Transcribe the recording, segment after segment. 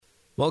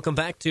Welcome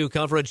back to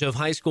coverage of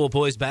high school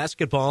boys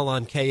basketball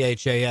on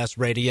KHAS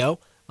Radio.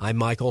 I'm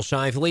Michael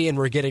Shively, and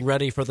we're getting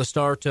ready for the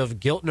start of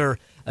Giltner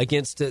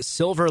against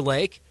Silver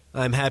Lake.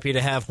 I'm happy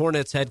to have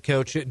Hornets head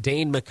coach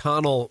Dane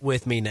McConnell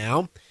with me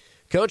now.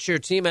 Coach, your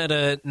team had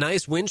a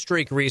nice win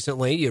streak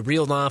recently. You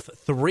reeled off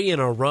 3 in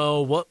a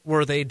row. What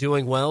were they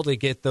doing well to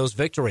get those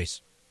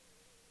victories?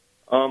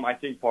 I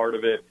think part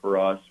of it for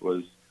us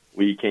was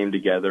we came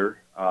together.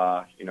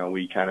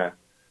 We kind of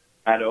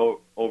had to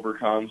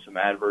overcome some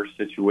adverse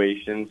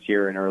situations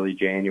here in early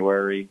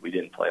January. We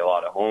didn't play a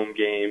lot of home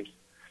games.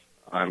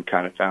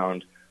 Kind of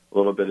found a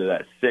little bit of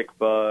that sick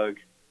bug,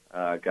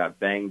 got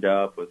banged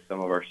up with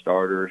some of our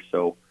starters.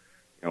 So,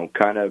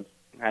 kind of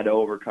had to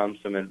overcome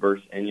some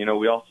adverse. And,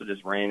 we also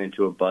just ran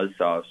into a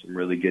buzzsaw of some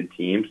really good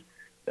teams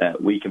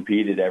that we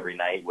competed every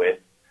night with.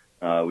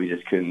 We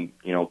just couldn't,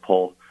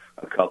 pull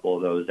a couple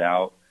of those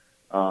out.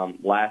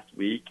 Last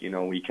week,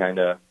 we kind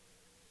of,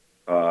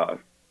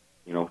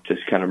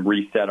 just kind of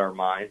reset our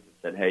minds and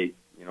said, hey,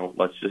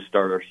 let's just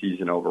start our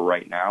season over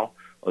right now.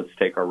 Let's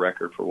take our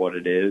record for what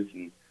it is,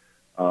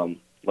 and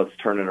let's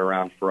turn it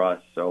around for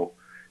us. So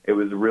it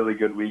was a really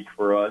good week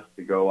for us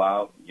to go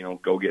out,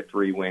 go get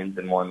 3 wins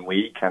in 1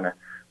 week, kind of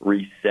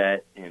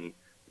reset and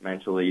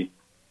mentally,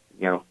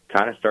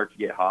 kind of start to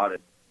get hot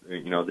at,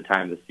 the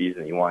time of the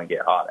season you want to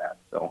get hot at.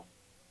 So,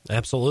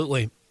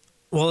 absolutely.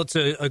 Well, it's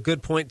a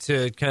good point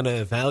to kind of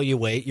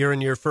evaluate. You're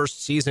in your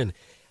first season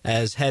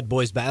as head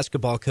boys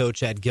basketball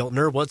coach at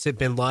Giltner. What's it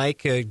been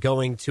like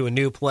going to a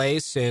new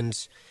place and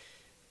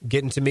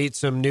getting to meet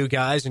some new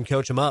guys and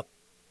coach them up?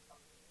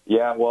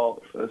 Yeah,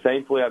 well,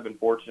 thankfully I've been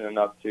fortunate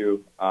enough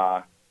to,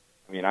 I'm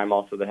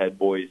also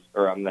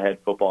I'm the head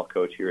football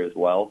coach here as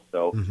well.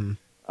 So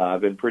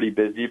I've been pretty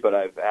busy, but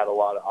I've had a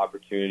lot of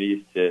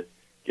opportunities to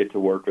get to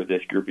work with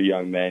this group of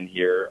young men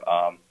here.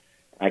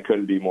 I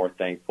couldn't be more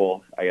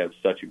thankful. I have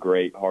such a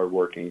great,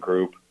 hardworking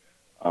group.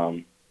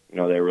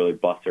 They really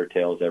bust their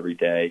tails every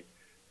day.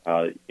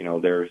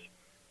 There's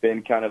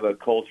been kind of a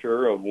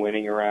culture of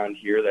winning around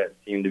here that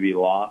seemed to be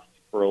lost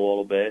for a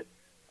little bit.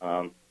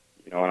 And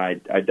I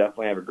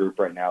definitely have a group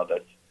right now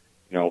that's,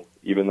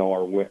 even though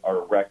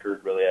our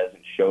record really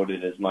hasn't showed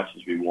it as much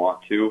as we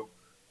want to,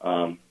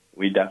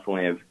 we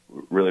definitely have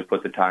really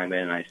put the time in,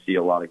 and I see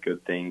a lot of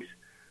good things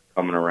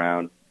coming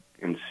around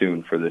and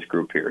soon for this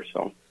group here.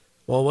 So,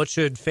 well, what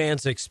should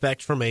fans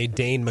expect from a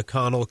Dane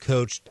McConnell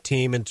coached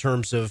team in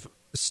terms of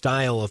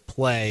style of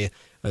play?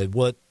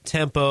 What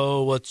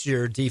tempo? What's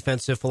your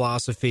defensive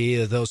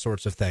philosophy? Those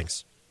sorts of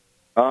things.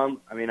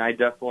 I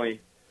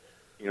definitely,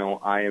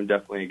 I am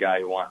definitely a guy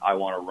I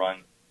want to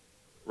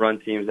run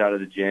teams out of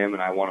the gym,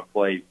 and I want to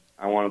play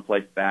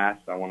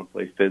fast. I want to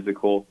play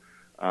physical.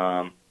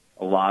 A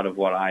lot of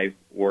what I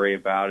worry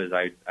about is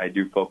I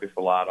do focus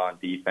a lot on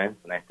defense,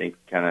 and I think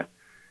kind of,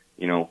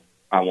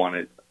 I want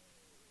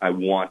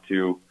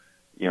to,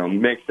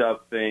 mix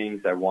up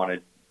things. I want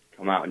to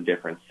come out in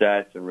different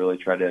sets and really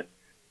try to,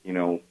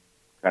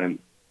 kind of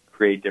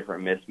create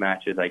different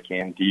mismatches I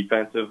can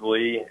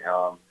defensively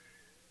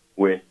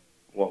with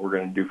what we're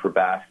going to do for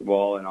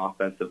basketball. And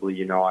offensively,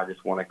 I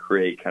just want to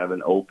create kind of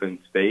an open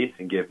space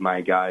and give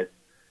my guys,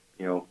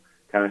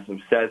 kind of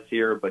some sets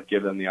here, but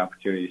give them the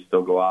opportunity to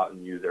still go out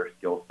and use their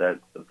skill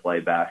sets to play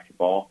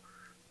basketball.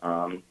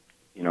 I'm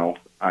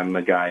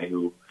a guy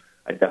who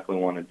I definitely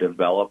want to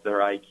develop their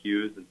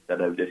IQs instead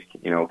of just,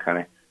 kind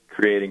of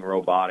creating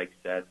robotic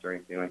sets or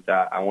anything like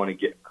that. I want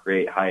to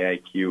create high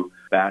IQ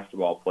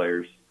basketball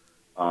players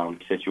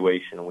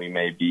situation we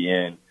may be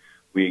in.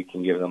 We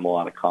can give them a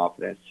lot of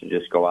confidence to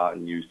just go out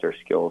and use their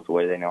skills the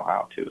way they know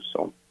how to.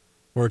 So,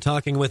 we're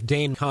talking with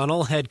Dane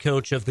McConnell, head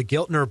coach of the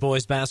Giltner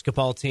boys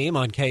basketball team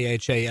on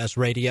KHAS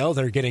Radio.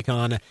 They're getting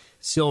on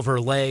Silver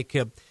Lake.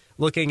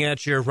 Looking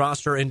at your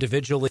roster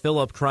individually,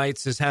 Philip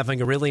Kreitz is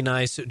having a really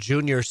nice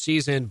junior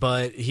season,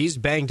 but he's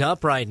banged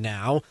up right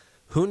now.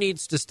 Who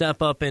needs to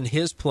step up in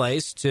his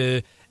place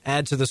to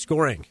add to the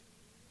scoring?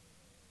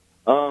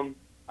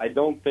 I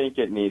don't think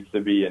it needs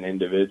to be an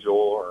individual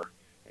or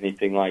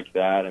anything like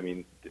that.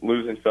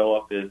 Losing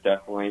Philip is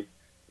definitely,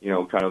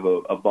 kind of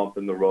a bump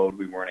in the road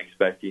we weren't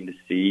expecting to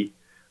see.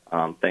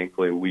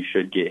 Thankfully, we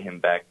should get him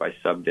back by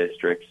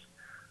sub-districts.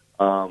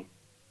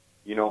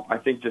 I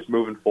think just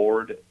moving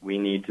forward, we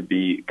need to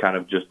be kind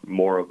of just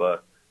more of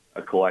a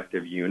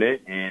collective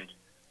unit, and,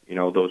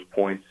 those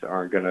points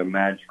aren't going to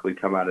magically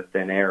come out of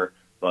thin air,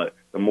 but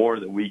the more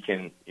that we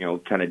can,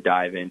 kind of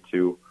dive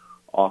into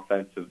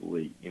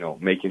offensively,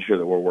 making sure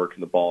that we're working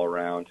the ball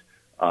around,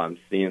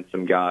 seeing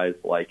some guys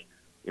like,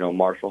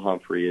 Marshall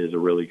Humphrey is a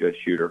really good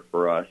shooter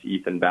for us.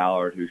 Ethan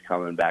Ballard, who's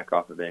coming back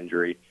off of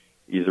injury,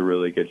 he's a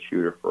really good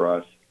shooter for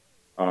us.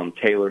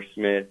 Taylor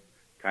Smith,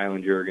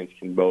 Kylan Jurgens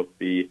can both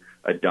be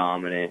a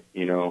dominant,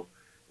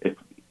 if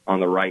on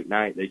the right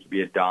night, they could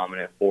be a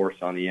dominant force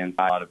on the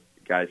inside. A lot of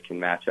guys can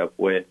match up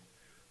with.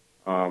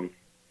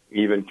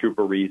 Even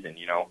Cooper Reason,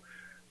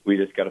 we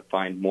just got to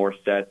find more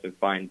sets and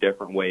find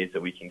different ways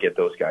that we can get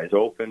those guys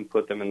open,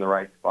 put them in the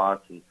right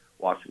spots, and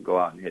watch them go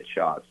out and hit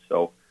shots.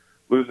 So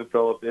losing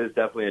Phillip is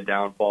definitely a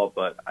downfall,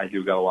 but I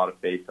do got a lot of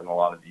faith in a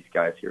lot of these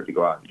guys here to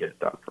go out and get it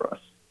done for us.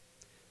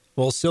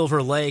 Well,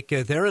 Silver Lake,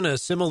 they're in a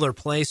similar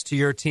place to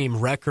your team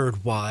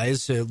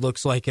record-wise. It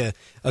looks like a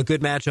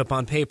good matchup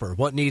on paper.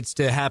 What needs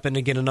to happen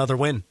to get another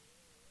win?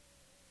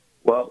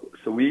 Well,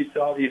 so we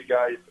saw these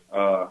guys.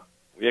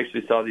 We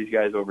actually saw these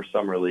guys over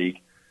Summer League.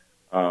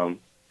 And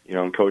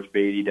Coach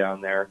Beatty down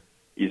there,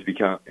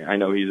 I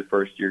know he's a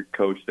first-year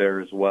coach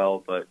there as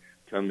well, but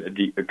become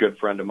a good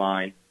friend of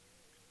mine.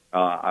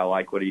 I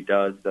like what he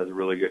does a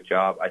really good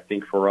job. I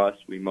think for us,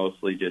 we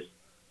mostly just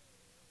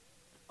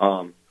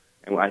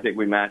and I think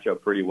we match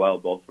up pretty well,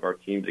 both of our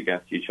teams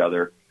against each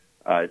other.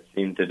 It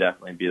seemed to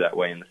definitely be that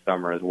way in the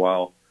summer as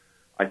well.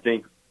 I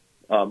think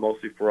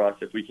mostly for us,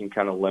 if we can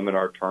kind of limit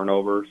our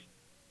turnovers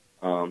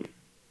and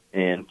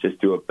just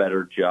do a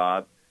better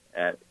job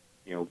at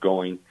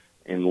going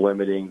and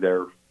limiting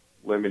their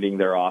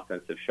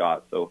offensive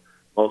shots. So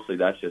mostly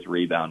that's just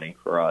rebounding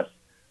for us.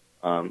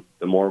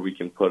 The more we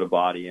can put a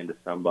body into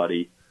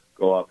somebody,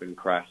 go up and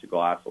crash the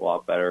glass a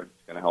lot better,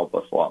 it's going to help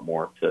us a lot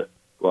more to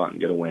go out and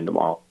get a win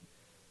tomorrow.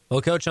 Well,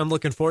 Coach, I'm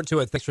looking forward to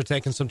it. Thanks for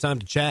taking some time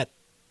to chat.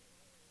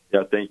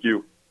 Yeah, thank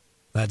you.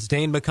 That's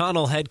Dane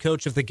McConnell, head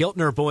coach of the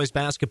Giltner boys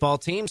basketball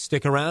team.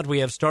 Stick around.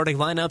 We have starting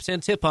lineups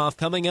and tip-off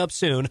coming up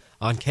soon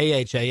on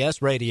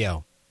KHAS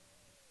Radio.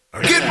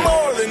 Get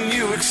more than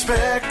you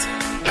expect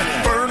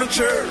at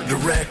Furniture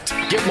Direct.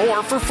 Get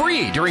more for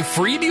free during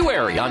Free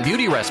February on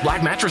Beauty Rest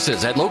Black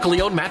Mattresses at locally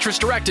owned Mattress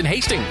Direct in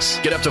Hastings.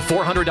 Get up to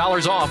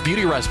 $400 off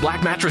Beauty Rest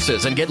Black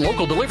Mattresses and get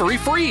local delivery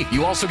free.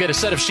 You also get a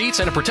set of sheets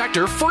and a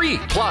protector free.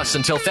 Plus,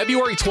 until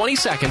February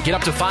 22nd, get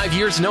up to 5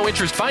 years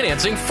no-interest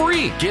financing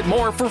free. Get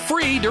more for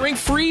free during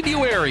Free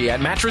February at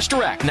Mattress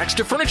Direct next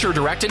to Furniture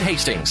Direct in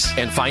Hastings.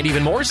 And find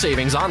even more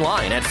savings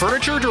online at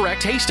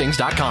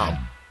FurnitureDirectHastings.com.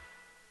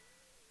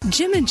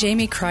 Jim and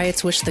Jamie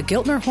Kryitz wish the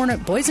Giltner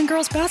Hornet boys and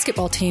girls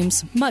basketball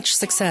teams much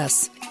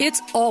success.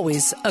 It's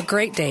always a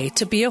great day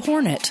to be a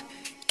Hornet.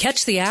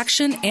 Catch the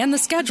action and the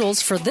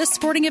schedules for this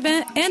sporting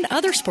event and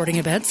other sporting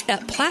events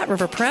at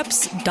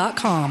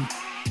PlatteRiverPreps.com.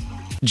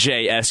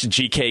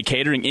 JSGK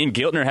Catering in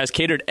Giltner has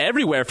catered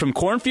everywhere from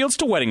cornfields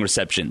to wedding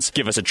receptions.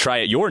 Give us a try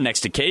at your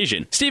next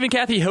occasion. Steve and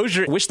Kathy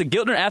Hosier wish the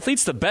Giltner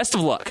athletes the best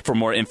of luck. For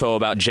more info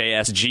about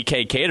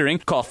JSGK Catering,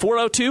 call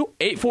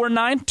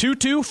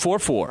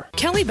 402-849-2244.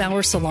 Kelly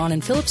Bauer Salon in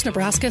Phillips,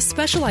 Nebraska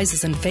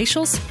specializes in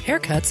facials,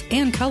 haircuts,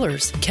 and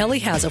colors. Kelly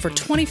has over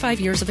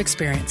 25 years of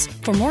experience.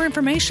 For more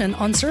information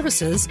on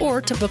services or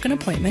to book an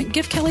appointment,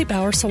 give Kelly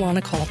Bauer Salon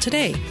a call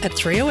today at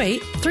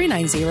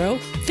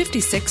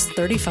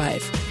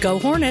 308-390-5635. Go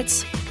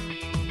Hornets!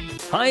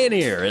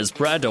 Pioneer is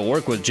proud to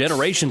work with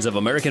generations of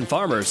American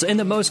farmers in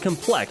the most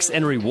complex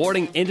and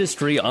rewarding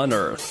industry on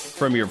earth.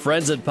 From your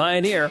friends at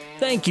Pioneer,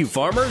 thank you,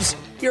 farmers.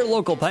 Your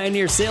local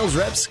Pioneer sales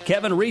reps,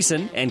 Kevin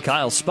Reeson and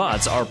Kyle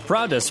Spots, are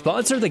proud to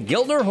sponsor the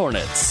Giltner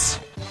Hornets.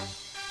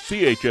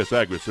 CHS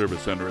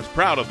Agri-Service Center is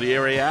proud of the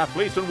area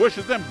athletes and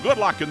wishes them good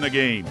luck in the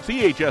game.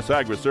 CHS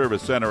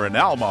Agri-Service Center in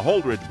Alma,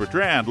 Holdridge,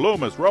 Bertrand,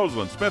 Loomis,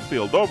 Roseland,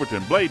 Smithfield,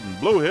 Overton, Bladen,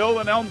 Blue Hill,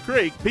 and Elm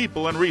Creek.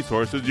 People and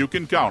resources you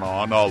can count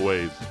on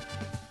always.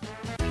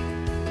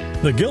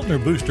 The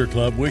Giltner Booster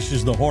Club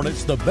wishes the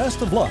Hornets the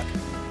best of luck.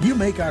 You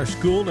make our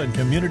school and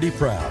community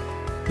proud.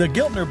 The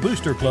Giltner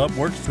Booster Club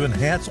works to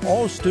enhance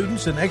all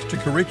students and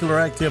extracurricular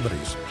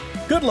activities.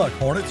 Good luck,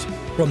 Hornets,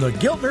 from the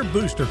Giltner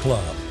Booster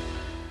Club.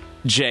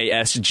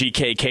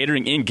 JSGK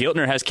Catering in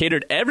Giltner has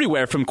catered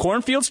everywhere from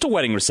cornfields to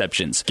wedding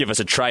receptions. Give us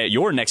a try at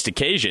your next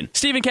occasion.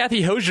 Steve and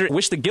Kathy Hosier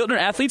wish the Giltner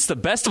athletes the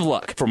best of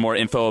luck. For more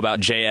info about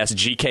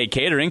JSGK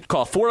Catering,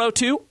 call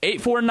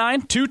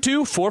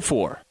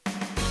 402-849-2244.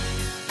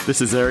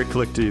 This is Eric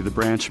Lichty, the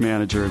branch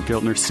manager of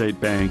Giltner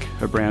State Bank,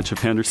 a branch of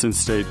Henderson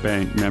State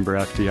Bank, member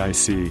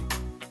FDIC.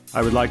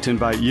 I would like to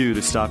invite you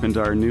to stop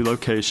into our new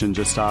location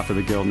just off of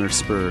the Giltner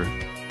Spur.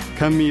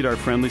 Come meet our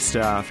friendly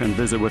staff and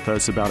visit with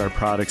us about our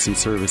products and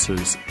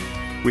services.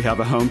 We have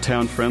a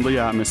hometown-friendly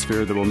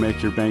atmosphere that will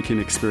make your banking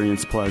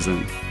experience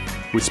pleasant.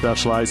 We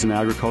specialize in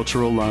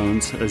agricultural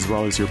loans as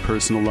well as your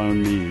personal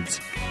loan needs.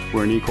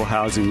 We're an equal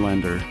housing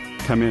lender.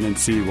 Come in and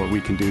see what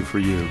we can do for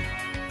you.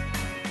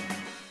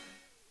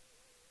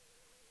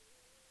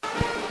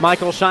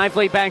 Michael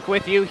Shively back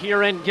with you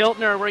here in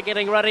Giltner. We're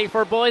getting ready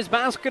for boys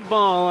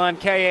basketball on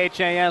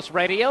KHAS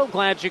Radio.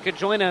 Glad you could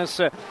join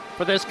us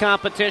for this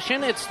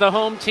competition. It's the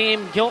home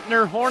team,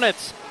 Giltner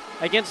Hornets,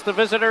 against the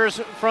visitors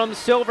from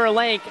Silver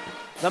Lake,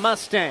 the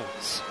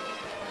Mustangs.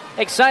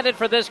 Excited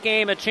for this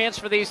game, a chance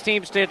for these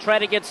teams to try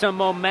to get some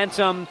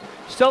momentum.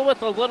 Still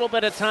with a little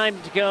bit of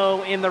time to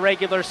go in the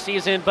regular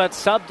season, but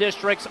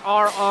sub-districts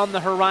are on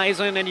the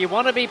horizon, and you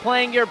want to be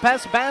playing your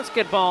best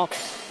basketball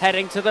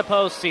heading to the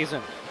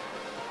postseason.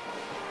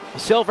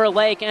 Silver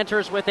Lake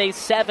enters with a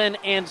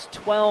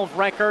 7-12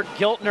 record.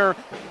 Giltner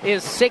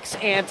is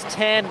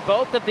 6-10.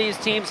 Both of these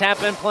teams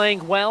have been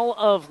playing well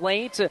of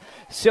late.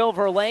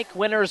 Silver Lake,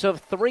 winners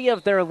of 3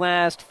 of their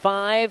last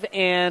 5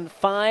 and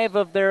 5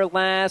 of their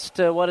last,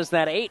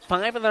 8?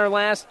 5 of their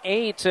last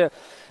 8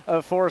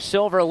 for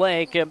Silver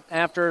Lake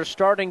after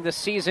starting the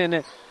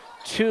season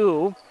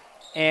 2-9.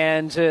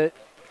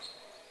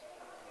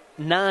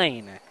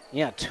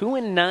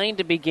 2-9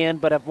 to begin,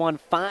 but have won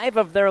 5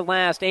 of their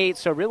last 8,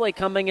 so really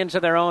coming into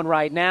their own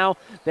right now.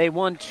 They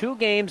won 2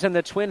 games in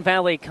the Twin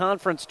Valley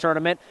Conference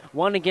Tournament,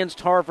 one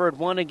against Harvard,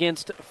 one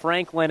against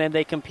Franklin, and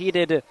they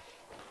competed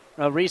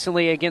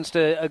recently against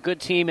a good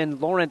team in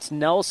Lawrence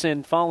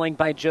Nelson, falling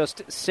by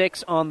just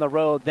 6 on the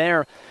road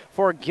there.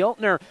 For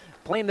Giltner,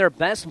 playing their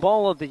best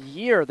ball of the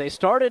year. They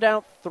started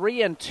out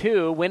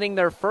 3-2, winning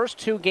their first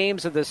 2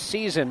 games of the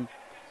season,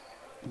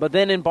 but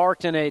then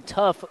embarked in a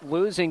tough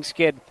losing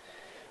skid,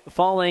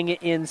 falling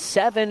in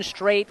 7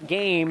 straight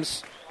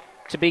games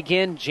to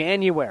begin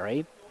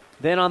January.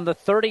 Then on the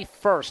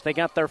 31st, they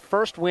got their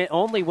first win,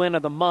 only win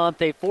of the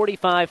month, a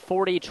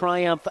 45-40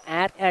 triumph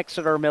at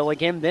Exeter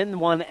Milligan, then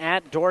won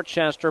at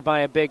Dorchester by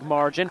a big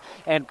margin,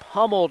 and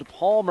pummeled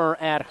Palmer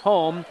at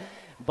home.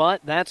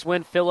 But that's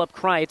when Philip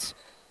Kreitz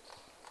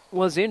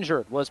was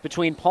injured, was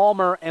between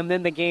Palmer and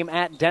then the game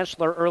at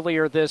Deschler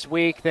earlier this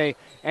week. They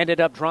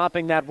ended up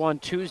dropping that one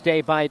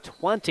Tuesday by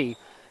 20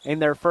 in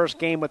their first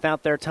game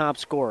without their top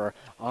scorer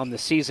on the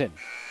season.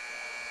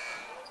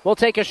 We'll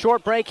take a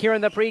short break here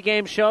in the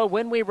pregame show.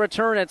 When we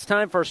return, it's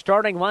time for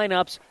starting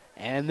lineups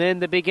and then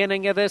the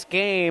beginning of this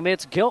game.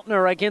 It's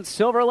Giltner against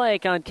Silver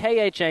Lake on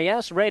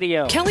KHAS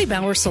Radio. Kelly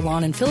Bauer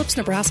Salon in Phillips,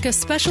 Nebraska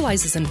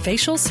specializes in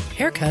facials,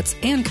 haircuts,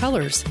 and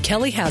colors.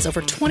 Kelly has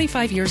over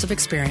 25 years of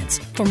experience.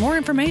 For more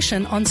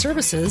information on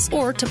services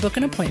or to book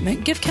an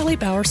appointment, give Kelly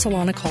Bauer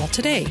Salon a call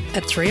today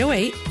at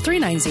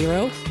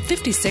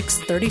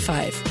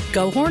 308-390-5635.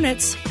 Go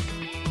Hornets!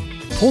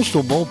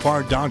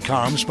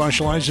 PostalBullPart.com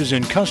specializes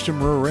in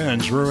custom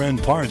rear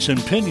end parts,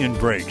 and pinion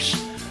brakes.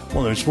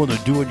 Whether it's for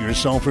the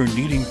do-it-yourselfer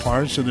needing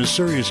parts or the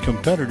serious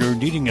competitor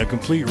needing a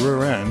complete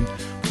rear end,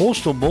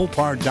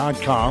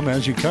 PostalBullPart.com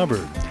has you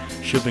covered.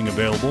 Shipping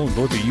available in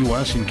both the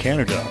U.S. and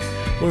Canada.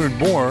 Learn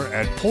more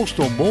at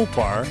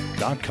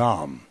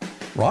PostalBullPart.com.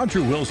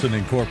 Roger Wilson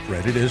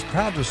Incorporated is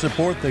proud to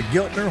support the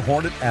Giltner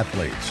Hornet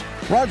athletes.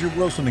 Roger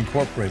Wilson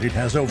Incorporated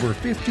has over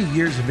 50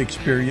 years of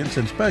experience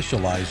and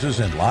specializes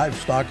in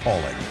livestock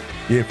hauling.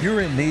 If you're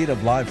in need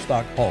of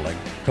livestock hauling,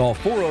 call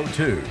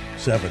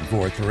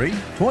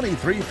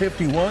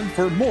 402-743-2351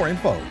 for more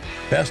info.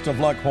 Best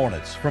of luck,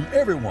 Hornets, from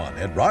everyone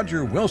at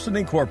Roger Wilson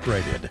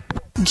Incorporated.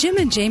 Jim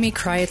and Jamie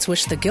Kryatz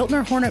wish the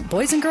Giltner Hornet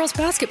boys and girls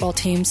basketball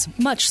teams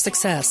much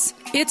success.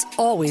 It's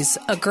always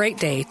a great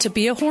day to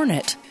be a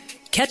Hornet.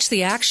 Catch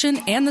the action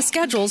and the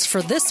schedules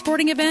for this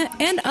sporting event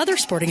and other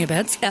sporting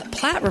events at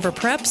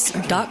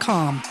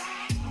PlatteRiverPreps.com.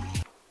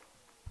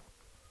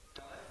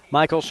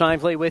 Michael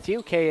Shively with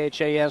you,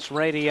 KHAS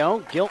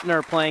Radio.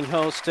 Giltner playing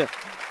host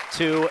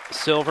to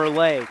Silver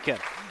Lake.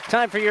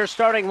 Time for your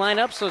starting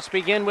lineups. Let's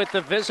begin with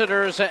the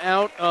visitors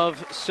out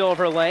of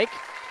Silver Lake,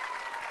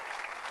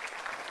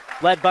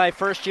 led by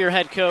first-year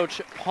head coach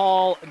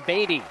Paul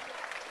Beatty.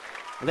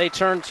 They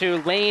turn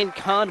to Lane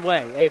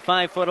Conway, a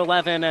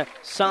 5'11"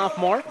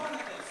 sophomore.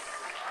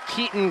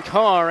 Keaton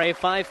Carr, a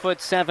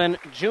 5'7"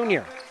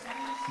 junior.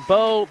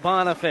 Bo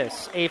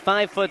Boniface, a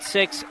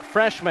 5'6"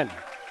 freshman.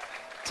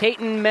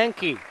 Tayton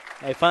Menke,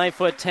 a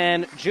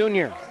 5'10"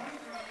 junior.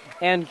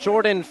 And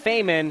Jordan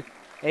Feynman,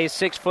 a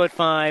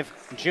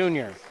 6'5"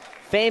 junior.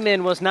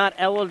 Feynman was not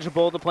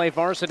eligible to play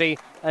varsity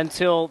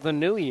until the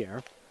new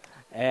year,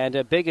 and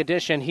a big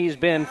addition he's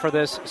been for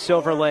this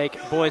Silver Lake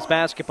boys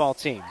basketball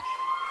team.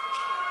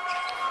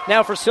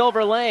 Now for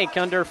Silver Lake,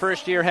 under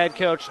first-year head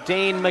coach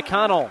Dane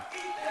McConnell.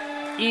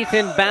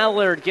 Ethan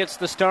Ballard gets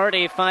the start,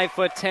 a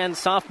 5'10"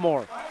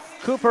 sophomore.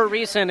 Cooper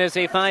Reeson is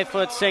a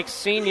 5'6"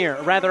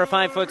 senior, rather a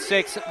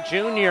 5'6"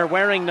 junior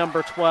wearing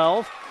number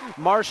 12.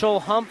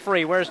 Marshall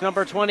Humphrey wears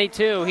number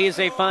 22. He's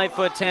a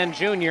 5'10"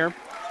 junior.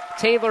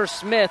 Taylor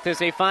Smith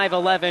is a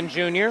 5'11"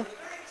 junior.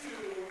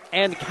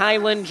 And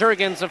Kylan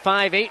Jurgens, a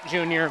 5'8"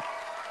 junior,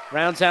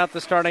 rounds out the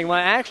starting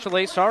line. Max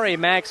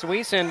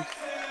Wiesen.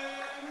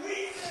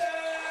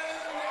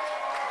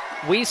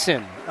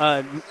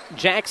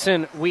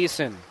 Jackson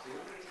Wiesen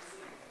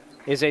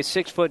is a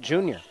 6-foot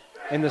junior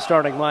in the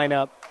starting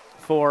lineup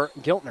for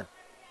Giltner.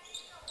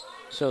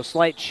 So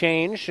slight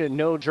change,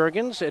 no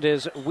Jurgens. It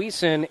is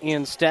Wiesen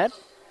instead.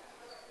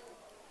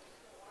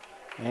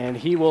 And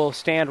he will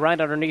stand right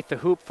underneath the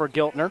hoop for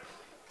Giltner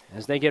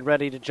as they get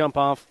ready to jump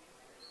off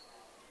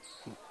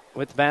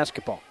with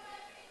basketball.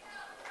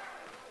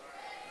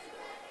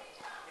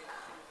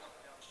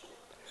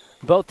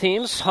 Both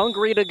teams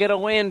hungry to get a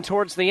win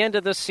towards the end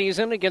of the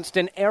season against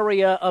an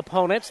area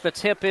opponent. The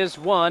tip is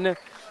won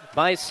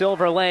by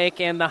Silver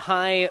Lake and the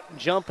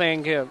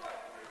high-jumping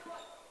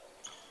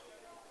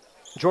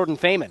Jordan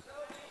Feynman.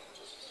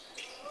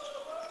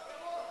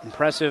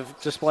 Impressive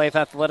display of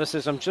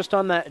athleticism just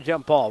on that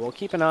jump ball. We'll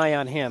keep an eye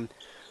on him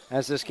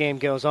as this game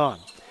goes on.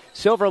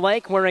 Silver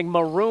Lake wearing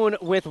maroon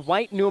with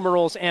white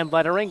numerals and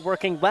lettering,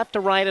 working left to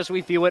right as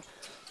we view it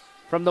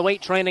from the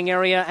weight training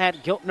area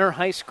at Giltner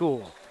High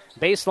School.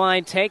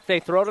 Baseline take, they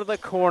throw to the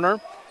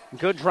corner.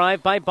 Good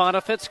drive by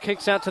Boniface,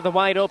 kicks out to the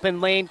wide-open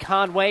Lane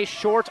Conway,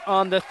 short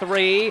on the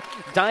three.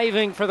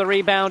 Diving for the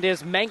rebound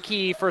is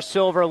Menke for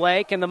Silver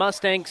Lake, and the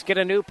Mustangs get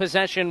a new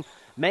possession.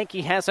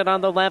 Menke has it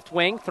on the left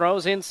wing,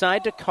 throws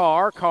inside to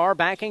Carr. Carr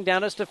backing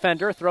down his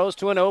defender, throws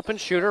to an open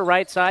shooter,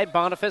 right side.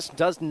 Boniface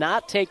does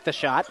not take the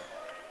shot.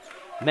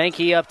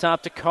 Menke up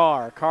top to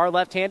Carr. Carr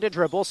left-handed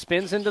dribble,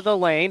 spins into the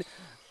lane.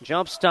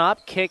 Jump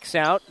stop, kicks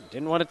out.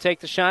 Didn't want to take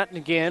the shot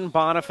again.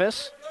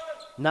 Boniface,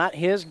 not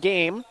his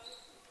game.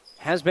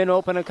 Has been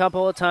open a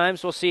couple of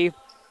times. We'll see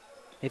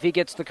if he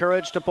gets the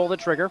courage to pull the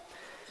trigger.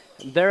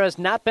 There has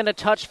not been a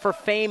touch for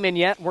Feynman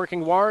yet,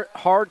 working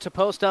hard to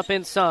post up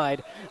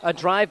inside. A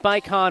drive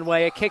by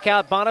Conway, a kick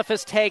out.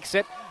 Boniface takes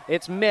it.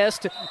 It's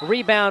missed.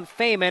 Rebound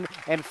Feynman,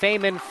 and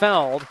Feynman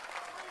fouled.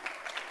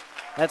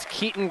 That's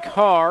Keaton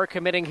Carr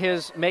committing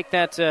his,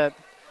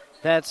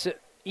 that's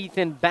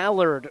Ethan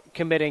Ballard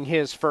committing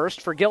his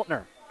first for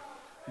Giltner.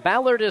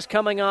 Ballard is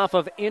coming off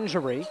of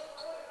injury.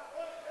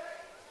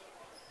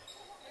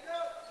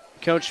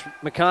 Coach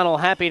McConnell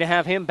happy to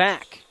have him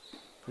back.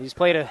 He's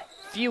played a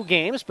few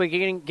games, but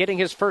getting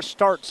his first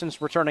start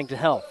since returning to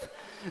health.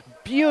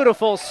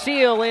 Beautiful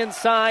seal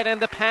inside,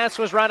 and the pass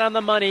was right on the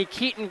money.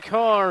 Keaton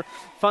Carr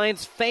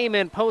finds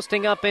Feynman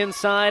posting up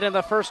inside, and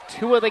the first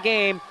two of the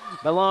game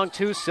belong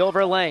to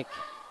Silver Lake.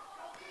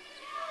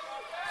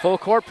 Full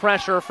court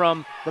pressure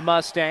from the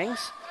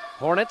Mustangs.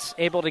 Hornets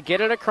able to get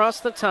it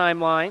across the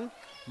timeline.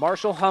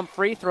 Marshall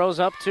Humphrey throws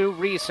up to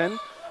Reeson.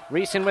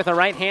 Reeson with a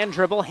right-hand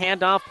dribble,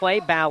 handoff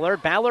play,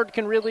 Ballard. Ballard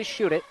can really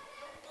shoot it.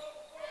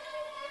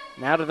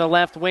 Now to the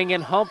left wing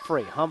and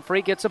Humphrey.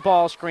 Humphrey gets a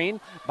ball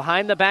screen.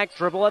 Behind the back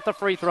dribble at the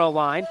free throw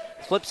line.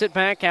 Flips it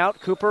back out.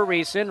 Cooper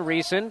Reeson.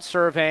 Reeson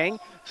surveying.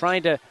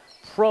 Trying to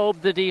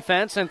probe the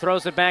defense and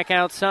throws it back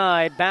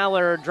outside.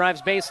 Ballard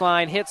drives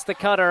baseline. Hits the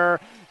cutter.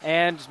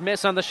 And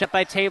miss on the shot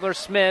by Taylor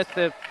Smith.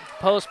 The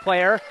post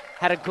player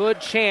had a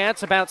good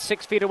chance about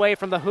 6 feet away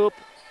from the hoop.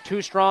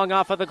 Too strong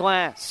off of the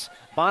glass.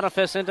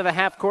 Boniface into the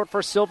half court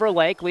for Silver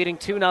Lake. Leading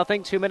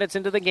 2-0. 2 minutes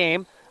into the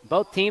game.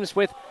 Both teams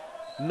with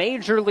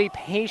majorly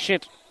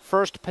patient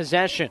first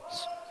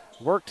possessions.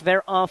 Worked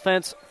their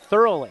offense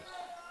thoroughly.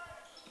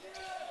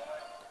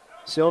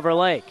 Silver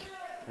Lake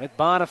with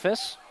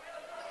Boniface.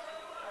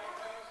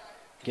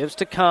 Gives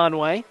to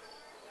Conway.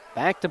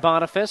 Back to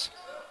Boniface.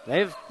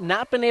 They've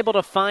not been able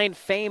to find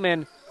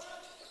Feynman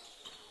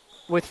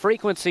with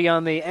frequency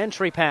on the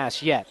entry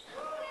pass yet.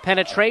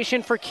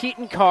 Penetration for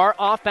Keaton Carr.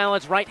 Off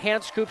balance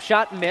right-hand scoop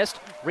shot missed.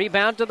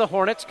 Rebound to the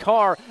Hornets.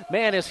 Carr,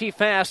 man, is he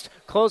fast.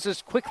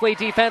 Closes quickly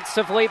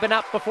defensively, but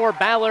not before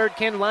Ballard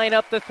can line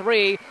up the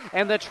three.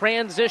 And the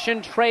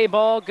transition tray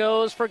ball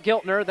goes for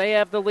Giltner. They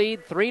have the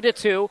lead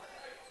 3-2.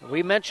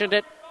 We mentioned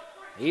it.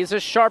 He's a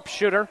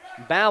sharpshooter.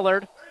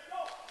 Ballard.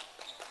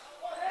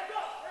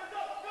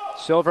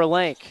 Silver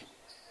Lake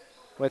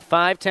with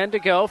 5:10 to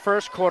go,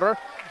 first quarter.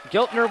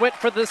 Giltner went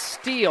for the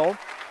steal.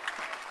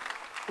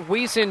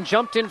 Wiesen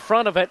jumped in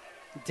front of it,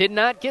 did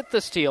not get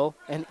the steal.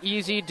 An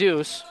easy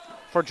deuce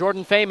for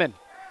Jordan Feynman.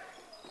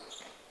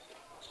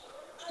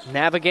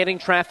 Navigating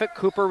traffic,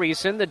 Cooper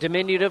Reeson, the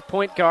diminutive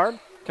point guard,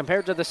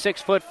 compared to the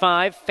 6'5"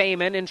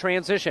 Feynman in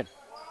transition.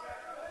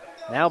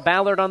 Now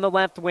Ballard on the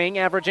left wing,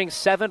 averaging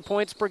 7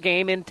 points per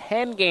game in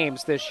 10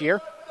 games this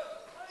year.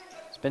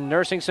 He's been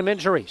nursing some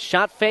injuries.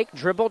 Shot fake,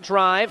 dribble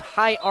drive,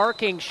 high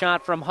arcing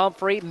shot from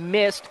Humphrey,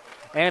 missed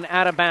and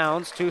out of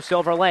bounds to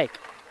Silver Lake.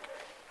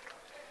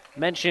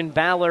 Mentioned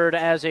Ballard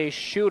as a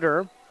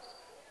shooter.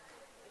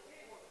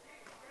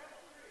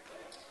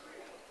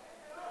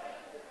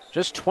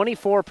 Just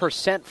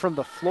 24% from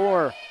the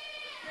floor,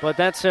 but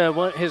that's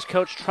what his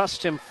coach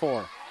trusts him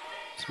for.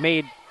 He's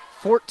made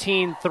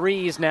 14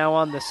 threes now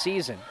on the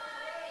season.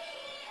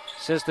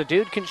 Says the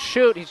dude can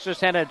shoot. He's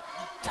just had a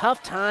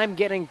tough time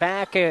getting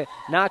back,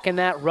 knocking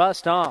that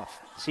rust off.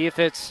 See if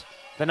it's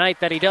the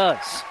night that he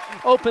does.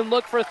 Open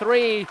look for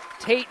three.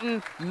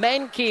 Tatum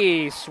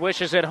Menke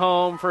swishes it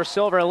home for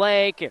Silver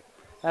Lake.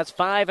 That's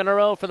 5 in a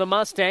row for the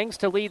Mustangs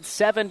to lead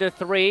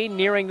 7-3,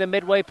 nearing the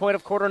midway point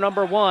of quarter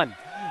number 1.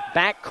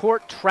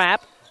 Backcourt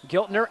trap.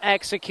 Giltner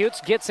executes,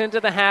 gets into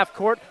the half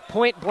court.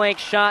 Point blank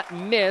shot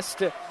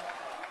missed.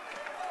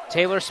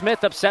 Taylor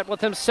Smith upset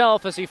with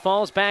himself as he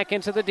falls back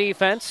into the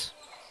defense.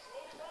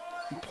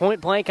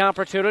 Point blank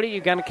opportunity.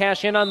 You've got to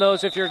cash in on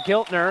those if you're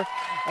Giltner.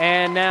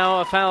 And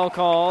now a foul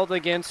called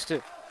against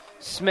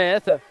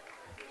Smith.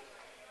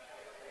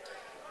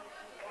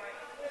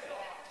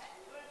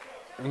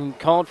 And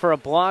called for a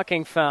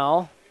blocking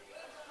foul.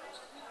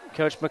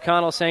 Coach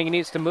McConnell saying he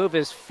needs to move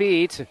his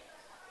feet.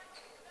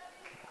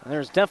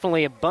 There's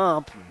definitely a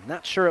bump.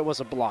 Not sure it was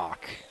a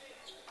block.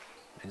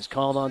 It's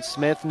called on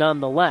Smith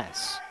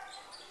nonetheless.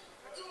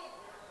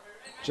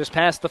 Just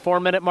past the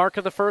 4-minute mark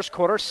of the first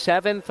quarter,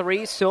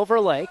 7-3 Silver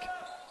Lake.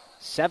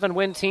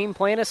 7-win team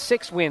playing a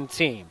 6-win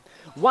team.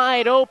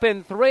 Wide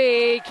open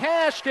three,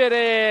 cashed it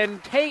in.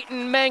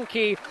 Tatum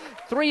Menke,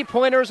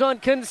 3-pointers on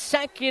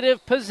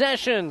consecutive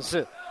possessions.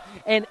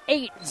 An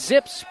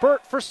 8-zip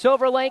spurt for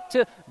Silver Lake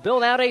to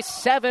build out a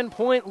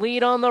 7-point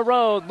lead on the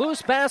road.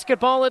 Loose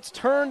basketball, it's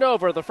turned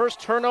over. The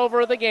first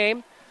turnover of the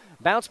game.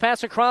 Bounce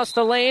pass across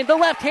the lane. The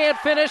left-hand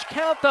finish,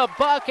 count the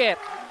bucket.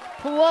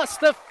 Plus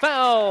the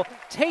foul.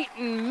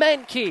 Tatum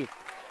Menke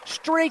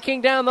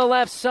streaking down the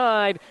left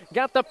side.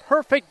 Got the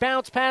perfect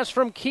bounce pass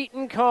from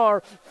Keaton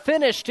Carr.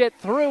 Finished it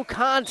through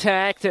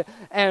contact.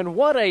 And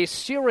what a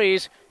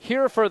series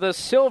here for the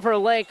Silver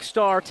Lake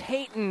star,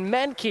 Tayton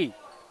Menke.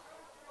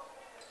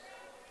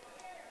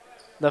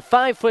 The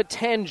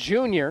 5'10"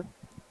 junior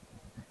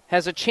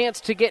has a chance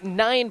to get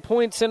 9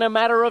 points in a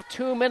matter of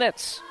 2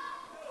 minutes.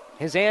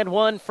 His and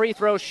one free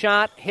throw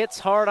shot hits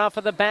hard off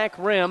of the back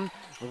rim.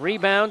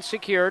 Rebound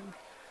secured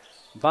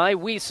by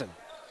Wiesen.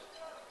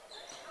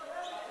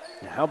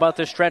 Now, how about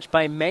the stretch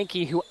by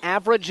Menke, who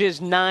averages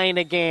 9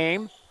 a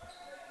game,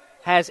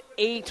 has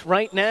 8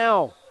 right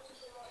now.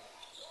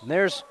 And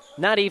there's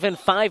not even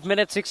 5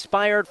 minutes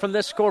expired from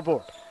this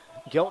scoreboard.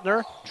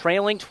 Giltner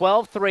trailing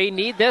 12-3,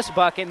 need this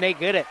bucket, and they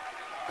get it.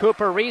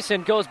 Cooper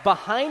Riesen goes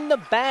behind the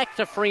back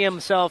to free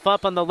himself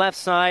up on the left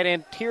side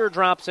and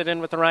teardrops it in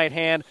with the right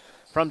hand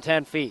from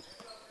 10 feet.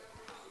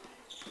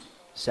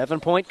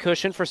 7-point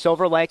cushion for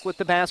Silver Lake with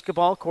the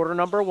basketball, quarter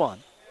number 1.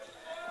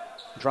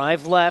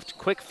 Drive left,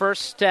 quick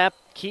first step.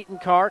 Keaton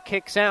Carr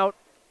kicks out.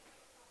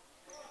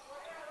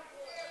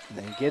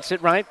 Then gets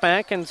it right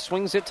back and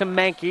swings it to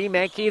Menke.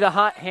 Menke, the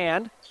hot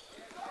hand.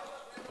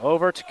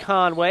 Over to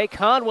Conway.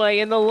 Conway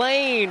in the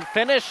lane,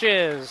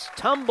 finishes.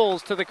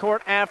 Tumbles to the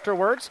court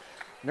afterwards.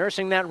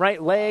 Nursing that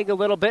right leg a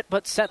little bit,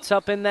 but sets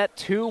up in that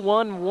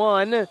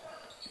 2-1-1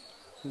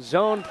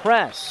 zone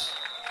press.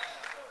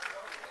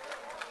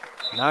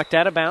 Knocked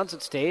out of bounds.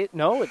 It stayed.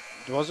 No, it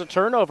was a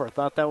turnover.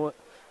 Thought that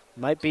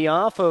might be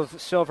off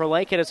of Silver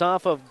Lake. It is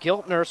off of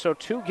Giltner, so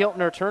 2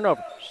 Giltner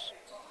turnovers.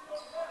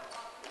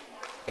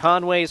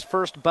 Conway's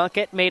first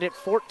bucket made it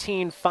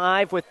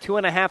 14-5 with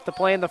 2.5 to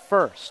play in the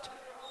first.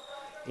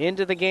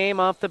 Into the game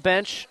off the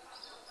bench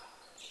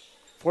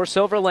for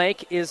Silver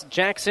Lake is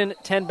Jackson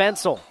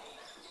Tenbensel.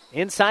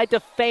 Inside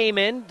to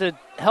Feynman. The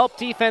help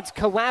defense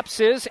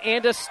collapses,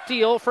 and a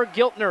steal for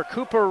Giltner.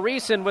 Cooper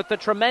Riesen with the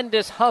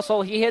tremendous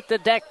hustle. He hit the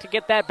deck to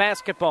get that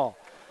basketball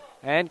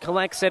and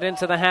collects it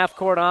into the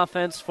half-court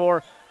offense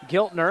for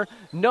Giltner.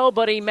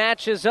 Nobody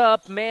matches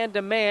up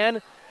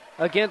man-to-man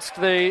against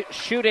the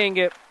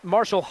shooting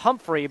Marshall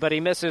Humphrey, but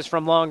he misses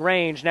from long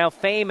range. Now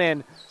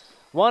Feynman,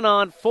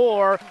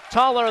 1-on-4,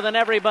 taller than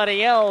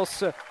everybody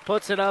else,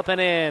 puts it up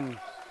and in.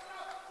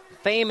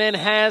 Feynman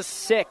has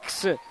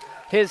 6.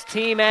 His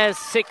team has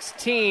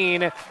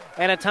 16,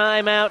 and a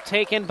timeout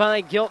taken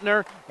by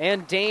Giltner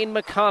and Dane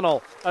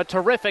McConnell. A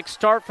terrific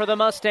start for the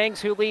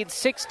Mustangs, who lead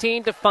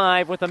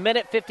 16-5 with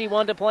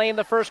 1:51 to play in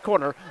the first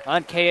quarter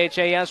on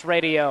KHAS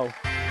Radio.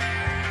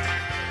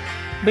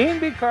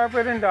 B&B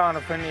Carpet and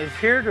Donovan is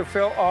here to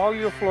fill all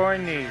your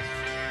flooring needs.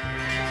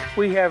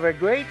 We have a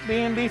great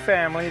B&B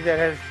family that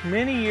has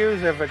many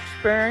years of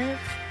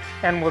experience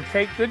and will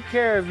take good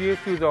care of you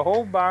through the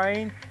whole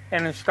buying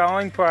and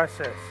installing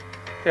process,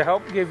 to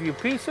help give you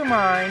peace of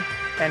mind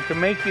and to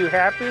make you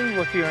happy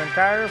with your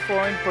entire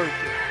flooring purchase.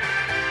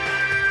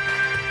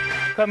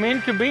 Come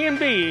into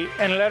B&B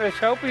and let us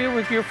help you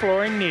with your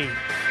flooring needs.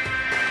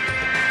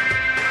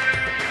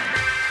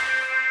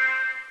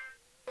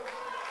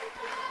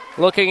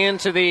 Looking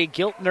into the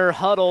Giltner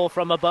huddle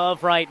from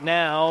above right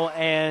now,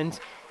 and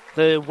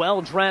the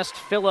well-dressed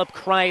Philip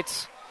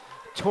Kreitz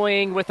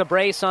toying with a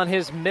brace on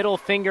his middle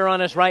finger on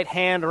his right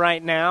hand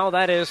right now.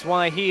 That is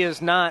why he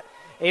is not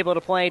able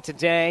to play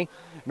today.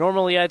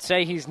 Normally I'd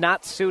say he's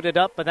not suited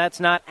up, but that's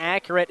not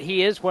accurate.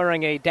 He is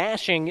wearing a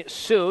dashing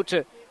suit.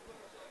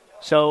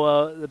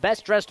 So the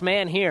best-dressed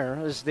man here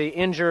is the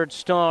injured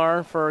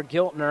star for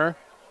Giltner.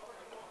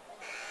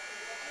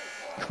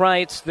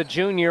 Kreitz, the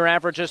junior,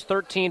 averages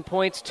 13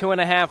 points,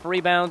 2.5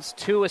 rebounds,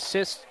 2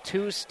 assists,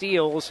 2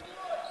 steals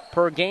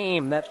per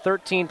game. That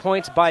 13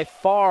 points by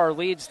far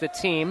leads the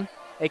team,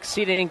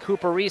 exceeding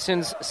Cooper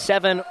Riesen's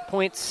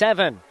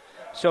 7.7.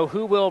 So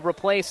who will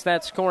replace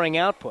that scoring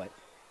output?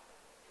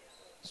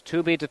 It's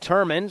to be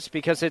determined,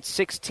 because it's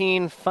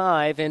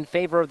 16-5 in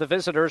favor of the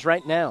visitors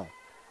right now.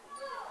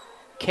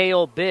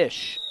 Cale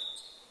Bish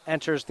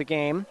enters the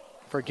game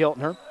for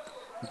Giltner.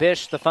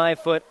 Bish, the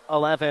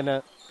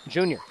 5'11"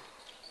 junior.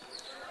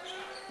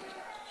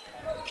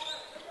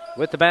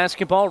 With the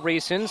basketball,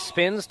 Riesen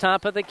spins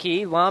top of the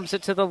key, lobs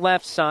it to the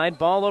left side.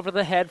 Ball over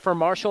the head for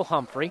Marshall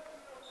Humphrey.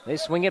 They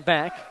swing it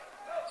back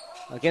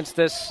against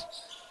this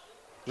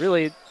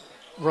really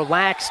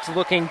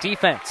relaxed-looking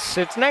defense.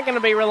 It's not going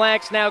to be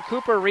relaxed now.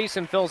 Cooper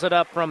Riesen fills it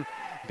up from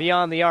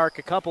beyond the arc,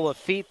 a couple of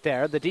feet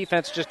there. The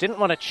defense just didn't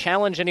want to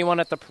challenge anyone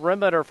at the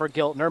perimeter for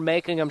Giltner,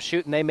 making them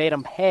shoot, and they made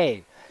them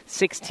pay.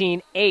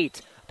 16-8,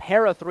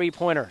 pair of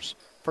three-pointers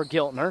for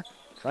Giltner,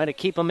 trying to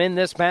keep them in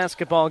this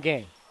basketball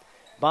game.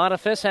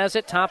 Boniface has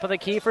it, top of the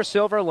key for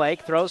Silver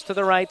Lake, throws to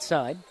the right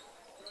side.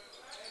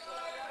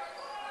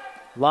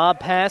 Lob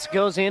pass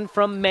goes in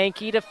from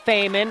Menke to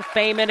Feynman.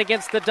 Feynman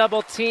against the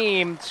double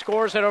team,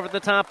 scores it over the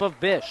top of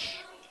Bish.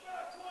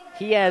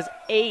 He has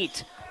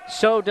 8,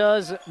 so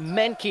does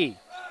Menke.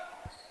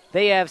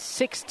 They have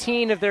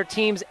 16 of their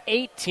team's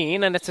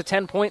 18, and it's a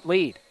 10-point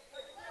lead.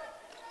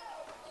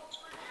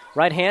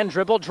 Right hand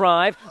dribble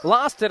drive,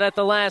 lost it at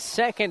the last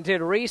second,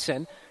 did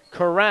Riesen.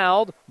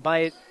 Corralled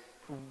by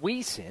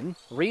Reeson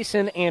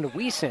and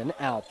Weeson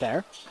out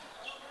there.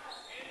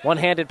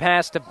 One-handed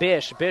pass to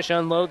Bish. Bish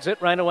unloads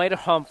it right away to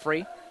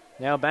Humphrey.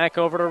 Now back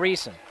over to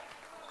Reeson.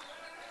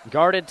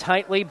 Guarded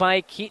tightly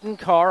by Keaton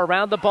Carr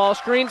around the ball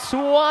screen.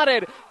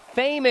 Swatted.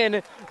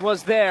 Feynman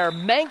was there.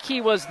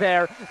 Menke was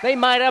there. They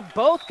might have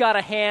both got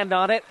a hand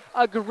on it,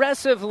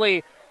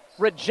 aggressively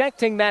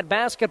rejecting that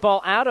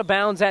basketball out of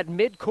bounds at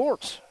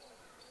midcourt.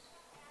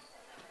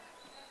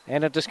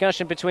 And a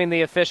discussion between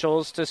the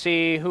officials to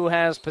see who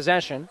has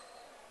possession.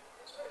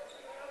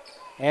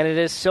 And it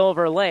is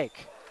Silver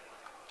Lake.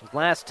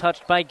 Last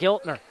touched by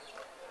Giltner.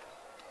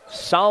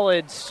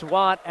 Solid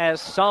swat,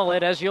 as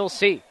solid as you'll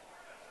see.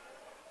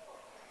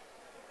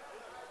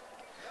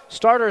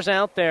 Starters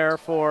out there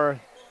for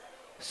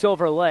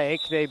Silver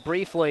Lake. They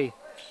briefly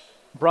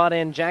brought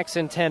in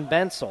Jackson 10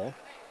 Bensel.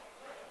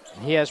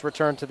 He has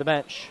returned to the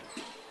bench.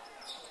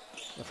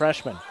 The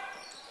freshman.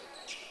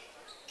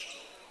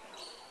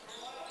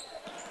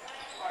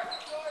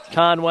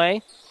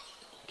 Conway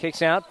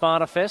kicks out.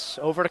 Boniface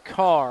over to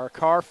Carr.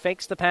 Carr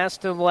fakes the pass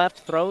to the left,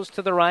 throws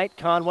to the right.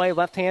 Conway,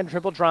 left-hand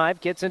dribble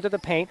drive, gets into the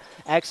paint,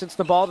 exits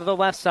the ball to the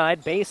left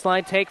side.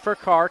 Baseline take for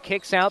Carr.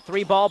 Kicks out,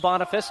 3-ball.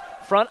 Boniface,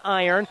 front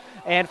iron.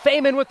 And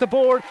Feynman with the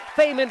board.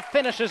 Feynman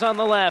finishes on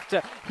the left.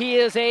 He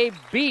is a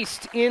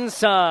beast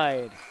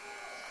inside.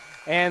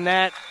 And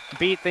that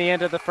beat the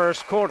end of the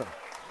first quarter.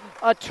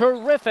 A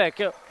terrific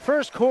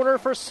first quarter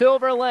for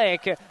Silver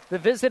Lake. The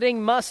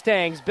visiting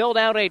Mustangs build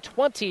out a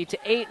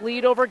 20-8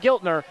 lead over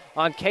Giltner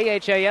on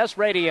KHAS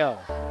Radio.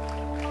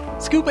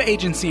 Scuba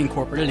Agency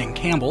Incorporated in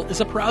Campbell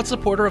is a proud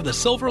supporter of the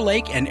Silver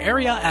Lake and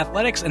area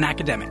athletics and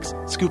academics.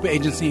 Scuba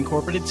Agency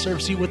Incorporated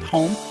serves you with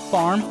home,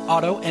 farm,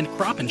 auto, and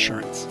crop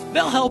insurance.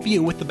 They'll help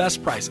you with the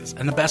best prices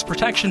and the best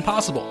protection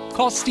possible.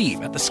 Call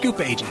Steve at the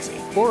Scuba Agency,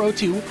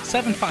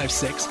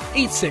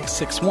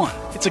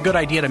 402-756-8661. It's a good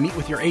idea to meet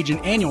with your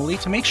agent annually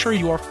to make sure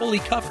you are fully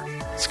covered.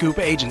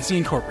 Scuba Agency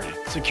Incorporated.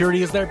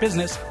 Security is their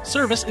business.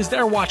 Service is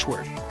their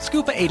watchword.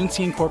 Scuba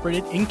Agency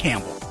Incorporated in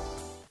Campbell.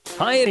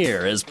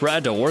 Pioneer is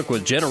proud to work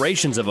with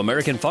generations of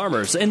American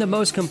farmers in the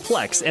most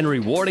complex and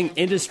rewarding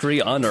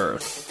industry on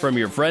earth. From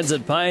your friends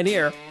at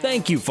Pioneer,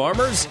 thank you,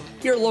 farmers.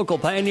 Your local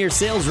Pioneer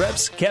sales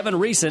reps, Kevin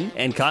Reeson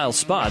and Kyle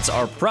Spots,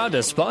 are proud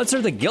to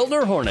sponsor the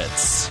Giltner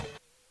Hornets.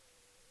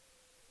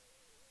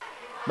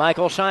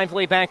 Michael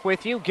Shively back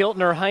with you.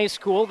 Giltner High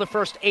School, the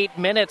first 8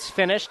 minutes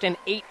finished, an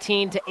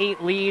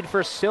 18-8 lead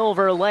for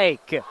Silver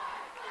Lake.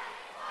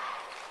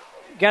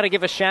 Got to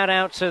give a shout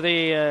out to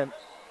the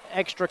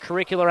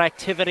extracurricular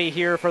activity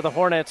here for the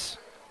Hornets.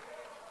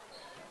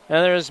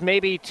 Now there's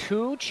maybe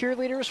 2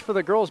 cheerleaders for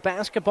the girls'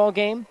 basketball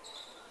game.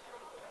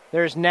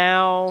 There's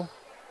now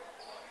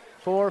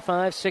 4,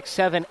 5, 6,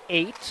 7,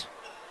 8.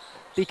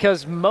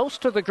 Because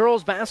most of the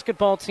girls'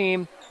 basketball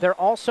team, they're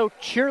also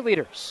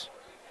cheerleaders.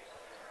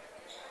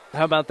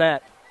 How about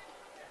that?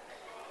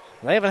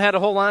 They haven't had a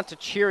whole lot to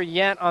cheer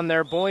yet on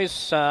their boys'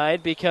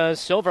 side because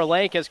Silver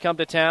Lake has come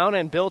to town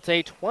and built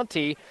a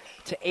 20-8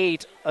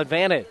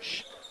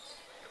 advantage.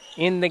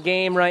 In the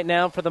game right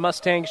now for the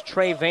Mustangs,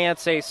 Trey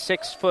Vance, a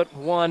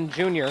 6'1"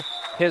 junior,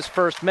 his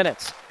first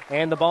minutes.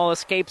 And the ball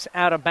escapes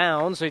out of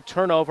bounds, a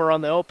turnover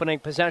on the opening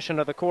possession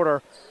of the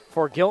quarter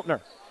for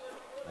Giltner.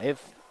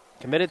 They've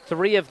committed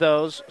 3 of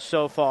those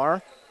so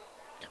far,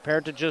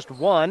 compared to just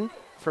 1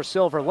 for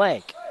Silver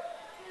Lake.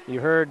 You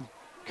heard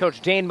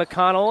Coach Dane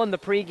McConnell in the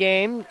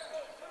pregame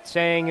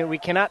saying we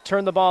cannot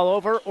turn the ball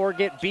over or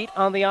get beat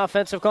on the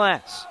offensive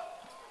glass.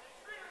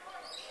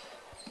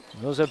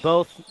 Those have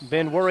both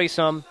been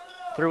worrisome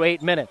through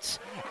 8 minutes.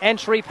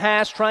 Entry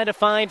pass trying to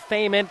find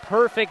Feynman.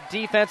 Perfect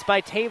defense by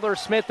Taylor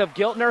Smith of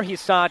Giltner. He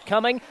saw it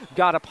coming,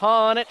 got a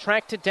paw on it,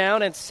 tracked it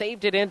down, and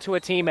saved it into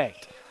a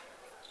teammate.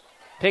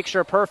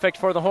 Picture perfect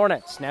for the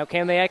Hornets. Now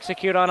can they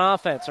execute on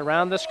offense?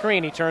 Around the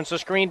screen. He turns the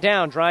screen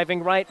down,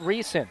 driving right,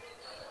 Reeson.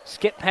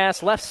 Skip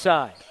pass left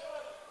side.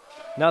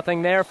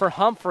 Nothing there for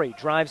Humphrey.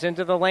 Drives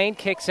into the lane,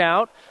 kicks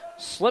out.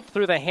 Slipped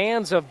through the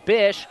hands of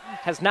Bish.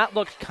 Has not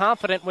looked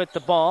confident with the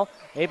ball.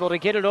 Able to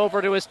get it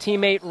over to his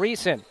teammate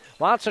Reeson.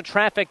 Lots of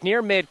traffic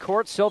near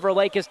midcourt. Silver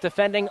Lake is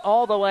defending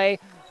all the way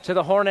to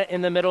the Hornet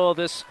in the middle of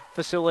this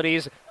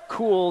facility's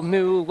cool,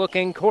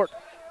 new-looking court.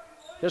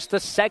 Just the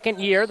second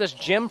year, this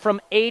gym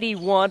from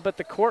 81, but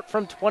the court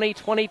from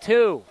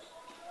 2022.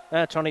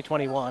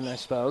 2021, I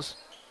suppose.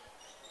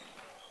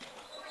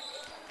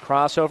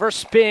 Crossover,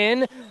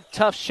 spin,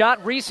 tough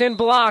shot. Reeson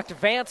blocked.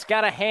 Vance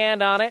got a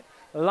hand on it,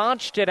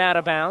 launched it out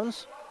of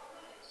bounds.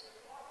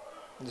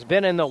 He's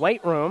been in the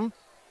weight room,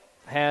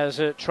 has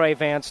Trey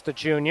Vance, the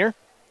junior.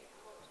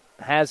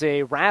 Has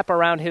a wrap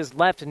around his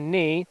left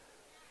knee.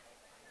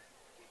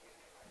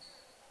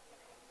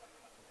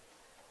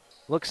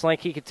 Looks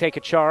like he could take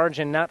a charge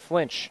and not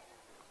flinch.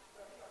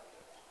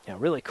 Yeah,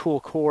 really cool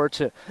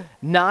court.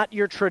 Not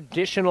your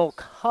traditional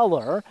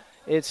color.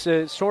 It's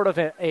sort of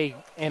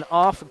an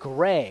off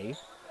gray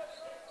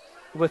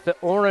with the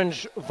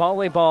orange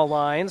volleyball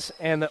lines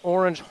and the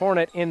orange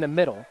Hornet in the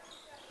middle.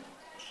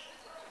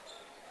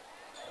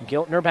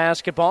 Giltner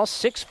basketball,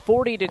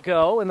 6:40 to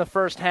go in the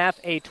first half,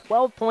 a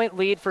 12-point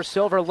lead for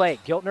Silver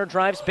Lake. Giltner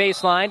drives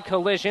baseline,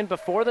 collision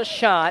before the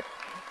shot.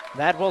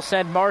 That will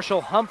send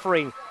Marshall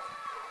Humphrey.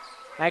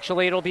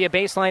 Actually, it'll be a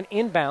baseline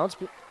inbounds.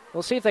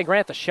 We'll see if they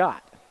grant the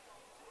shot.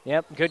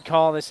 Yep, good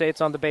call. They say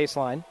it's on the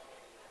baseline.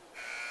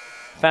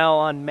 Foul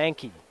on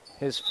Mankey,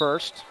 his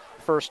first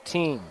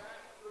team.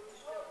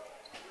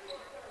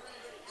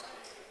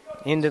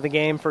 Into the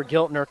game for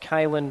Giltner,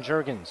 Kylan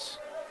Juergens.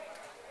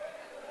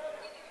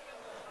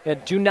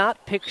 Do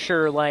not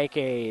picture like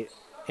an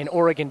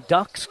Oregon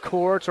Ducks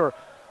court or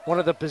one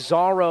of the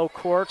bizarro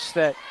courts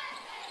that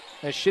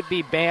should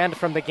be banned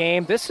from the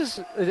game. This is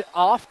an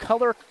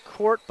off-color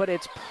court, but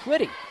it's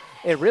pretty.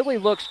 It really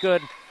looks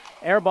good.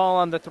 Air ball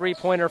on the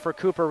three-pointer for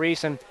Cooper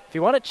Reeson. If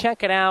you want to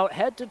check it out,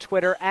 head to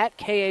Twitter at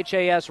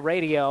KHAS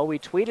Radio. We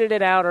tweeted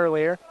it out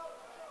earlier.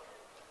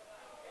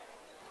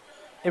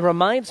 It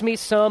reminds me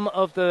some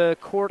of the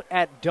court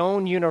at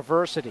Doane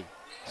University.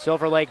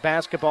 Silver Lake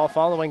basketball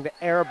following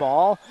the air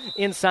ball.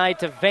 Inside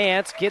to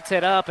Vance, gets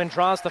it up and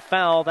draws the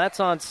foul. That's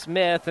on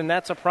Smith, and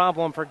that's a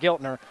problem for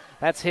Giltner.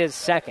 That's his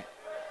second.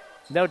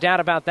 No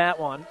doubt about that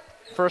one.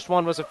 First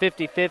one was a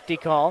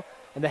 50-50 call,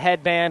 and the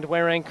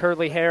headband-wearing,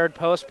 curly-haired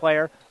post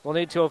player will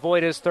need to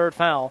avoid his third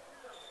foul.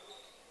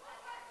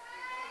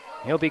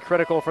 He'll be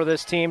critical for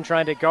this team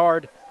trying to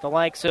guard the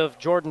likes of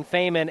Jordan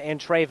Feynman and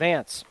Trey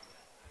Vance.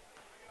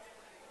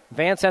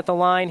 Vance at the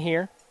line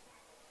here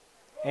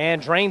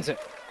and drains it.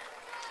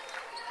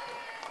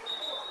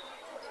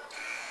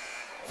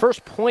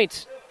 First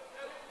point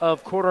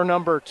of quarter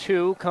number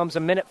 2 comes a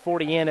minute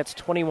 40 in. It's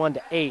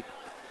 21-8.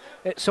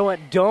 So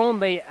at Doane,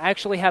 they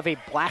actually have a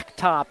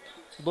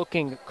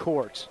blacktop-looking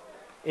court.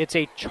 It's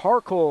a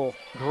charcoal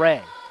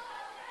gray.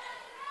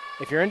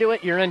 If you're into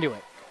it, you're into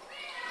it.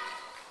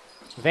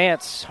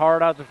 Vance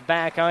hard out of the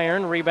back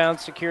iron. Rebound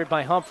secured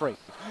by Humphrey.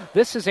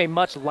 This is a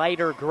much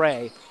lighter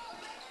gray.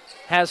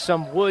 Has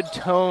some wood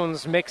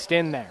tones mixed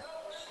in there.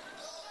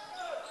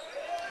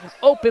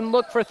 Open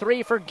look for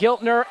three for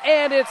Giltner,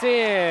 and it's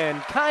in.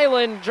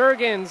 Kylan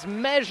Juergens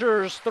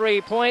measures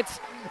 3 points,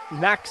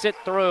 knocks it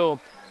through.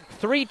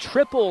 3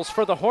 triples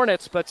for the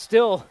Hornets, but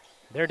still,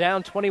 they're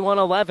down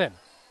 21-11.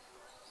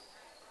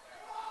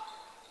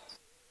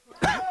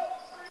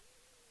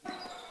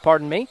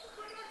 Pardon me.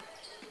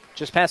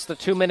 Just past the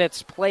 2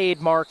 minutes played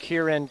mark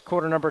here in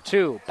quarter number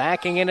 2.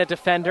 Backing in a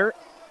defender.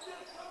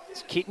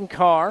 It's Keaton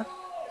Carr.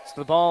 It's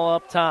the ball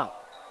up top.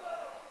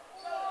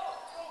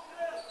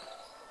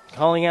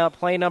 Calling out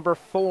play number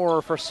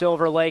 4 for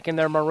Silver Lake in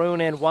their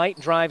maroon and white.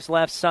 Drives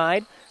left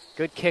side.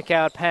 Good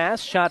kick-out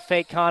pass. Shot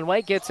fake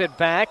Conway. Gets it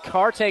back.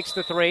 Carr takes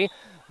the 3.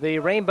 The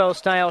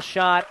rainbow-style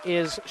shot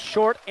is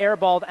short,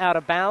 airballed out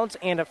of bounds,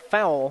 and a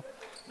foul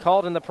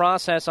called in the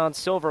process on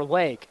Silver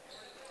Lake.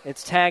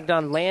 It's tagged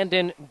on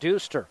Landon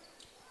Deuster.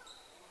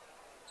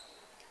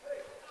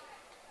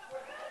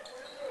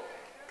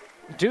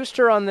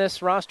 Deuster on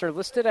this roster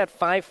listed at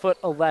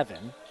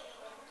 5'11".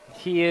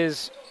 He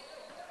is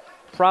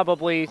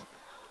probably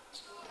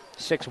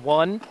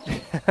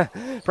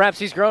 6'1". Perhaps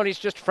he's grown. He's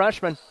just a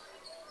freshman.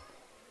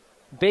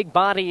 Big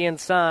body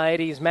inside.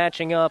 He's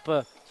matching up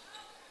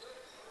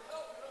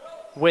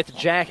with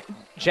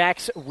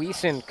Jax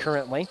Wiesen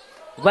currently.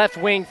 Left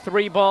wing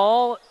 3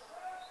 ball.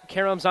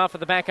 Karams off of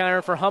the back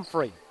iron for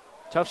Humphrey.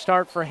 Tough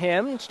start for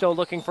him. Still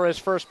looking for his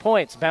first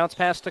points. Bounce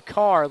pass to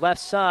Carr. Left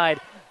side.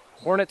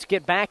 Hornets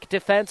get back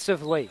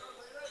defensively.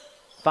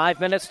 5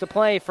 minutes to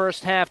play.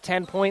 First half,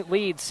 10-point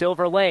lead.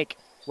 Silver Lake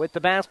with the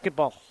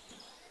basketball.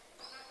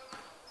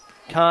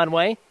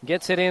 Conway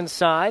gets it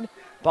inside.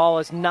 Ball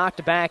is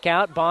knocked back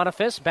out.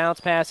 Boniface,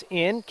 bounce pass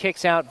in.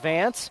 Kicks out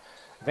Vance.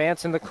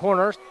 Vance in the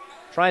corner.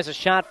 Tries a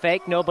shot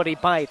fake. Nobody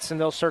bites, and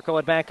they'll circle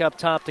it back up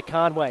top to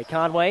Conway.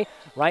 Conway,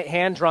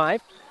 right-hand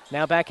drive.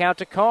 Now back out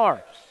to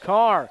Carr.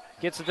 Carr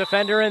gets a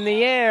defender in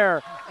the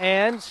air.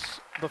 And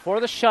before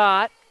the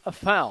shot, a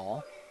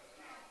foul.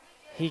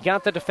 He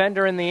got the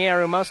defender in the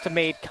air who must have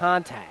made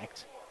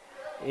contact.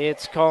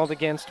 It's called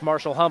against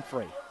Marshall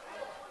Humphrey,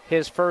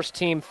 his first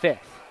team 5th.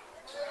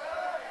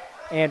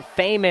 And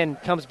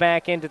Feynman comes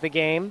back into the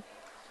game.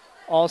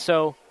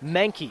 Also,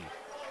 Menke.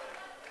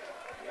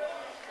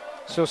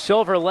 So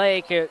Silver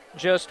Lake at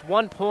just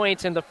 1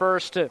 point in the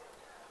first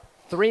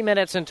 3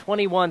 minutes and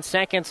 21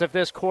 seconds of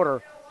this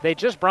quarter. They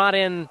just brought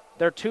in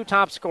their 2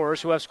 top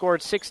scorers who have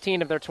scored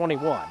 16 of their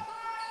 21.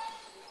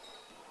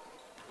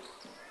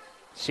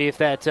 See if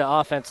that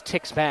offense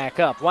ticks back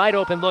up. Wide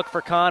open look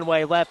for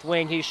Conway, left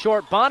wing. He's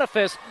short.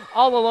 Boniface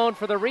all alone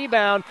for the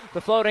rebound. The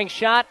floating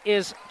shot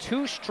is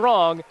too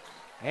strong,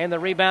 and the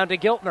rebound to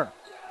Giltner.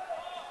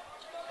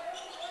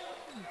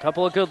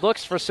 Couple of good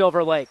looks for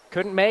Silver Lake.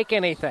 Couldn't make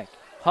anything.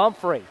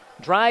 Humphrey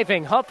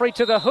driving. Humphrey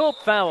to the hoop,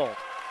 fouled.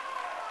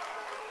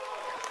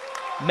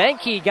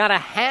 Menke got a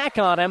hack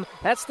on him.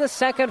 That's the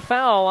second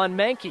foul on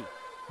Menke.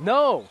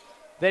 No,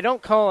 they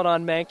don't call it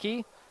on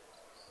Menke.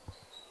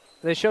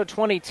 They showed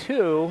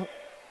 22.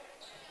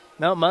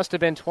 No, it must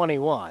have been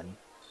 21.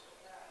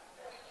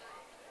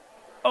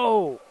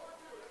 Oh,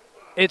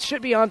 it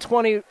should be on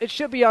 20. It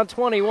should be on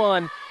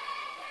 21.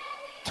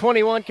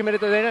 21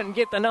 committed. They didn't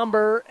get the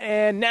number,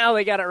 and now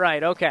they got it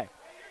right. Okay.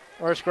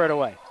 Or squared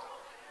away.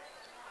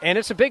 And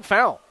it's a big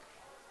foul.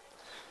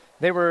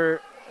 The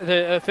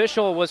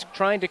official was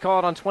trying to call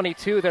it on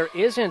 22. There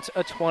isn't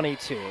a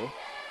 22.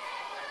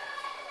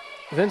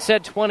 Then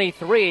said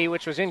 23,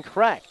 which was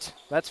incorrect.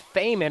 That's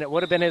Feynman. It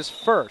would have been his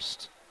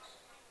first.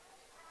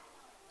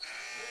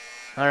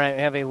 All right,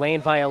 we have a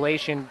lane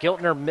violation.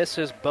 Giltner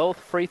misses both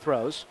free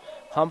throws.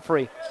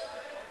 Humphrey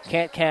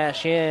can't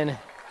cash in.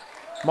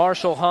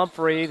 Marshall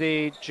Humphrey,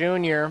 the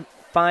junior,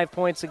 5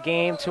 points a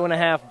game,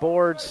 2.5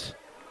 boards.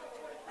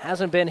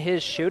 Hasn't been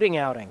his shooting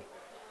outing.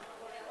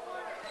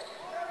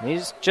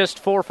 He's just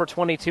 4 for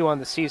 22 on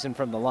the season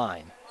from the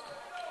line.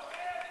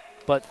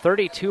 But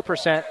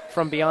 32%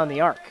 from beyond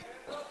the arc.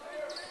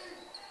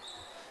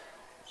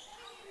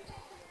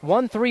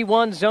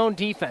 1-3-1 zone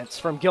defense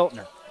from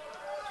Giltner.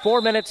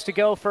 4 minutes to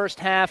go, first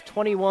half,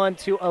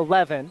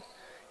 21-11.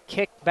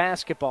 Kicked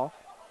basketball.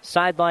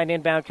 Sideline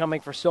inbound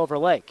coming for Silver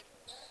Lake.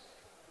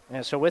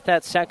 And so with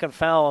that second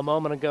foul a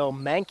moment ago,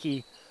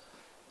 Mankey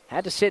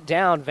had to sit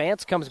down.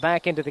 Vance comes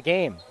back into the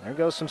game. There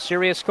goes some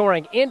serious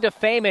scoring. Into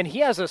Feynman. He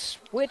has a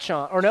switch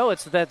on. Or no,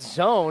 it's that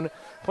zone.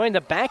 Playing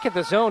the back of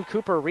the zone,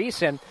 Cooper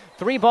Reeson.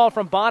 3-ball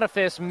from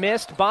Boniface.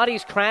 Missed.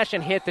 Bodies crash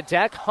and hit the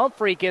deck.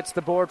 Humphrey gets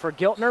the board for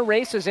Giltner.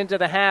 Races into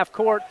the half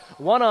court.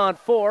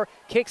 1-on-4.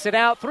 Kicks it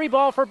out.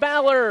 3-ball for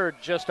Ballard.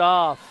 Just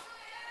off.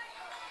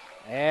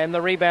 And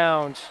the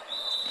rebound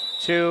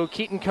to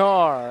Keaton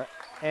Carr.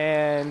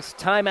 And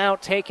timeout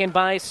taken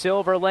by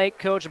Silver Lake.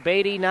 Coach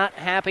Beatty not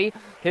happy.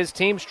 His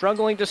team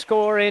struggling to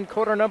score in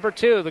quarter number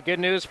 2. The good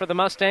news for the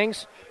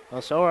Mustangs,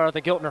 well, so are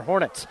the Giltner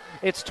Hornets.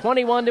 It's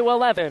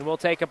 21-11. We'll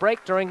take a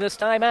break during this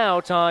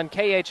timeout on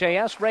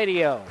KHAS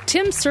Radio.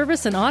 Tim's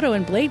Service and Auto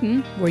in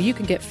Bladen, where you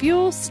can get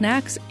fuel,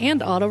 snacks,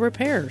 and auto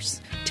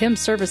repairs.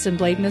 Tim's Service in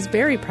Bladen is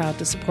very proud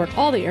to support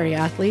all the area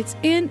athletes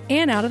in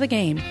and out of the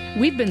game.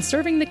 We've been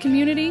serving the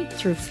community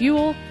through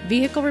fuel,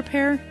 vehicle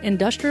repair,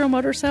 industrial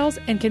motor sales,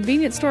 and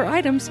convenience store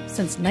items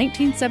since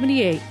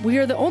 1978. We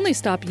are the only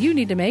stop you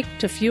need to make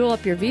to fuel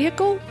up your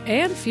vehicle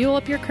and fuel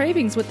up your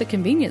cravings with the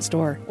convenience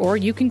store. Or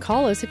you can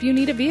call us if you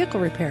need a vehicle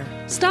repair.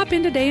 Stop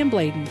in today in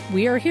Bladen.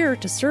 We are here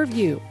to serve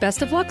you.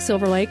 Best of luck,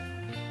 Silver Lake.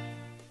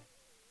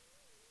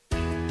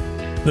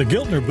 The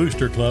Giltner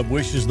Booster Club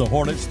wishes the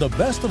Hornets the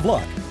best of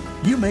luck.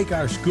 You make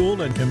our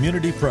school and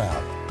community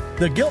proud.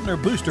 The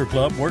Giltner Booster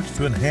Club works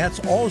to enhance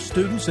all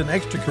students and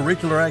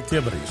extracurricular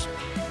activities.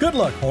 Good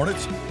luck,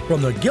 Hornets,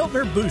 from the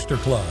Giltner Booster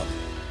Club.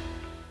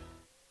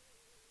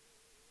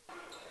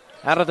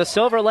 Out of the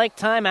Silver Lake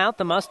timeout,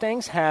 the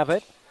Mustangs have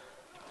it.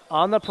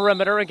 On the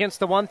perimeter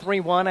against the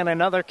 1-3-1 and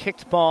another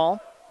kicked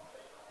ball.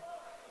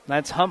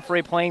 That's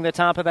Humphrey playing the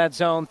top of that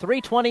zone.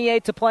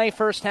 3:28 to play,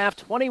 first half,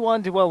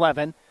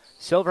 21-11.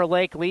 Silver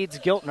Lake leads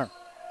Giltner.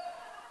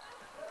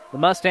 The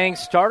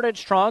Mustangs started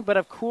strong but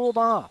have cooled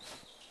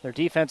off. Their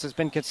defense has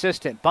been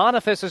consistent.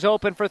 Boniface is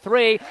open for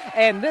 3,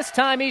 and this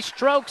time he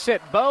strokes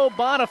it. Bo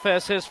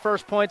Boniface, his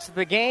first points of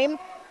the game.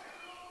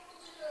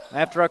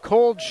 After a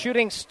cold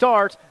shooting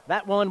start,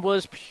 that one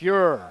was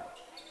pure.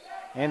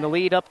 And the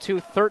lead up to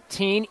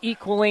 13,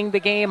 equaling the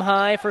game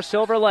high for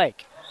Silver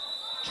Lake.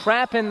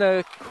 Trap in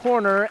the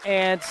corner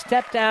and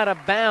stepped out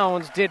of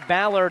bounds did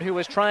Ballard, who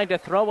was trying to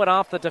throw it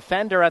off the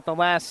defender at the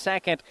last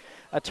second.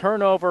 A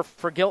turnover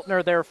for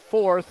Giltner, their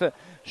fourth.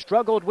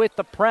 Struggled with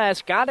the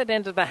press, got it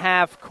into the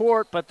half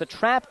court, but the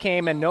trap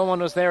came and no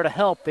one was there to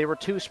help. They were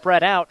too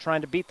spread out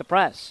trying to beat the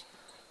press.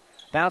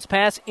 Bounce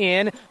pass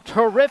in.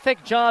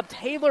 Terrific job.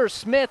 Taylor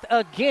Smith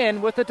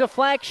again with a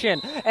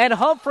deflection. And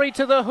Humphrey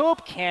to the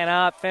hoop.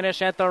 Cannot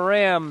finish at the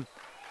rim.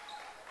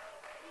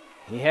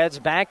 He heads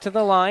back to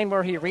the line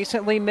where he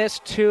recently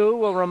missed 2.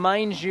 Will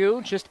remind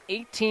you, just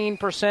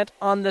 18%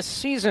 on the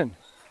season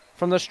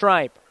from the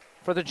stripe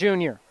for the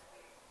junior.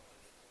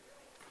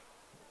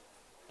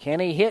 Can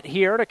he hit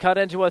here to cut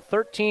into a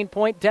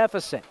 13-point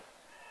deficit?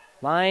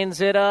 Lines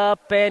it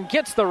up and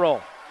gets the roll.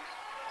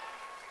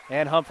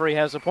 And Humphrey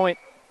has a point.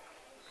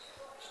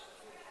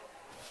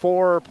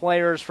 4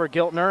 players for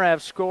Giltner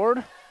have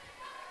scored.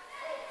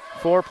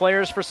 4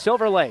 players for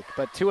Silver Lake,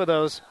 but 2 of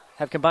those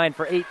have combined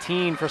for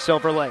 18 for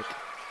Silver Lake.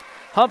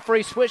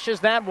 Humphrey swishes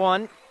that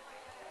one.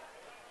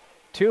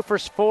 2 for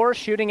 4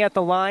 shooting at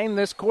the line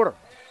this quarter.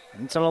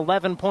 It's an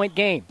 11-point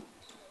game.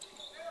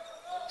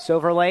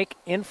 Silver Lake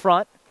in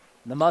front.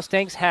 The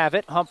Mustangs have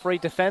it. Humphrey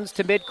defends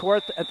to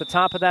midcourt at the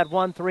top of that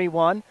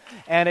 1-3-1.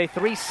 And a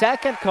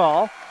 3-second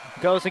call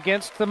goes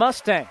against the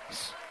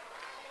Mustangs.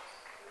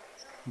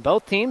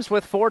 Both teams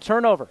with 4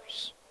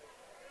 turnovers.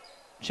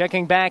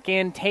 Checking back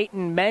in,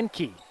 Tayton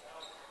Menke.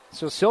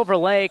 So Silver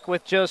Lake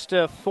with just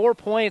 4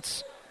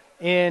 points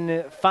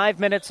in 5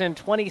 minutes and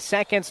 20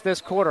 seconds this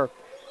quarter.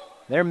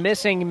 They're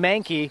missing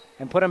Menke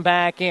and put him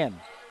back in.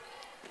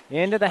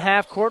 Into the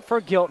half court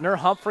for Giltner.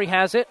 Humphrey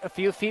has it a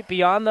few feet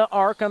beyond the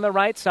arc on the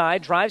right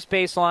side. Drives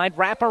baseline.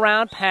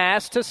 Wraparound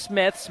pass to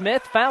Smith.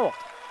 Smith fouled.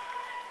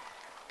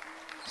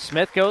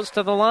 Smith goes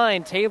to the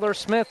line. Taylor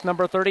Smith,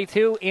 number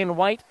 32, in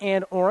white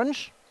and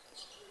orange.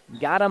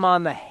 Got him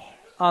on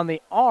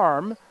the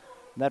arm.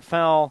 That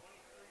foul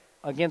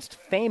against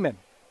Feynman.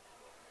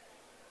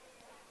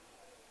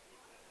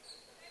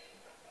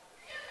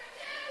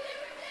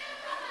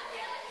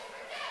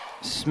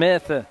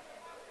 Smith,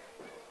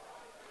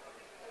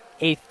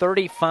 a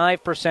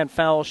 35%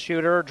 foul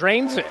shooter,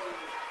 drains it.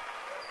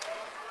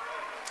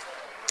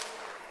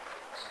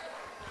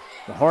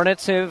 The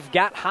Hornets have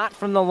got hot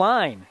from the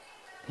line.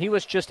 He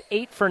was just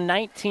 8 for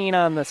 19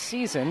 on the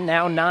season,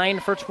 now 9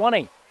 for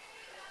 20.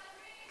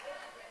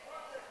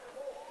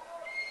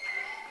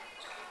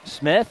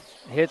 Smith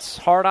hits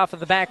hard off of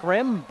the back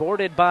rim,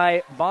 boarded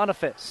by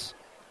Boniface.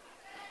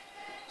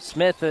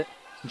 Smith,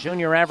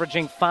 junior,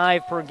 averaging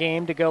 5 per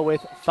game to go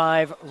with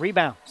 5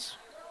 rebounds.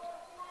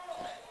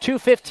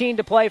 2:15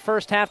 to play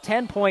first half,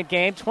 10-point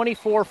game,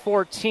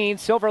 24-14.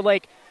 Silver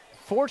Lake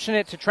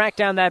fortunate to track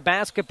down that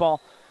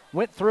basketball.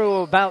 Went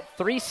through about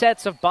 3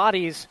 sets of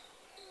bodies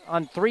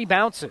on 3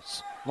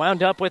 bounces.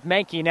 Wound up with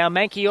Menke. Now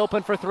Menke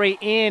open for 3,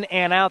 in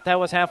and out. That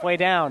was halfway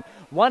down.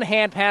 One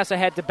hand pass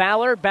ahead to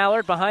Ballard.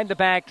 Ballard behind the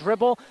back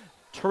dribble.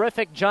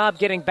 Terrific job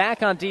getting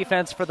back on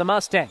defense for the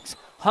Mustangs.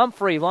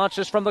 Humphrey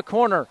launches from the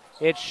corner.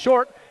 It's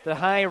short. The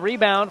high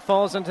rebound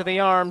falls into the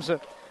arms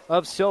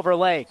of Silver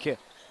Lake.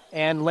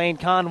 And Lane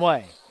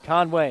Conway.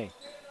 Conway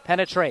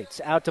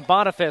penetrates out to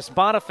Boniface.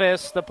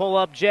 Boniface, the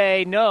pull-up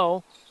J,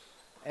 no.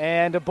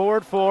 And a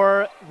board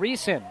for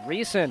Reeson.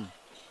 Reeson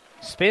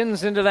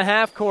spins into the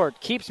half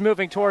court, keeps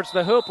moving towards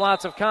the hoop.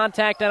 Lots of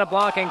contact and a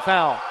blocking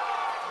foul.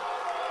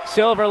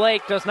 Silver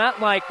Lake does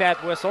not like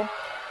that whistle.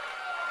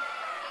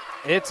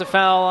 It's a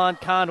foul on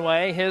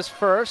Conway, his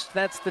first.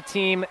 That's the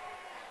team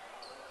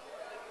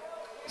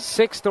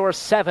 6th or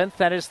 7th.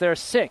 That is their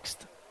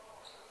 6th.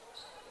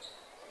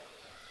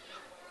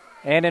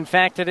 And in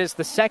fact, it is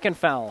the second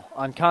foul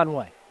on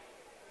Conway.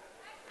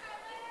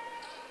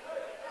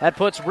 That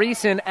puts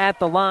Reeson at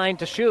the line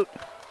to shoot.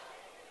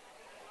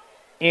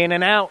 In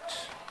and out.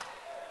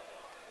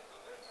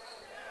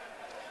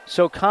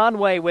 So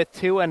Conway with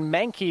 2 and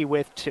Menke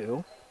with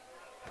 2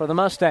 for the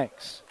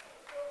Mustangs.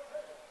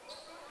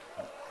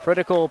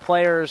 Critical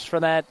players for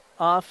that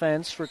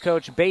offense for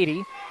Coach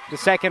Beatty. The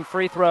second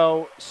free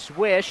throw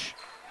swish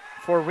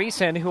for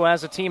Reeson, who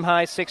has a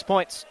team-high 6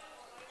 points.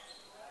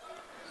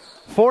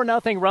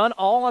 4-0 run,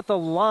 all at the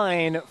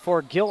line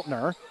for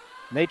Giltner.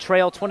 They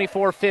trail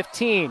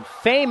 24-15.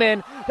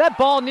 Feynman, that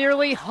ball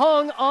nearly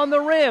hung on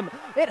the rim.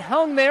 It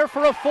hung there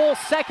for a full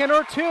second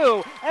or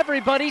two.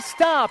 Everybody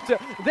stopped.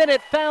 Then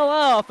it fell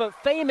off.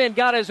 Feynman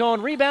got his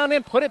own rebound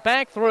and put it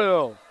back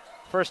through.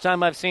 First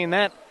time I've seen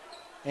that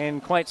in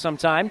quite some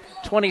time.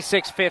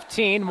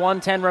 26-15,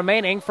 1:10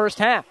 remaining, first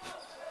half.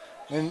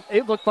 And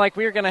it looked like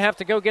we were going to have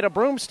to go get a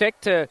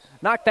broomstick to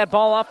knock that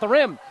ball off the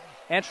rim.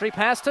 Entry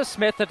pass to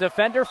Smith. The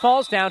defender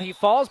falls down. He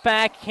falls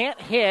back. Can't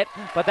hit,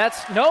 but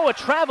that's a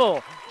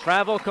travel.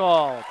 Travel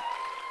called.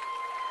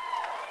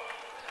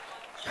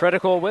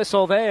 Critical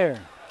whistle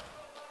there.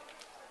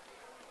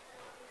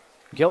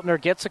 Giltner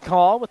gets a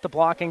call with the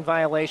blocking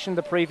violation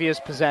the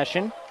previous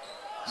possession.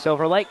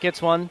 Silver Lake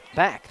gets one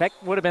back. That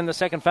would have been the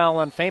second foul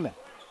on Feynman.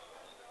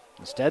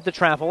 Instead, the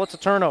travel. It's a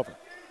turnover.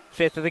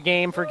 5th of the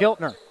game for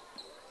Giltner.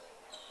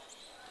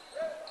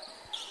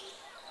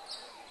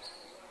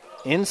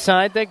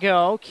 Inside they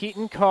go.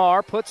 Keaton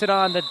Carr puts it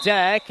on the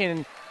deck,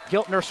 and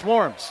Giltner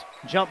swarms.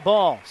 Jump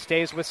ball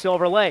stays with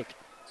Silver Lake.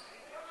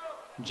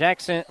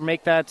 Jackson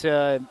make that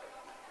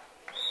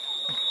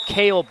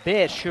Cale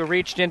Bish, who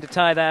reached in to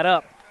tie that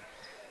up.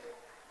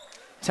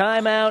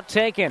 Timeout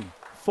taken.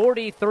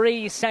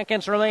 43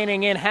 seconds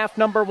remaining in half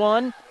number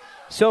 1.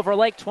 Silver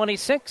Lake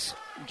 26,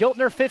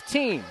 Giltner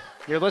 15.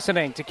 You're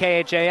listening to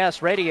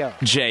KHAS Radio.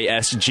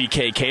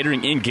 JSGK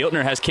Catering in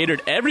Giltner has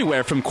catered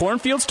everywhere from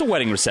cornfields to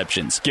wedding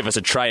receptions. Give us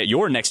a try at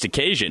your next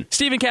occasion.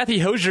 Steve and Kathy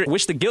Hosier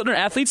wish the Giltner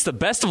athletes the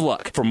best of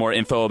luck. For more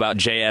info about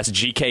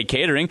JSGK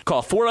Catering,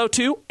 call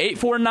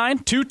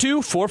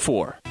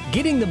 402-849-2244.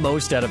 Getting the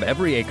most out of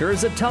every acre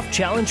is a tough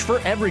challenge for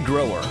every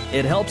grower.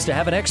 It helps to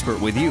have an expert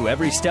with you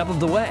every step of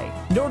the way.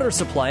 Northern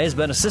Supply has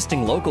been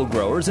assisting local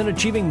growers in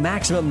achieving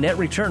maximum net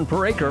return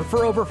per acre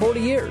for over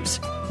 40 years.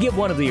 Give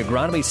one of the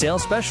agronomy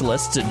sales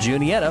specialists at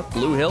Juniata,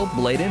 Blue Hill,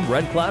 Bladen,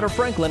 Red Cloud, or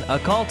Franklin a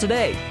call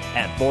today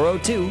at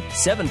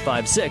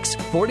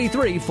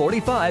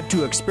 402-756-4345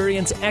 to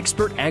experience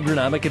expert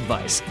agronomic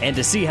advice and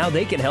to see how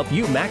they can help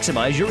you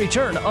maximize your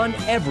return on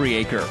every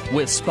acre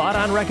with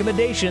spot-on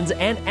recommendations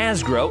and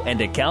Asgrow and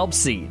DeKalb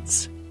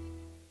seeds.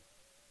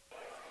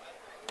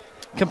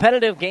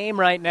 Competitive game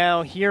right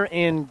now here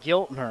in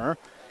Giltner.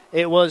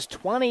 It was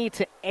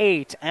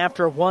 20-8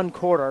 after one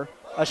quarter.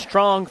 A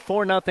strong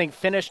 4-0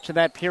 finish to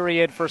that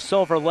period for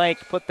Silver Lake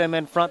put them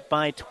in front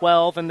by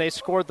 12, and they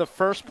scored the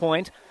first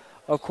point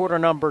of quarter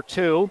number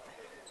 2.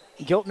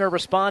 Giltner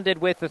responded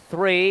with a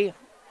 3,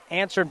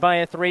 answered by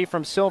a 3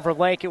 from Silver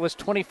Lake. It was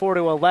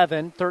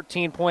 24-11,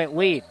 13-point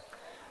lead.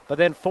 But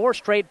then 4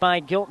 straight by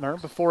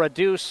Giltner before a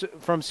deuce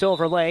from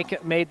Silver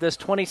Lake made this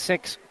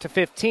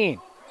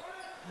 26-15.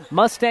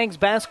 Mustangs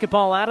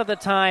basketball out of the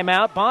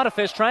timeout.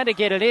 Boniface trying to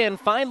get it in,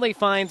 finally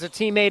finds a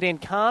teammate in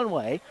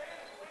Conway.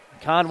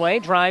 Conway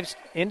drives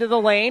into the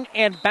lane,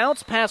 and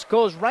bounce pass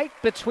goes right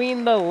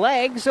between the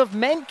legs of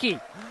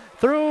Menke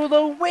through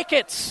the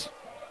wickets.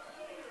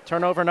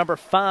 Turnover number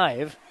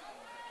 5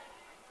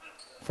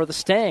 for the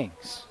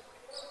Stangs.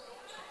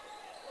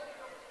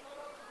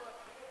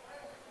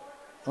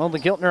 Well, the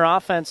Giltner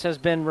offense has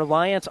been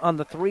reliant on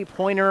the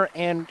three-pointer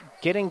and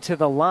getting to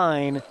the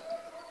line.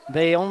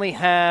 They only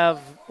have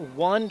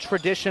one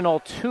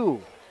traditional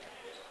 2.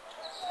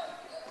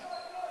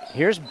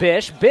 Here's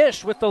Bish.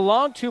 Bish with the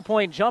long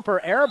 2-point jumper,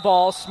 air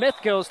ball. Smith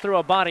goes through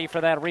a body for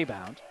that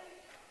rebound.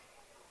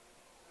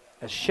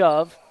 A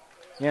shove.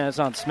 Yeah, it's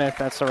on Smith.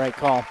 That's the right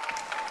call.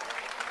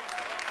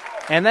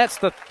 And that's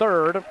the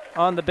third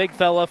on the big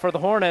fella for the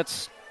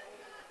Hornets.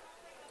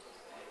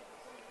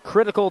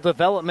 Critical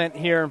development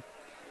here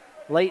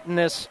late in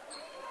this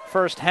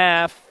first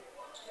half.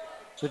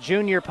 The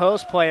junior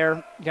post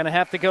player going to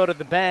have to go to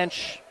the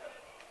bench.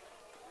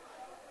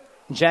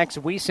 Jax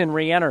Wiesen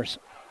re-enters.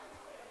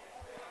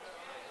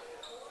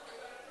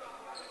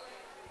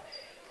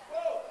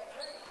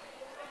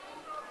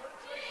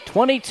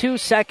 .22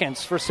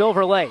 seconds for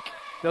Silver Lake.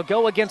 They'll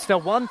go against a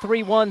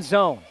 1-3-1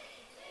 zone.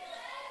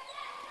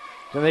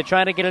 So they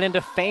try to get it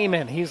into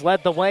Feynman. He's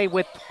led the way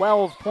with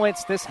 12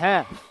 points this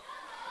half.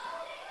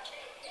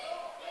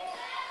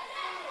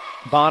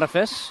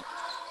 Boniface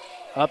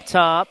up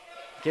top,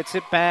 gets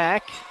it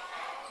back.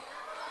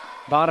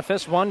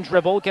 Boniface, one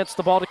dribble, gets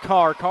the ball to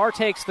Carr. Carr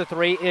takes the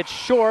 3. It's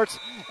short,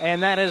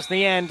 and that is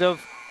the end of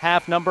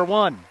half number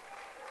 1.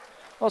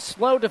 Well,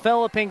 slow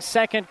developing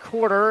second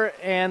quarter,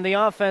 and the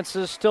offense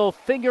is still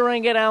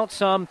figuring it out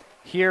some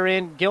here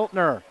in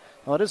Giltner.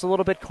 Well, it is a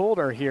little bit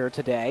colder here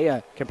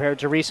today compared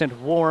to recent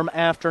warm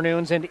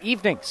afternoons and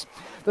evenings.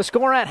 The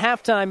score at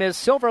halftime is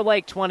Silver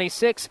Lake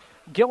 26,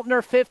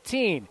 Giltner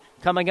 15.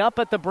 Coming up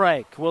at the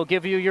break, we'll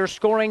give you your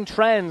scoring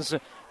trends,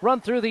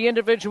 run through the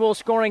individual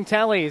scoring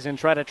tallies, and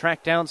try to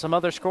track down some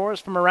other scores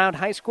from around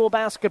high school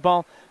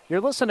basketball. You're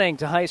listening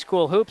to High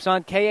School Hoops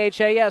on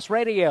KHAS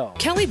Radio.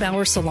 Kelly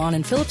Bauer Salon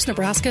in Phillips,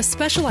 Nebraska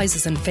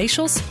specializes in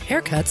facials,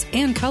 haircuts,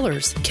 and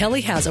colors.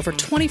 Kelly has over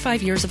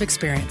 25 years of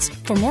experience.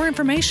 For more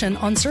information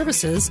on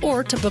services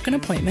or to book an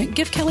appointment,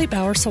 give Kelly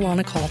Bauer Salon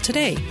a call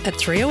today at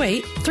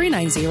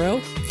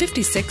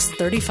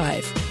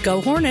 308-390-5635.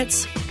 Go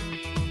Hornets!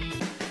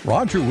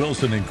 Roger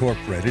Wilson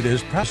Incorporated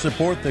is proud to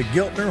support the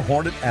Giltner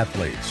Hornet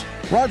athletes.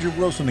 Roger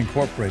Wilson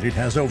Incorporated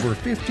has over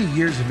 50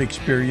 years of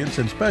experience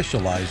and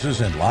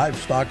specializes in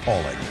livestock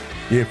hauling.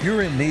 If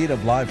you're in need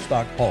of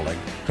livestock hauling,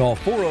 call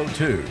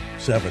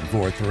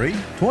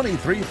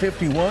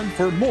 402-743-2351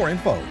 for more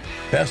info.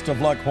 Best of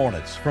luck,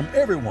 Hornets, from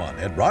everyone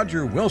at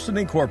Roger Wilson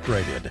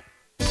Incorporated.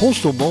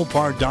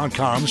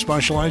 PostalBullPart.com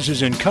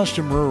specializes in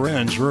custom rear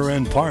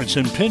end parts,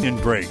 and pinion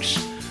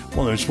brakes.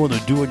 Whether it's for the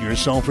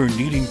do-it-yourselfer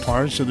needing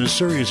parts or the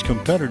serious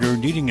competitor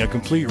needing a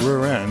complete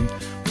rear end,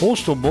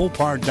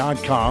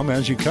 PostalBullPart.com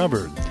has you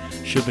covered.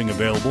 Shipping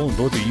available in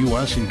both the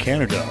U.S. and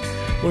Canada.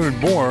 Learn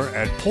more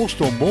at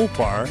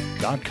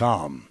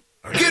PostalBullPart.com.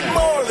 Get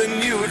more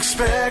than you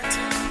expect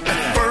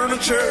at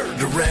Furniture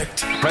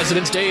Direct.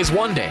 President's Day is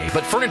one day,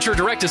 but Furniture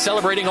Direct is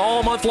celebrating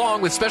all month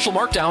long with special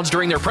markdowns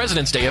during their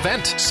President's Day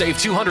event. Save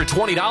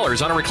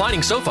 $220 on a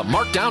reclining sofa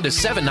marked down to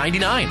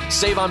 $799.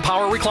 Save on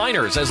power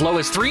recliners as low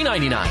as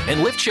 $399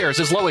 and lift chairs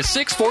as low as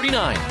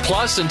 $649.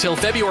 Plus, until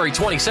February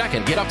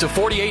 22nd, get up to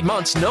 48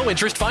 months no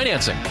interest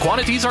financing.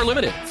 Quantities are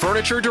limited.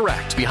 Furniture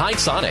Direct behind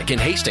Sonic in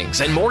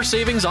Hastings, and more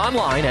savings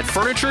online at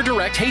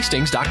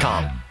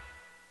FurnitureDirectHastings.com.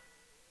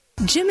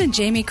 Jim and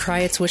Jamie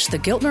Kryatz wish the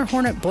Giltner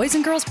Hornet boys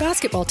and girls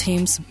basketball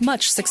teams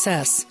much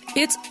success.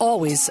 It's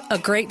always a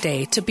great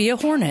day to be a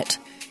Hornet.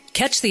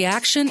 Catch the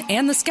action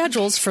and the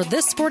schedules for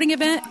this sporting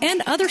event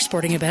and other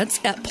sporting events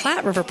at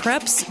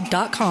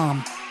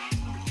PlatteRiverPreps.com.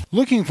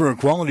 Looking for a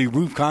quality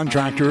roof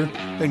contractor?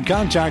 Then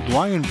contact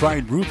Lion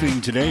Pride Roofing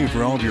today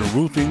for all of your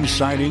roofing,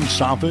 siding,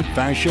 soffit,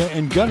 fascia,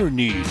 and gutter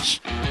needs.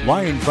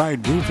 Lion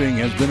Pride Roofing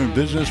has been in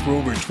business for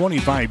over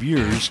 25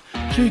 years,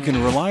 so you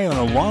can rely on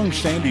a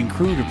long-standing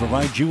crew to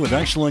provide you with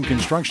excellent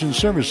construction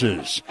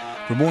services.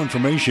 For more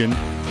information,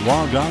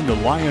 log on to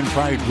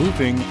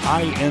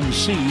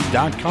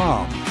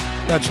LionPrideRoofingINC.com.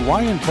 That's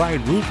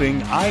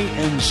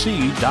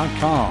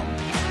LionPrideRoofingINC.com.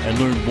 And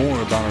learn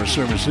more about our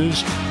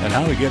services and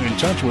how to get in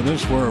touch with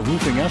us for a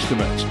roofing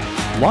estimate.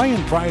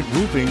 Lion Pride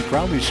Roofing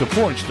proudly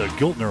supports the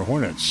Giltner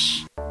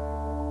Hornets.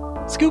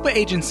 Scuba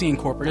Agency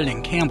Incorporated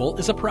in Campbell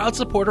is a proud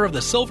supporter of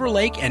the Silver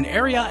Lake and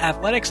area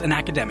athletics and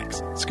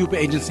academics. Scuba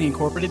Agency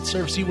Incorporated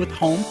serves you with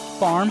home,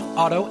 farm,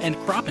 auto, and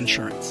crop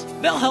insurance.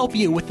 They'll help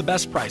you with the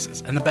best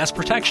prices and the best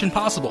protection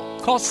possible.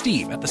 Call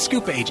Steve at the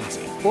Scuba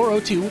Agency,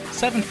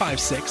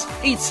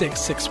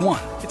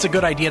 402-756-8661. It's a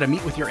good idea to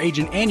meet with your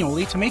agent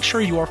annually to make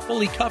sure you are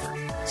fully covered.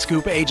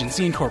 Scuba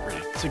Agency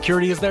Incorporated.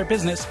 Security is their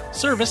business.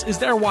 Service is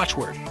their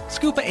watchword.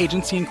 Scuba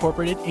Agency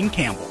Incorporated in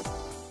Campbell.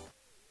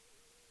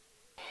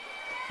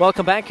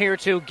 Welcome back here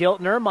to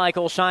Giltner.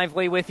 Michael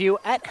Shively with you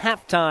at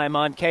halftime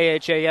on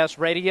KHAS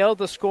Radio.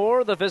 The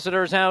score, the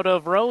visitors out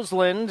of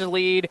Roseland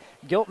lead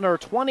Giltner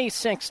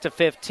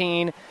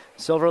 26-15.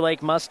 Silver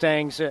Lake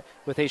Mustangs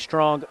with a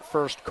strong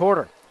first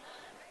quarter.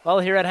 Well,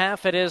 here at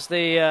half, it is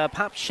the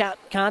pop shot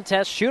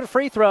contest. Shoot a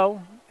free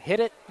throw. Hit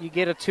it. You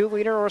get a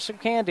 2-liter or some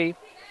candy.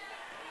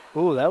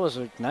 Ooh, that was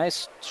a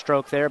nice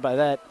stroke there by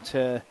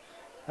that.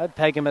 I'd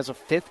peg him as a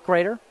 5th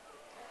grader.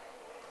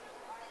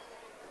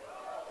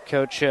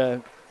 Coach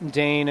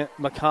Dane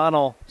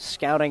McConnell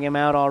scouting him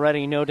out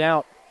already, no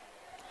doubt.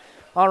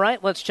 All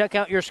right, let's check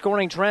out your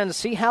scoring trends.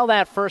 See how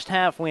that first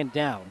half went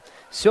down.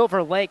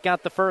 Silver Lake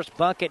got the first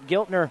bucket.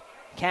 Giltner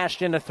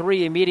cashed in a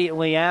 3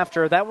 immediately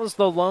after. That was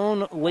the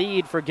lone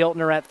lead for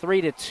Giltner at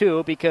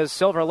 3-2 because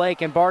Silver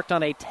Lake embarked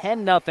on a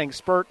 10-0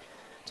 spurt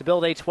to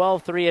build a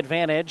 12-3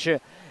 advantage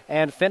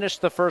and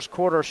finished the first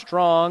quarter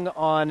strong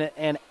on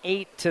an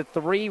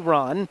 8-3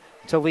 run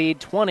to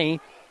lead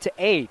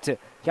 20-8.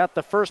 Got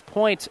the first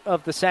point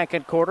of the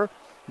second quarter.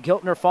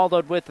 Giltner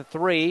followed with a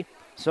 3.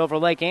 Silver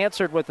Lake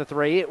answered with a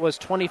 3. It was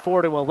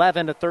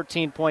 24-11, a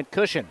 13-point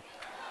cushion.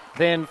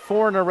 Then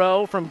 4 in a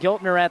row from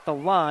Giltner at the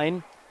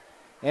line,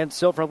 and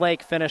Silver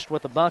Lake finished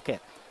with a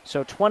bucket.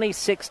 So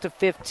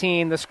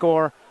 26-15 the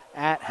score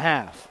at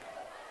half.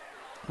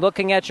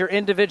 Looking at your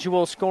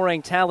individual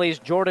scoring tallies,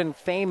 Jordan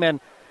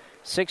Feynman,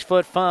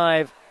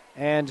 6'5",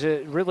 and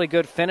a really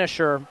good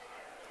finisher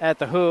at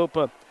the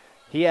hoop.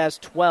 He has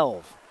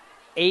 12.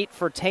 8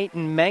 for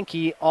Tayton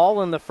Menke,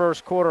 all in the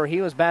first quarter.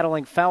 He was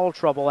battling foul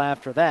trouble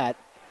after that.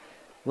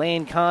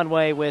 Lane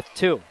Conway with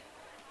 2.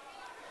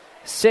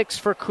 6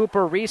 for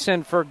Cooper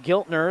Reeson for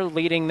Giltner,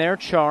 leading their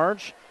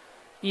charge.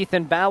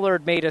 Ethan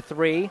Ballard made a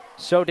 3.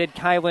 So did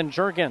Kylan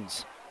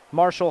Juergens.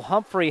 Marshall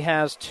Humphrey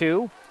has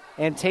 2.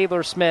 And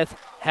Taylor Smith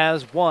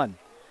has 1.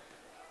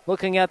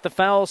 Looking at the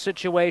foul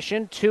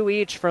situation, 2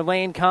 each for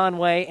Lane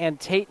Conway and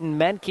Tayton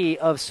Menke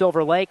of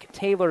Silver Lake.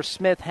 Taylor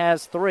Smith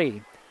has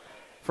 3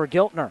 for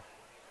Giltner.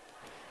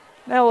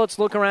 Now let's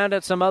look around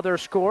at some other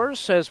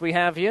scores as we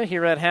have you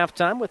here at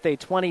halftime with a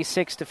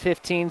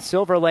 26-15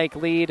 Silver Lake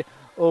lead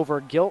over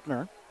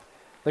Giltner.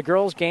 The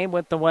girls' game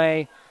went the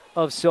way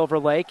of Silver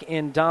Lake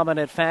in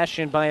dominant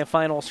fashion by a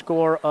final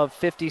score of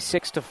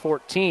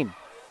 56-14.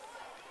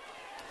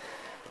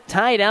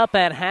 Tied up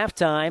at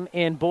halftime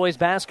in boys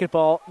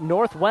basketball,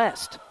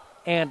 Northwest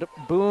and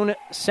Boone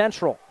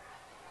Central.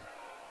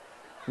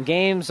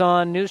 Games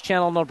on News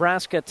Channel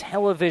Nebraska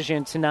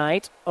television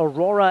tonight.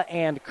 Aurora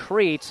and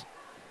Crete.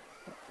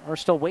 We're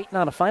still waiting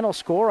on a final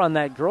score on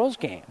that girls'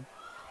 game.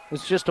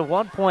 It's just a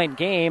 1-point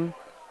game.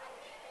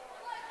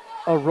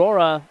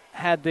 Aurora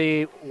had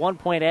the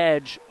 1-point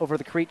edge over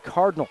the Crete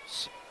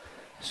Cardinals.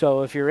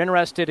 So if you're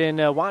interested in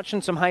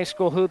watching some high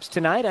school hoops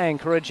tonight, I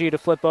encourage you to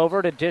flip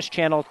over to Dish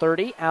Channel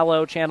 30,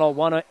 Allo Channel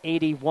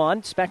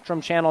 181,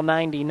 Spectrum Channel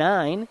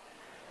 99,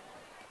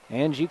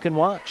 and you can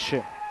watch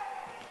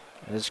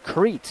as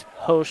Crete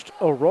host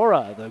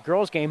Aurora. The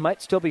girls' game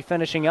might still be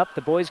finishing up.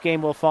 The boys'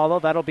 game will follow.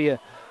 That'll be a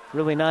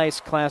really nice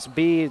Class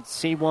B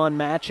C1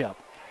 matchup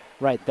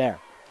right there.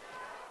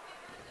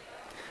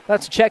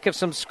 Let's check of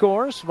some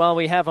scores. While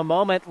we have a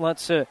moment,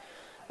 let's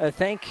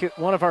thank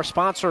one of our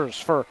sponsors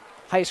for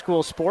high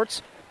school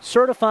sports,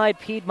 Certified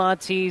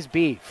Piedmontese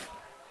Beef.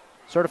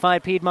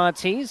 Certified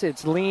Piedmontese,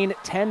 it's lean,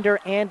 tender,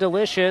 and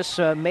delicious,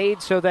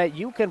 made so that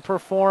you can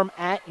perform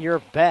at your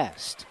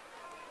best.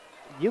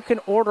 You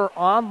can order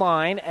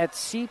online at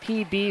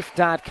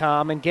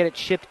cpbeef.com and get it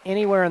shipped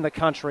anywhere in the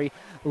country.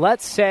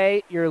 Let's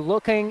say you're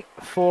looking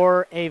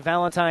for a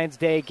Valentine's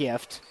Day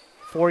gift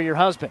for your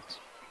husband.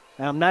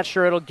 Now, I'm not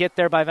sure it'll get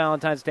there by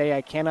Valentine's Day.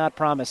 I cannot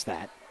promise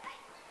that.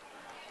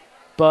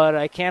 But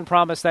I can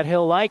promise that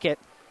he'll like it.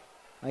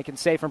 I can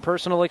say from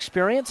personal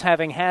experience,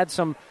 having had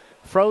some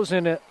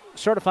frozen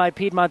Certified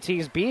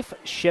Piedmontese beef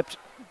shipped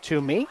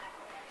to me,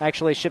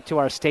 actually shipped to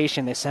our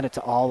station. They sent it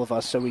to all of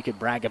us so we could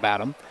brag about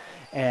them.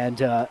 And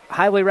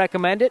highly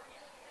recommend it.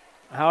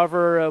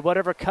 However,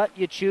 whatever cut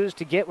you choose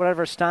to get,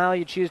 whatever style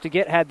you choose to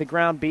get, had the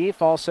ground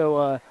beef,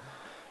 also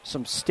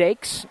some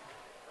steaks.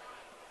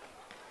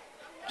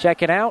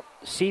 Check it out,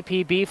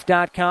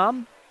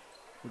 cpbeef.com.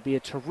 It would be a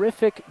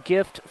terrific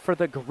gift for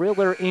the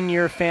griller in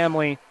your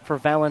family for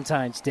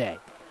Valentine's Day.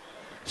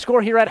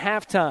 Score here at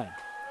halftime.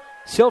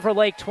 Silver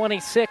Lake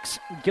 26,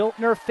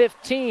 Giltner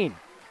 15.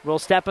 We'll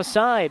step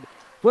aside.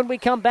 When we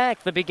come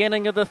back, the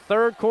beginning of the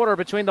third quarter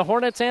between the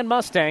Hornets and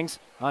Mustangs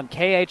on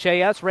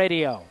KHAS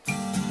Radio.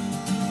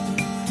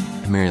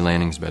 Mary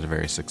Lanning's been a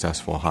very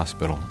successful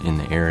hospital in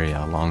the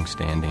area, a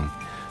long-standing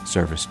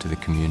service to the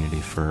community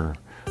for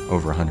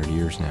over 100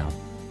 years now.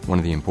 One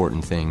of the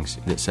important things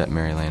that set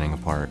Mary Lanning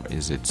apart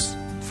is its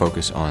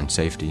focus on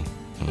safety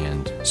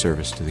and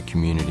service to the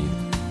community.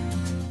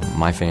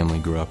 My family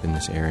grew up in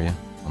this area.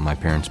 My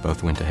parents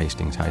both went to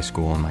Hastings High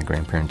School, and my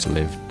grandparents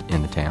lived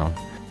in the town.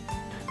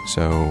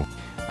 So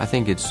I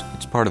think it's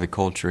part of the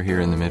culture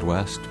here in the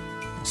Midwest.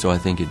 So I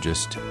think it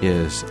just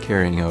is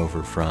carrying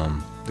over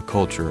from the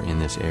culture in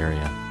this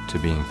area to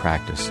being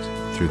practiced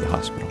through the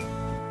hospital.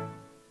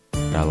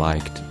 I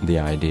liked the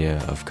idea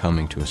of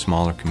coming to a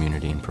smaller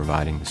community and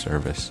providing the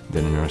service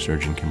that a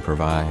neurosurgeon can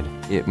provide.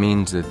 It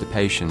means that the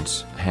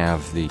patients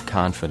have the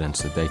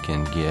confidence that they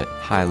can get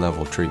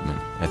high-level treatment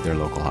at their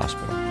local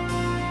hospital.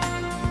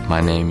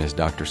 My name is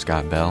Dr.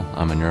 Scott Bell.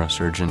 I'm a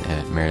neurosurgeon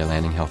at Mary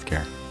Lanning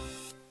Healthcare.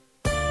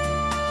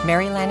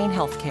 Mary Lanning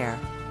Healthcare.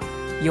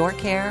 Your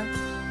care,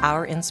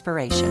 our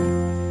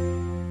inspiration.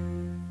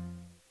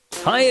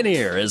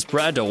 Pioneer is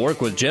proud to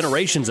work with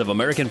generations of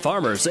American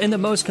farmers in the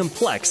most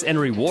complex and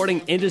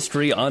rewarding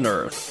industry on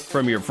earth.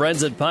 From your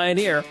friends at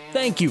Pioneer,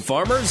 thank you,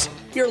 farmers.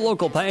 Your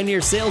local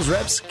Pioneer sales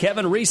reps,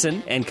 Kevin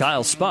Reeson and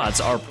Kyle Spots,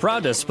 are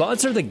proud to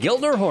sponsor the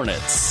Giltner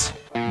Hornets.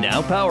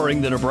 Now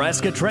powering the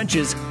Nebraska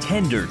trenches,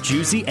 tender,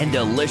 juicy, and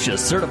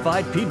delicious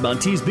certified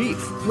Piedmontese beef.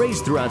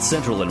 Raised throughout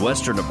central and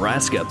western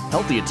Nebraska,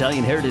 healthy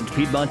Italian heritage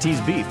Piedmontese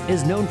beef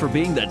is known for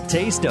being the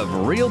taste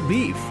of real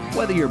beef.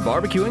 Whether you're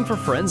barbecuing for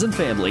friends and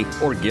family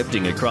or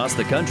gifting across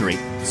the country,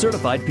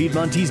 certified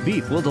Piedmontese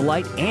beef will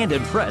delight and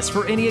impress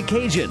for any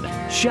occasion.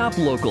 Shop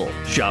local,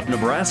 shop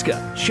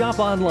Nebraska, shop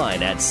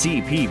online at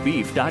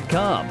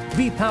cpbeef.com.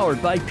 Be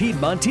powered by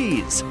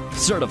Piedmontese.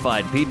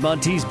 Certified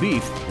Piedmontese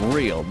beef,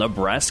 real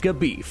Nebraska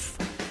beef.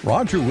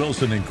 Roger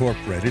Wilson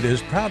Incorporated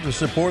is proud to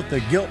support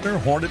the Giltner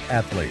Hornet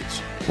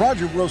athletes.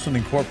 Roger Wilson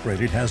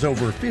Incorporated has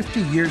over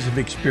 50 years of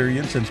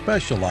experience and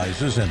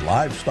specializes in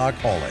livestock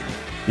hauling.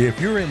 If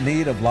you're in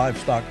need of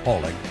livestock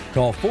hauling,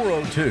 call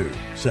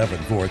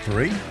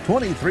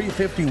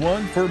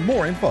 402-743-2351 for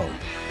more info.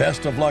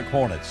 Best of luck,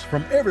 Hornets,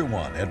 from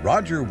everyone at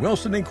Roger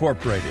Wilson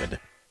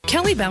Incorporated.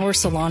 Kelly Bauer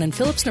Salon in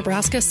Phillips,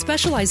 Nebraska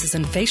specializes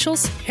in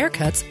facials,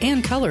 haircuts,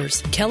 and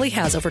colors. Kelly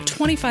has over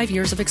 25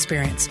 years of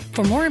experience.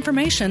 For more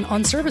information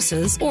on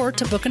services or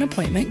to book an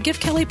appointment, give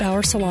Kelly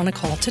Bauer Salon a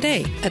call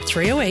today at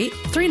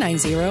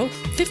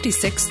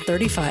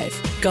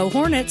 308-390-5635. Go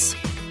Hornets!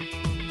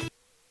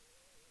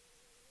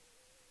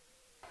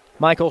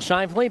 Michael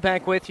Shively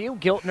back with you.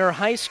 Giltner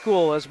High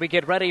School as we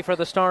get ready for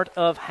the start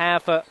of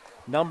half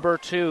number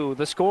 2.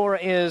 The score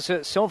is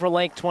Silver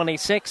Lake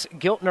 26,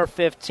 Giltner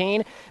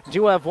 15.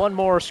 Do have one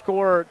more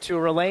score to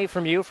relay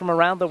from you from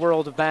around the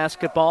world of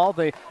basketball.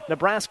 The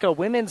Nebraska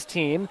women's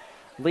team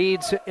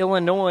leads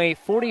Illinois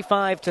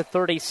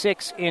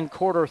 45-36 in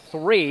quarter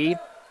 3.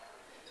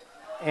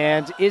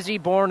 And Izzy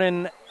Bourne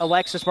and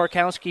Alexis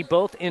Markowski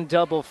both in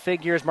double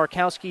figures.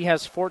 Markowski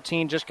has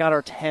 14, just got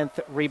her 10th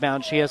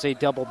rebound. She has a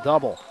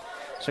double-double.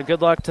 So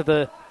good luck to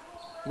the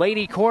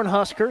Lady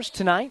Cornhuskers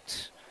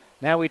tonight.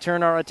 Now we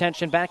turn our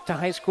attention back to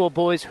high school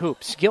boys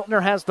hoops.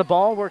 Giltner has the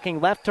ball,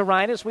 working left to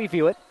right as we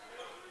view it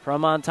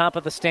from on top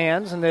of the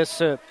stands in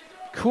this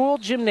cool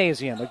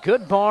gymnasium. A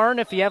good barn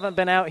if you haven't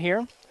been out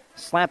here.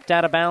 Slapped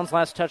out of bounds,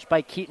 last touched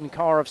by Keaton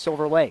Carr of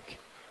Silver Lake.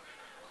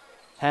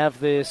 Have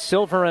the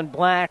silver and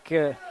black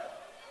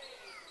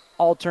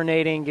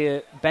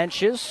alternating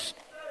benches.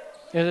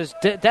 It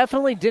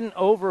definitely didn't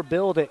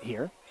overbuild it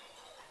here.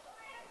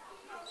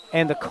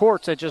 And the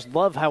courts, I just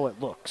love how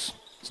it looks.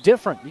 It's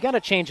different. You got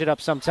to change it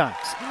up sometimes.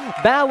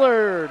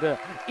 Ballard,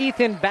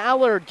 Ethan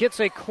Ballard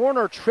gets a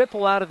corner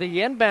triple out of the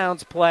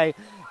inbounds play.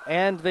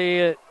 And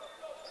the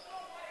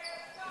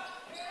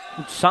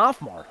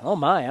sophomore, oh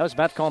my, I was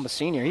about to call him a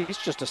senior. He's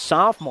just a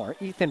sophomore.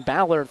 Ethan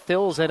Ballard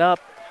fills it up,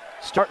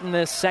 starting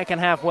this second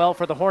half well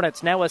for the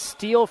Hornets. Now a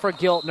steal for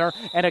Giltner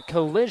and a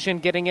collision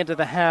getting into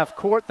the half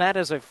court. That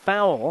is a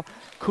foul.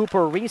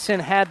 Cooper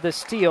Reeson had the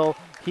steal.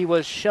 He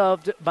was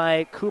shoved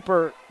by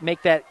Cooper,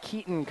 make that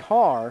Keaton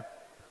Carr,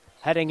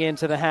 heading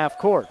into the half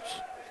court.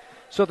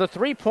 So the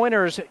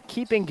three-pointers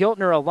keeping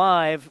Giltner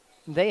alive,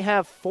 they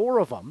have 4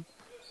 of them.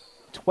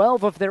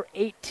 12 of their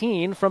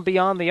 18 from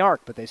beyond the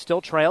arc, but they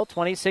still trail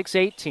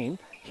 26-18.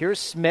 Here's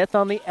Smith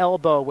on the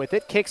elbow with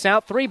it. Kicks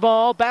out,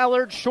 3-ball,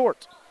 Ballard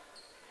short.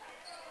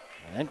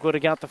 And would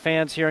have got the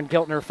fans here in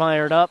Giltner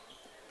fired up.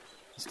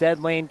 Instead,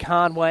 Lane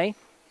Conway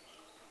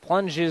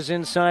plunges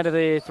inside of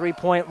the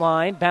three-point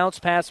line. Bounce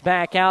pass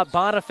back out.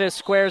 Boniface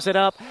squares it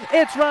up.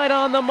 It's right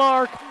on the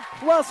mark.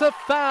 Plus a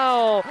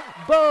foul.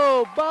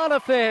 Bo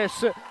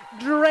Boniface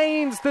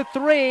drains the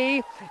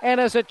 3 and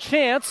has a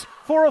chance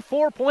for a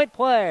 4-point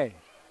play.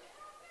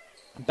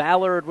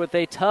 Ballard with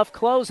a tough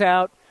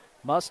closeout.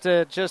 Must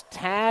have just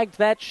tagged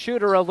that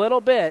shooter a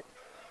little bit.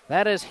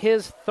 That is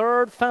his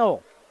 3rd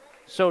foul.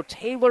 So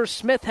Taylor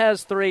Smith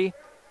has 3.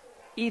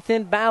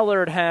 Ethan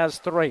Ballard has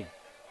 3.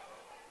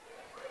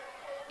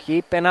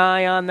 Keep an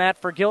eye on that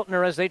for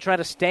Giltner as they try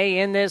to stay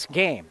in this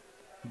game.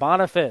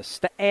 Boniface,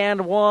 the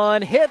and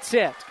one, hits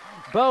it.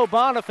 Bo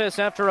Boniface,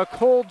 after a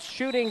cold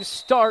shooting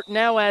start,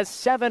 now has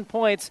 7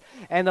 points,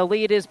 and the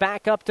lead is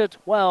back up to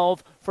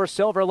 12 for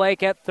Silver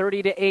Lake at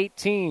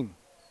 30-18.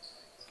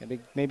 Gonna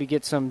maybe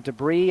get some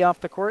debris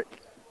off the court.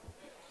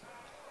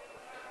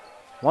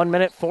 1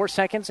 minute, 4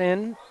 seconds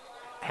in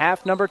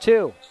half number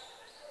 2.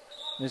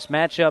 This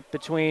matchup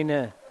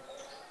between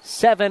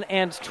 7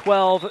 and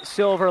 12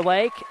 Silver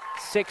Lake,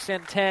 6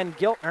 and 10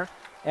 Giltner,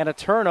 and a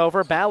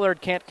turnover.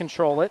 Ballard can't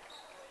control it.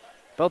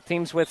 Both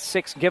teams with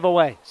 6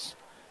 giveaways.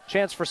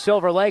 Chance for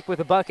Silver Lake with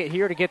a bucket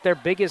here to get their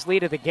biggest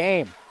lead of the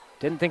game.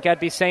 Didn't think I'd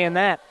be saying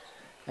that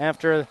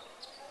after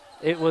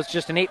it was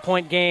just an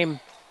 8-point game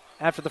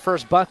after the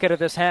first bucket of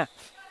this half.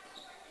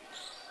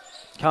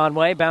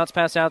 Conway, bounce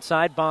pass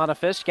outside.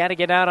 Boniface, got to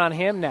get out on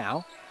him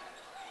now.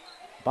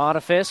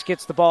 Boniface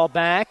gets the ball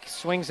back,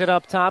 swings it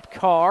up top.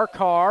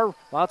 Carr,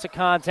 lots of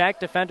contact.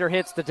 Defender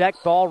hits the deck,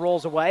 ball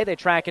rolls away. They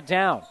track it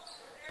down.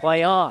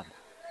 Play on.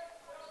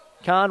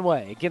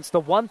 Conway against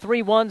the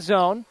 1-3-1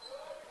 zone.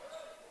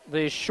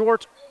 The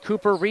short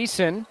Cooper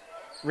Reeson.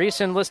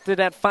 Reeson listed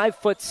at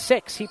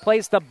 5'6". He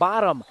plays the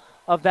bottom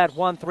of that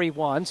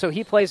 1-3-1, so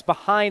he plays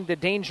behind the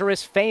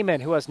dangerous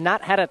Feynman, who has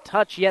not had a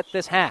touch yet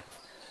this half.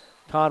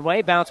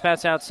 Conway, bounce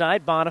pass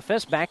outside.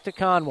 Boniface back to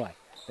Conway.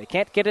 They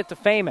can't get it to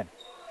Feynman.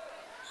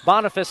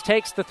 Boniface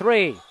takes the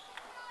three.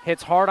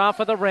 Hits hard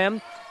off of the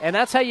rim, and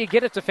that's how you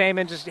get it to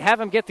Feynman. Just have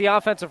him get the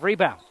offensive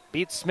rebound.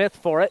 Beats Smith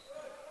for it.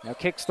 Now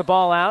kicks the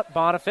ball out.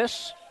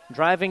 Boniface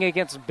driving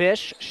against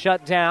Bish.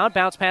 Shut down.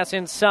 Bounce pass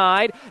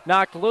inside.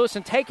 Knocked loose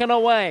and taken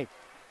away.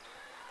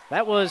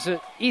 That was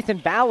Ethan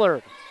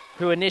Ballard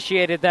who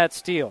initiated that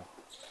steal.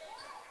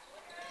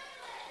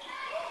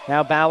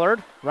 Now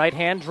Ballard,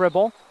 right-hand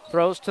dribble,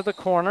 throws to the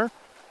corner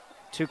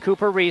to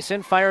Cooper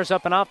Reeson. Fires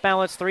up an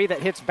off-balance three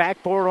that hits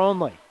backboard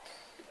only.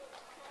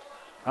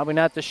 Probably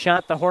not the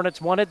shot the Hornets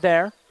wanted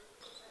there.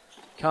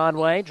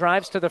 Conway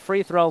drives to the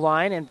free throw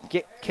line and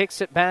kicks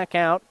it back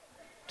out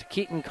to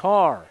Keaton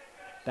Carr.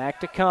 Back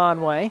to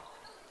Conway.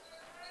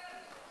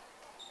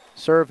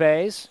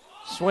 Surveys,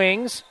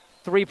 swings,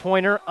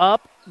 three-pointer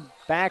up.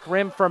 Back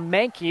rim for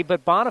Menke,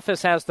 but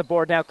Boniface has the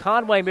board. Now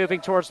Conway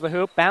moving towards the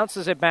hoop,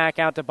 bounces it back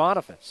out to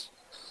Boniface.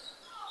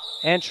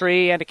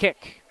 Entry and a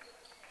kick.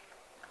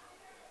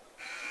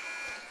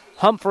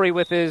 Humphrey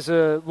with his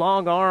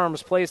long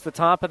arms plays the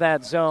top of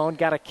that zone.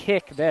 Got a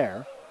kick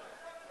there.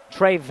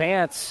 Trey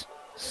Vance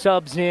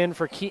subs in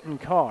for Keaton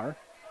Carr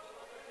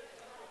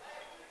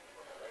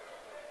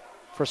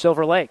for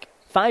Silver Lake.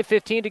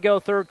 5:15 to go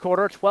third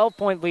quarter.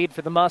 12-point lead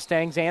for the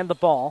Mustangs and the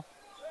ball.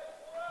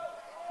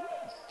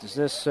 Is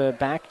this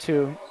back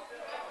to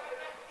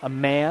a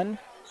man?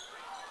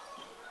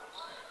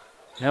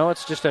 No,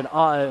 it's just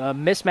a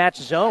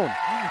mismatched zone.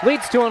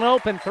 Leads to an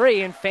open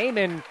three, and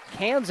Feynman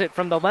cans it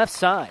from the left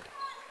side.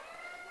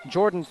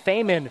 Jordan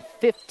Feynman,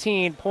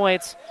 15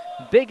 points.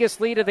 Biggest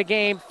lead of the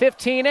game,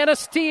 15, and a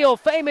steal.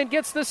 Feynman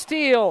gets the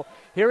steal.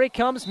 Here he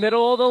comes,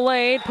 middle of the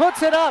lane,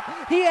 puts it up.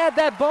 He had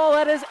that ball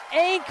at his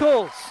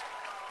ankles.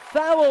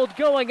 Fouled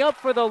going up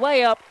for the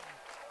layup.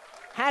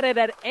 Had it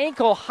at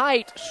ankle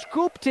height,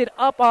 scooped it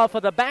up off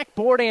of the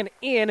backboard and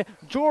in.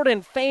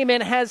 Jordan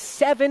Feynman has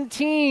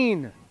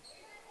 17.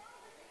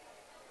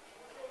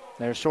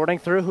 They're sorting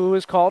through who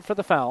is called for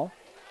the foul.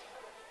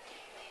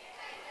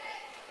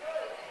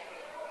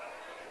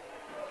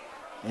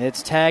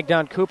 It's tagged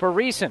on Cooper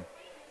Reeson,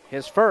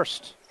 his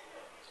first.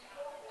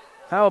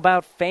 How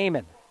about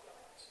Feynman?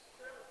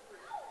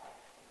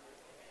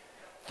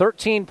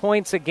 13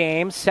 points a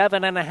game,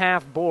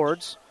 7.5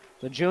 boards.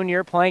 The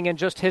junior playing in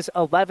just his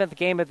 11th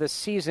game of the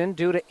season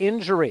due to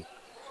injury.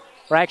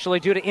 Or actually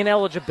due to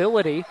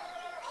ineligibility.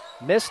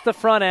 Missed the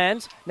front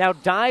end. Now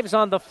dives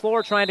on the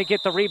floor trying to get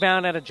the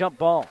rebound and a jump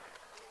ball.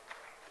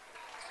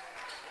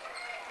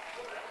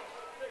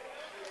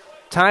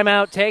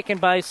 Timeout taken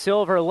by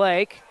Silver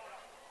Lake.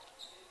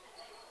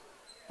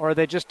 Or are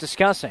they just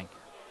discussing?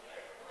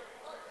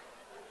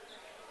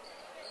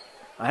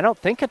 I don't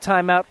think a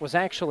timeout was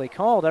actually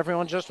called.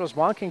 Everyone just was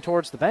walking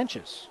towards the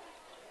benches.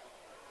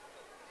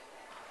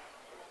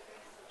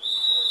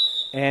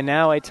 And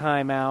now a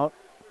timeout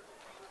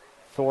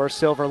for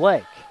Silver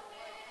Lake.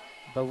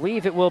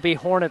 Believe it will be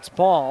Hornets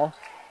ball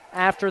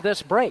after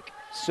this break.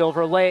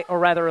 Silver Lake, or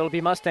rather it'll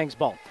be Mustangs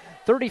ball.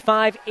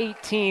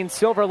 35-18,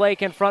 Silver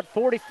Lake in front,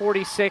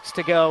 40-46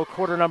 to go,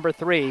 quarter number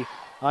 3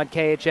 on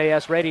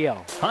KHAS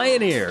Radio.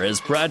 Pioneer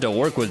is proud to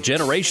work with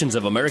generations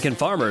of American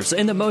farmers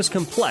in the most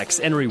complex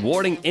and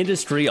rewarding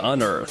industry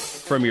on earth.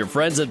 From your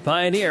friends at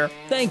Pioneer,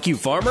 thank you,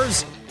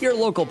 farmers. Your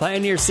local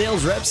Pioneer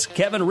sales reps,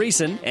 Kevin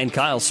Reeson and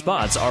Kyle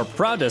Spots, are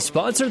proud to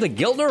sponsor the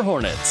Giltner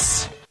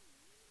Hornets.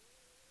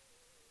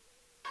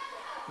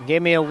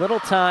 Give me a little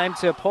time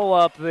to pull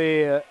up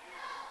the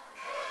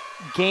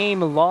game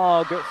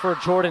log for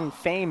Jordan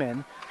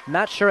Feynman.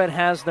 Not sure it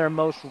has their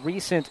most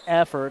recent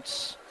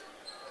efforts.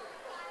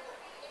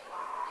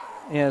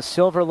 Yeah,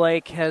 Silver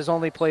Lake has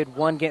only played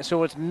one game,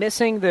 so it's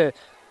missing the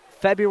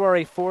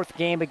February 4th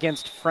game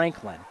against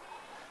Franklin.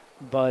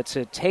 But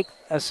to take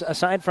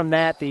aside from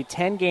that, the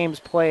 10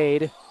 games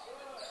played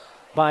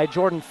by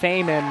Jordan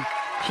Feynman,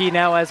 he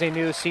now has a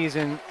new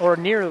season, or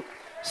near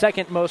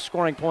second most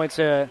scoring points,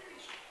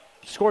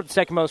 scored the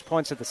second most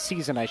points of the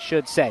season, I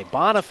should say.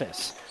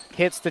 Boniface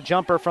hits the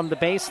jumper from the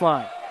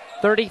baseline,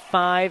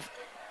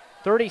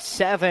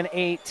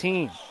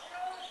 37-18.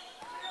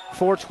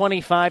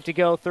 4:25 to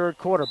go third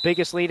quarter.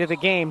 Biggest lead of the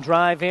game.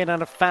 Drive in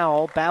on a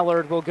foul.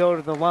 Ballard will go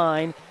to the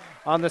line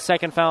on the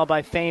second foul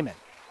by Feynman.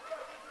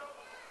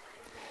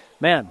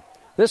 Man,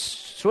 this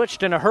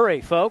switched in a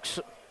hurry, folks.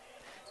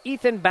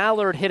 Ethan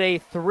Ballard hit a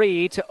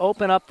three to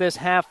open up this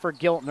half for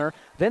Giltner.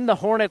 Then the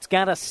Hornets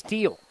got a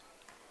steal.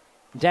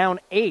 Down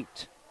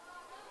 8.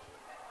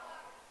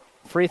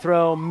 Free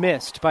throw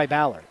missed by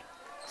Ballard.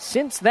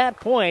 Since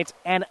that point,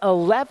 an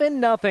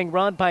 11-0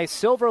 run by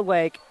Silver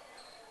Lake,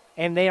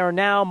 and they are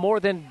now more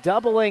than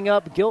doubling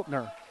up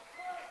Giltner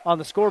on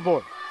the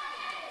scoreboard.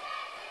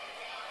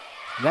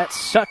 That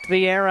sucked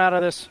the air out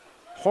of this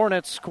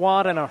Hornets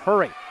squad in a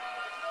hurry.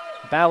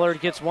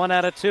 Ballard gets 1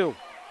 out of 2.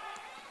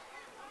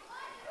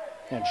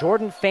 And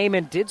Jordan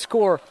Feynman did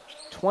score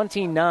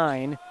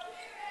 29.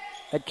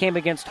 That came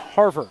against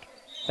Harvard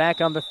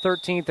back on the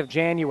 13th of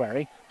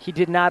January. He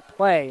did not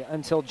play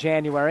until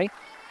January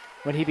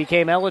when he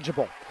became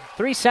eligible.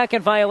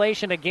 3-second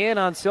violation again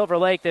on Silver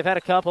Lake. They've had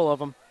a couple of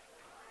them.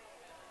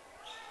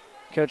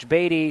 Coach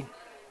Beatty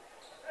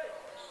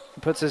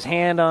puts his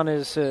hand on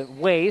his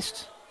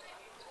waist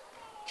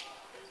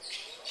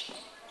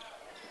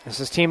as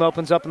his team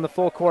opens up in the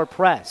full court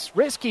press.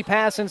 Risky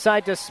pass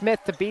inside to Smith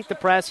to beat the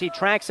press. He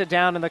tracks it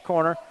down in the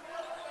corner.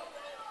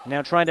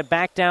 Now trying to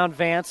back down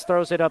Vance,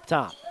 throws it up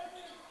top.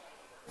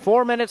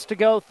 4 minutes to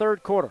go,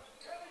 third quarter.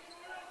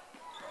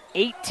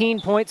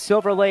 18-point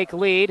Silver Lake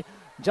lead.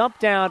 Jump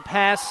down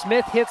pass.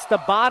 Smith hits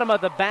the bottom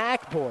of the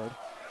backboard.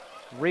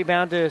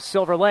 Rebound to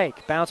Silver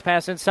Lake. Bounce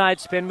pass inside,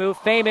 spin move.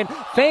 Feynman.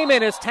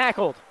 Feynman is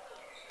tackled.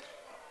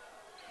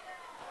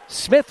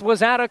 Smith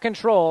was out of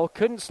control,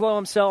 couldn't slow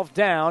himself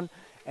down,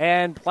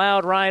 and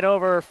plowed right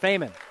over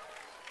Feynman.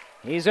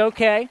 He's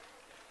okay.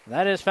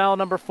 That is foul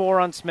number 4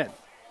 on Smith.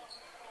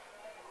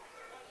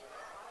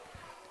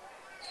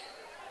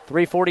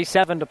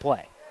 3:47 to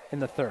play in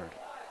the third.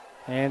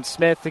 And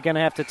Smith is going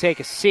to have to take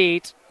a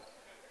seat.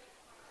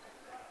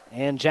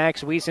 And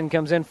Jax Wiesen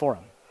comes in for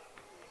him.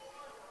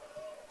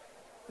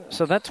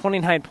 So that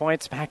 29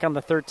 points back on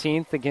the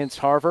 13th against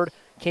Harvard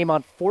came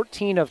on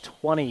 14 of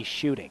 20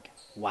 shooting.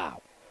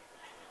 Wow.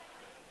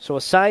 So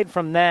aside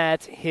from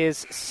that,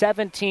 his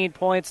 17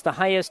 points, the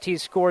highest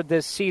he's scored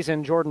this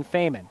season, Jordan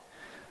Feynman.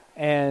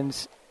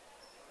 And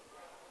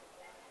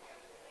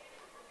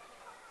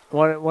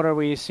what are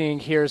we seeing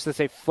here? Is this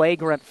a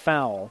flagrant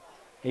foul?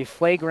 A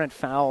flagrant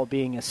foul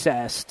being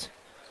assessed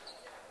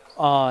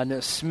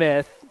on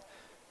Smith,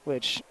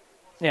 which,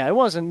 yeah, it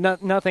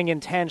wasn't nothing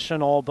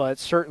intentional, but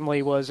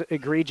certainly was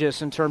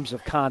egregious in terms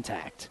of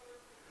contact.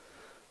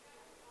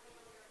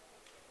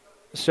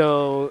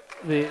 So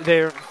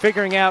they're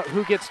figuring out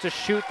who gets to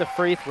shoot the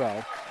free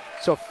throw.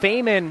 So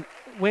Feynman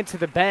went to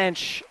the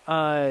bench.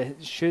 I'm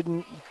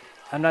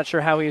not sure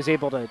how he was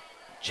able to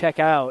check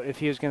out if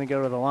he was going to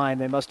go to the line.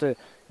 They must have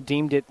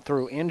deemed it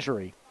through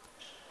injury.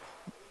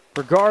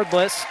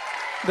 Regardless,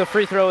 the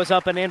free throw is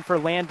up and in for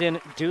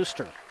Landon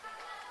Duster.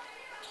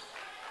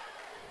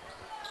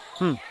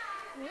 I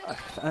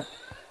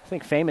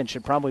think Feynman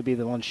should probably be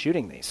the one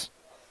shooting these.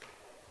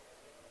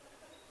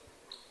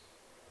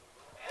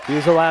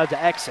 He's allowed to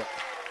exit.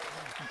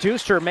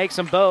 Duster makes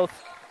them both.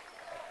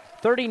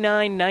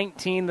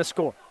 39-19 the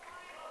score.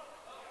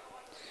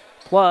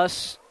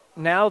 Plus,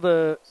 now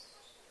the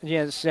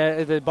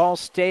ball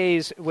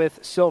stays with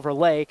Silver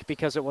Lake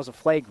because it was a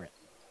flagrant.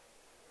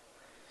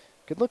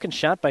 Good-looking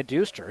shot by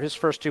Duster, his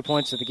first 2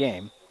 points of the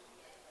game.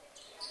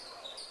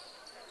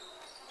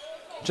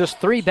 Just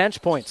 3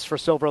 bench points for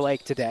Silver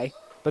Lake today,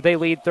 but they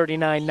lead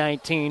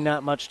 39-19,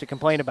 not much to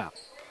complain about.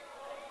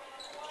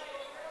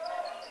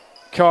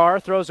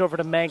 Carr throws over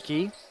to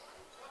Menke.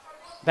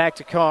 Back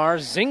to Carr,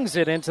 zings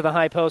it into the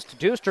high post to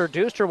Duster.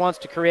 Duster wants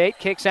to create,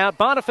 kicks out.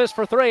 Boniface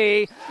for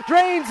 3,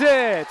 drains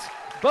it!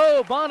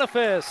 Bo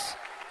Boniface,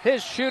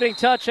 his shooting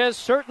touch has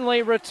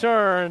certainly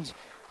returned.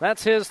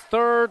 That's his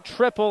third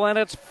triple, and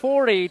it's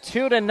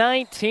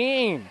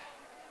 42-19.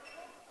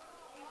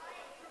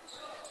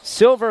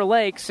 Silver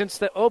Lake, since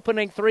the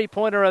opening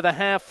three-pointer of the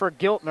half for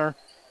Giltner,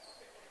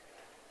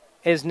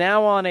 is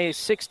now on a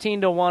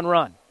 16-1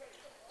 run.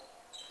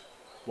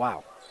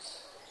 Wow.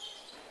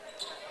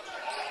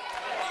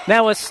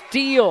 Now a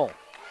steal.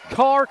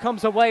 Carr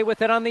comes away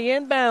with it on the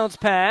inbounds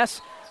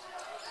pass.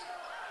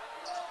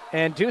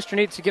 And Duster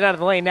needs to get out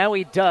of the lane. Now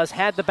he does.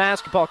 Had the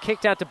basketball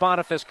kicked out to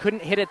Boniface.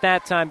 Couldn't hit it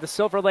that time. The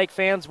Silver Lake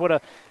fans would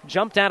have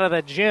jumped out of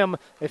the gym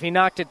if he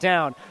knocked it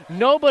down.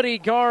 Nobody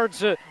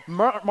guards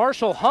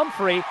Marshall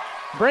Humphrey.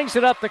 Brings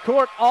it up the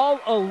court all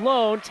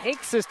alone.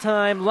 Takes his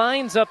time.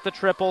 Lines up the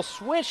triple.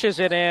 Swishes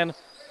it in.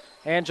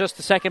 And just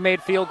the second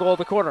made field goal of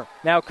the quarter.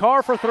 Now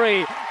Carr for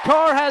 3.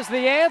 Carr has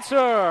the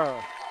answer.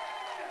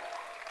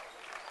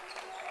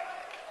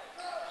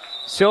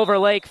 Silver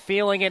Lake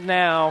feeling it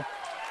now.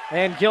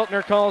 And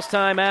Giltner calls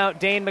timeout.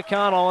 Dane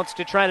McConnell wants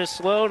to try to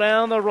slow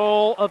down the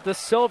roll of the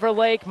Silver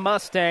Lake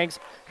Mustangs,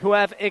 who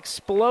have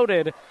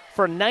exploded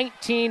for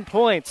 19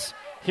 points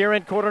here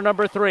in quarter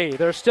number 3.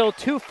 There's still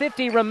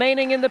 2:50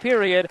 remaining in the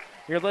period.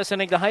 You're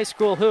listening to High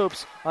School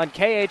Hoops on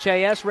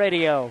KHAS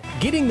Radio.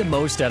 Getting the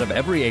most out of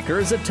every acre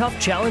is a tough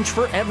challenge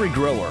for every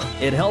grower.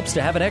 It helps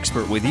to have an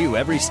expert with you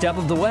every step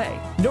of the way.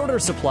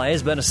 Norder Supply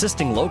has been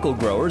assisting local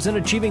growers in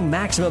achieving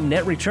maximum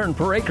net return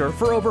per acre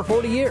for over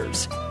 40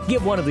 years.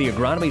 Give one of the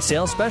agronomy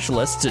sales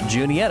specialists at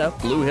Juniata,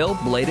 Blue Hill,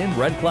 Bladen,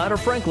 Red Cloud, or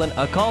Franklin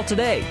a call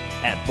today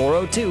at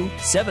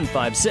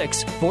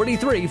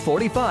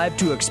 402-756-4345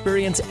 to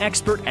experience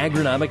expert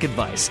agronomic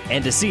advice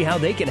and to see how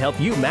they can help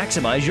you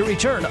maximize your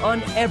return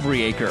on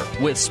every acre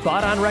with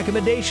spot-on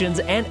recommendations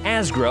and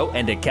Asgrow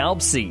and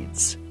DeKalb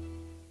seeds.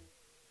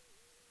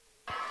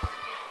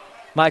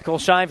 Michael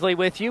Shively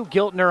with you.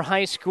 Giltner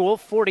High School,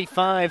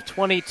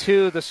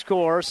 45-22 the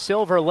score.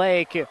 Silver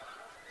Lake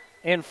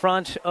in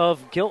front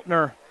of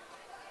Giltner.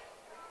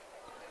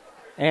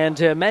 And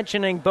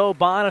mentioning Bo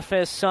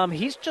Boniface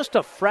he's just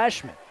a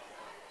freshman.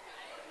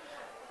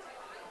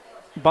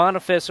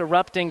 Boniface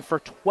erupting for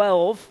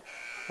 12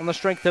 on the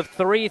strength of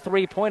 3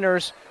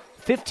 3-pointers.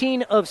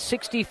 15 of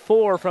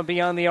 64 from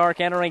beyond the arc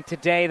entering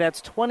today.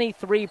 That's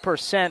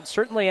 23%.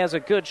 Certainly has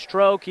a good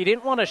stroke. He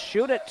didn't want to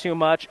shoot it too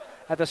much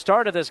at the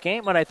start of this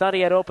game when I thought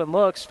he had open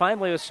looks.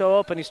 Finally was so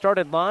open he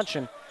started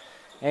launching.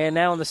 And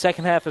now in the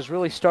second half has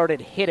really started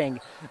hitting.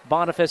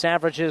 Boniface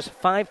averages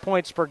 5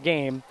 points per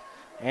game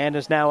and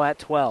is now at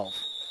 12.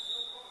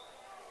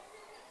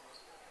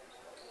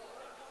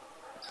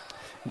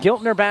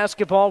 Giltner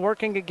basketball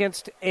working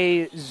against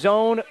a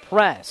zone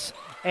press.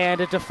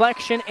 And a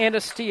deflection and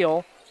a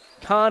steal.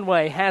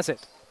 Conway has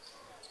it.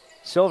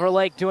 Silver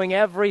Lake doing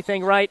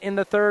everything right in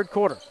the third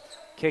quarter.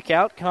 Kick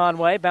out,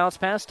 Conway, bounce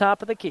pass,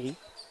 top of the key.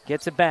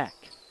 Gets it back.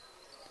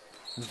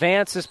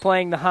 Vance is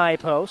playing the high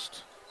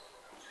post.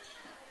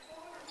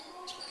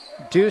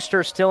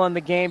 Deuster still in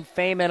the game.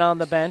 Feynman on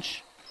the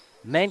bench.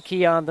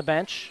 Menke on the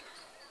bench.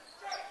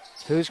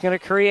 Who's going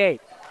to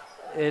create?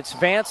 It's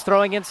Vance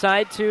throwing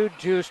inside to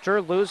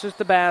Deuster. Loses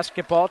the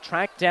basketball.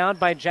 Tracked down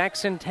by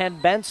Jackson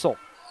Ten-Bensel.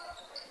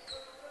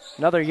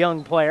 Another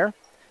young player.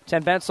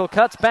 Ten-Bensel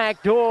cuts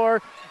back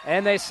door,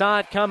 and they saw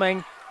it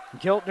coming.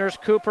 Giltner's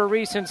Cooper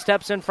Reeson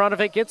steps in front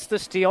of it, gets the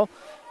steal.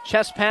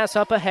 Chest pass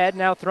up ahead,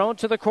 now thrown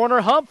to the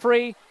corner.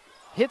 Humphrey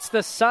hits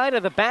the side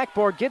of the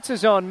backboard, gets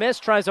his own miss,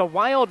 tries a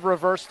wild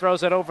reverse,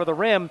 throws it over the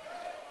rim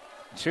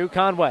to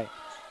Conway.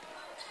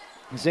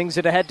 Zings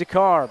it ahead to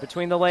Carr,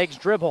 between the legs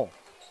dribble.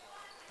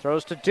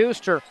 Throws to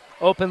Deuster,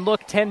 open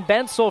look,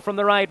 Ten-Bensel from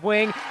the right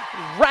wing.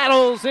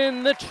 Rattles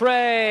in the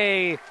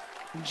tray.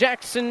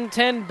 Jackson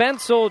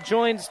Ten-Bensel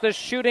joins the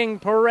shooting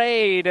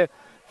parade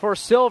for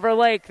Silver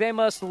Lake. They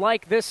must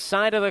like this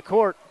side of the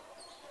court.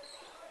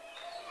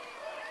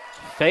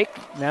 Fake,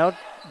 now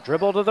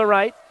dribble to the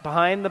right,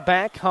 behind the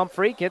back.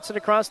 Humphrey gets it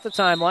across the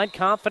timeline.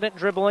 Confident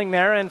dribbling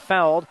there and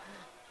fouled.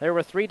 There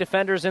were 3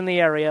 defenders in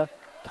the area.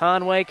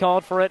 Conway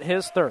called for it,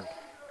 his third.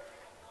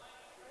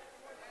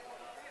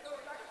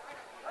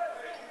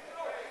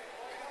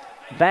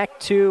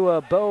 Back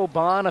to Bo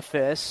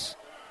Boniface.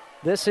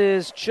 This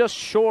is just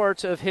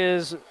short of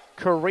his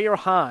career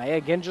high.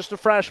 Again, just a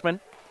freshman.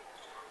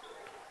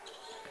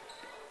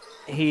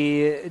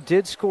 He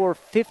did score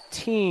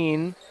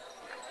 15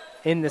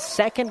 in the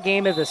second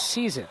game of the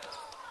season.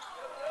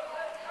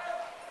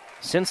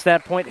 Since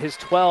that point, his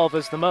 12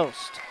 is the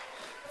most.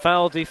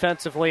 Foul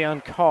defensively on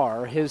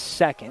Carr, his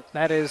second.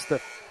 That is the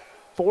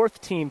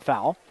 4th team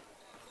foul.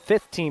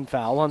 5th team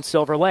foul on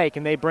Silver Lake.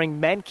 And they bring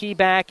Menke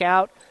back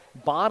out,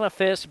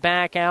 Boniface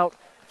back out,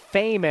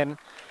 Feynman.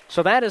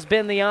 So that has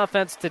been the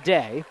offense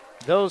today.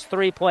 Those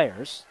 3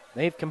 players,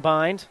 they've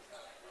combined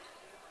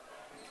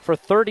for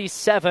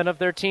 37 of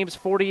their team's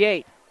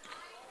 48.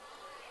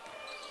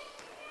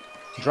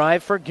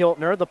 Drive for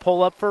Giltner, the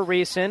pull-up for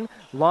Reeson.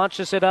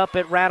 Launches it up,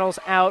 it rattles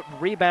out.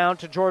 Rebound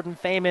to Jordan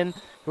Feynman,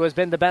 who has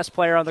been the best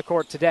player on the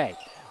court today.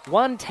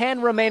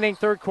 1:10 remaining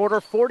third quarter,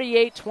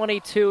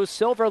 48-22.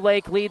 Silver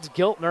Lake leads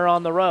Giltner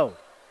on the road.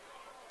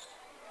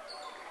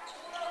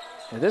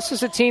 Now, this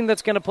is a team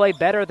that's going to play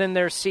better than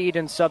their seed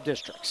in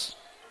sub-districts.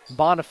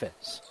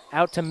 Boniface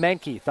out to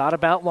Menke, thought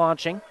about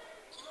launching.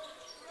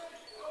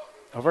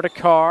 Over to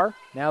Carr.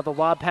 Now the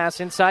lob pass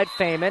inside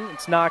Feynman.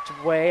 It's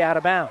knocked way out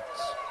of bounds.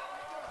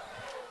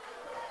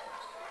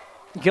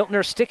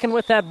 Giltner sticking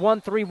with that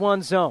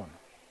 1-3-1 zone.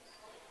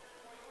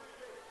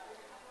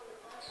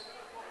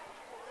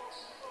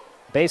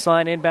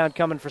 Baseline inbound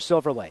coming for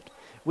Silver Lake.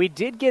 We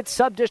did get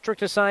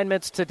sub-district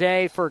assignments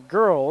today for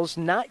girls,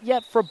 not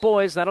yet for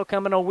boys. That'll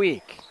come in a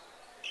week.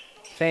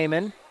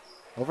 Feynman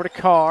over to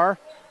Carr,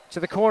 to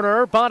the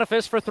corner.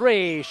 Boniface for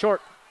 3.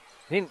 Short.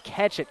 Didn't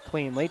catch it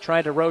cleanly.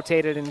 Tried to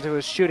rotate it into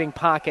his shooting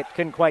pocket.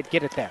 Couldn't quite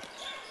get it there.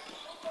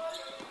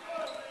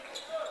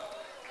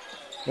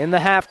 In the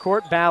half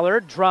court,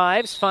 Ballard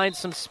drives, finds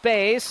some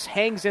space,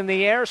 hangs in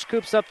the air,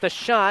 scoops up the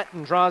shot,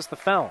 and draws the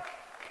foul.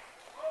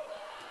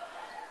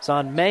 It's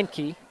on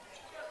Menke.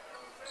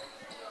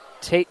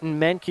 Tatum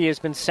Menke has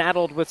been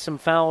saddled with some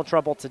foul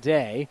trouble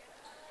today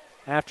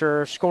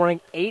after scoring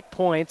 8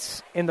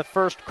 points in the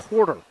first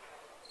quarter.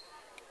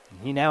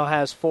 He now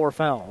has 4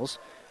 fouls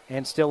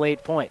and still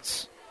 8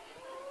 points.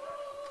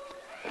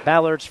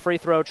 Ballard's free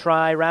throw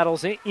try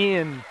rattles it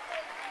in.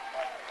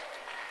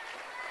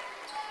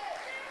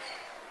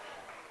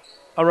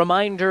 A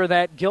reminder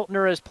that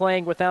Giltner is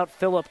playing without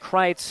Philip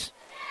Kreitz,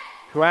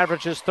 who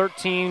averages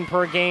 13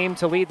 per game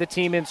to lead the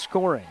team in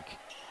scoring.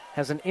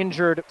 Has an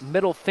injured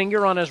middle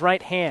finger on his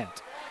right hand.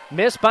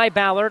 Missed by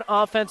Ballard.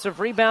 Offensive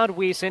rebound.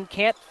 Wiesen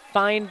can't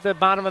find the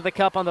bottom of the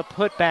cup on the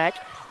putback,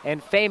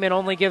 and Feynman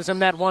only gives him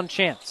that one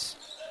chance.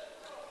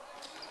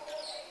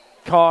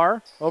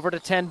 Carr over to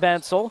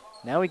Ten-Bensel.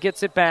 Now he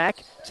gets it back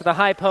to the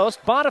high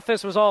post.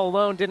 Boniface was all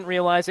alone, didn't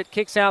realize it.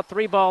 Kicks out,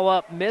 3-ball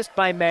up, missed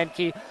by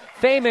Menke.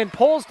 Feynman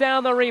pulls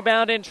down the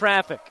rebound in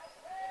traffic.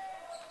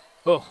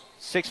 Oh,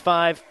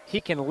 6'5", he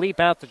can leap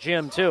out the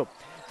gym too.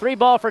 3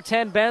 ball for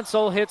 10.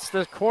 Bensel hits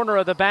the corner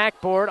of the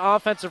backboard.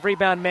 Offensive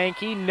rebound,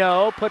 Mankey.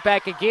 No. Put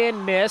back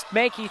again, missed.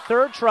 Mankey,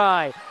 third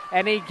try.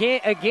 And he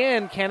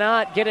again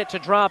cannot get it to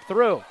drop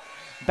through.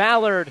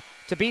 Ballard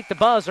to beat the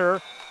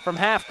buzzer from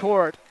half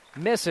court.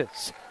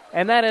 Misses.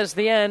 And that is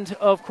the end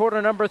of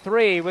quarter number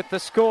 3 with the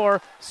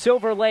score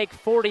Silver Lake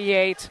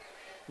 48,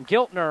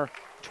 Giltner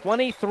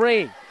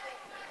 23.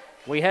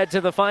 We head to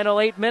the final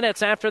 8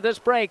 minutes after this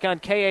break on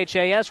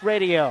KHAS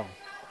Radio.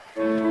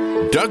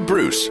 Doug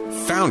Bruce,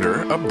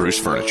 founder of Bruce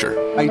Furniture.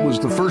 I was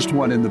the first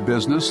one in the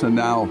business, and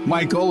now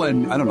Michael,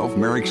 and I don't know if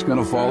Merrick's going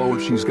to follow,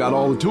 if she's got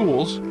all the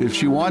tools, if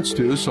she wants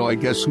to, so I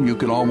guess you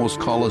could almost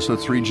call us a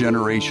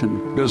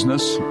 3-generation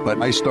business.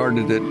 But I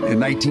started it in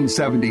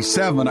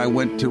 1977. I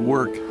went to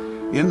work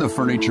in the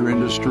furniture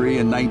industry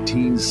in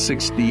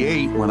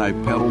 1968 when I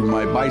pedaled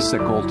my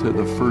bicycle to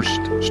the first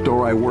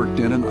store I worked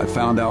in, and I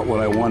found out what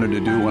I wanted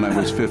to do when I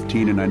was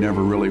 15, and I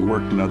never really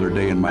worked another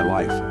day in my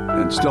life.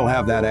 And still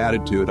have that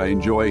attitude. I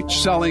enjoy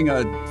selling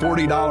a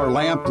 $40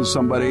 lamp to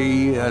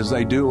somebody as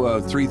I do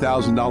a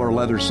 $3,000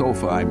 leather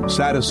sofa. I'm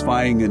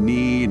satisfying a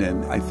need,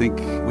 and I think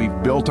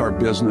we've built our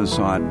business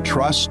on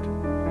trust.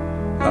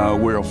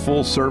 We're a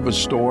full-service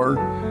store.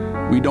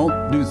 We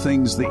don't do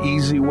things the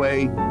easy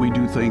way. We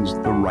do things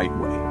the right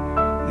way.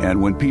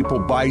 And when people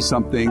buy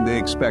something, they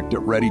expect it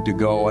ready to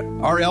go.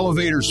 Our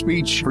elevator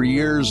speech for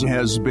years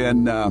has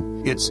been,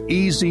 it's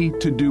easy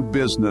to do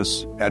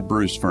business at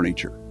Bruce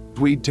Furniture.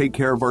 We take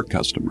care of our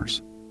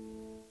customers.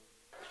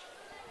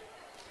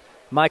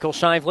 Michael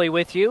Shively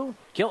with you.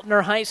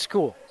 Giltner High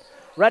School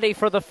ready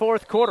for the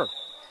fourth quarter.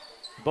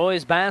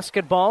 Boys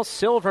basketball,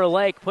 Silver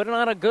Lake putting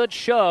on a good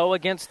show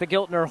against the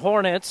Giltner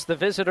Hornets. The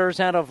visitors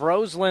out of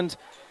Roseland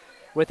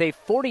with a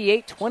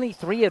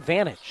 48-23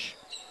 advantage.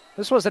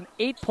 This was an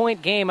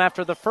 8-point game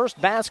after the first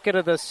basket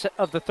of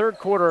the third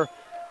quarter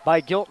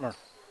by Giltner.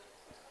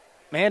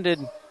 Man, did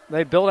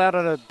they build out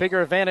on a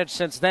bigger advantage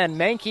since then.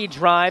 Mankey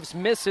drives,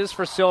 misses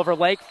for Silver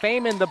Lake.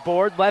 Feynman the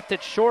board, left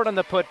it short on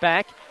the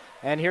putback,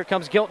 and here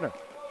comes Giltner.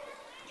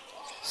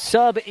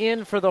 Sub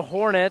in for the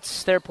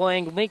Hornets. They're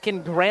playing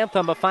Lincoln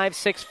Grantham, a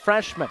 5'6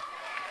 freshman.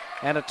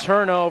 And a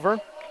turnover.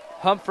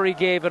 Humphrey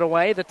gave it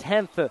away, the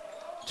 10th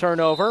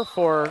turnover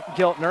for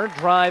Giltner.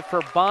 Drive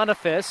for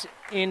Boniface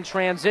in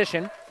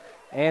transition.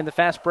 And the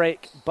fast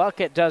break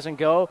bucket doesn't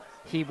go.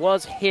 He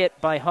was hit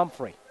by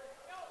Humphrey.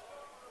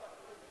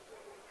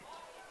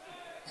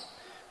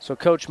 So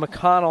Coach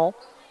McConnell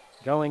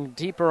going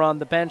deeper on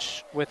the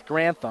bench with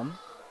Grantham.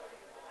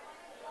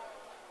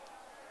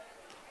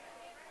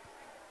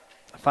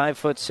 A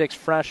 5'6"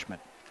 freshman.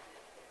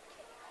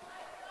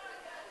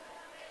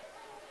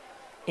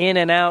 In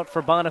and out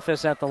for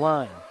Boniface at the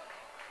line.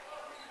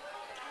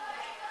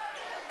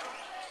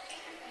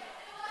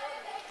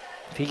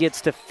 If he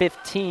gets to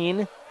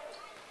 15,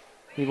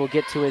 he will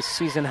get to his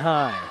season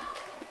high.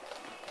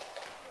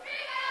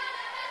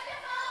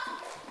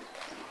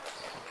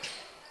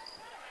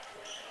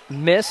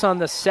 Miss on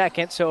the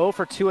second, so 0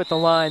 for 2 at the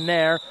line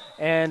there.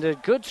 And a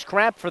good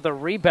scrap for the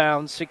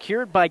rebound,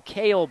 secured by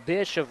Cale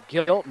Bish of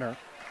Giltner.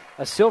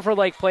 A Silver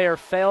Lake player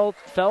fell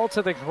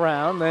to the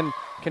ground, then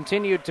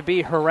continued to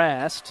be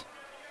harassed.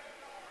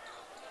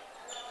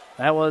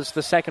 That was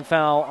the second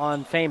foul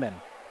on Feynman.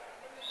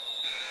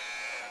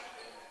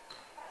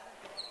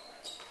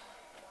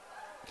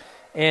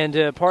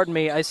 And pardon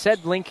me, I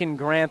said Lincoln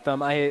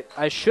Grantham.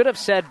 I should have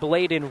said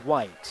Bladen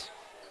White.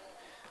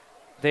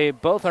 They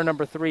both are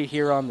number 3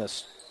 here on the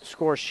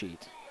score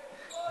sheet.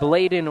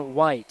 Bladen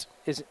White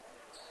is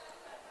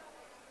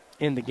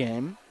in the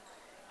game.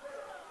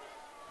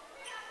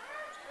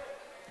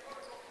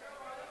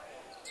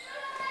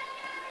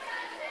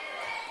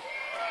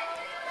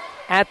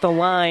 At the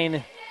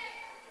line,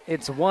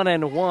 it's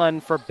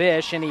 1-1 for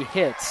Bish, and he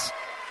hits.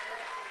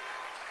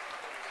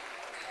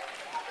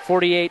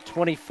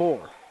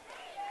 48-24.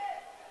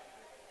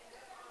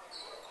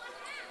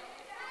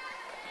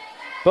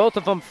 Both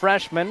of them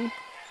freshmen.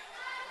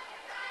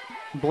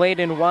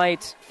 Bladen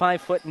White,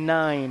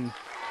 5'9",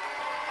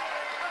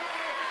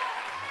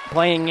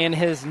 playing in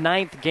his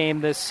 9th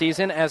game this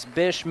season as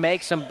Bish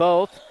makes them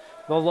both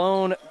the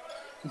lone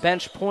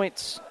bench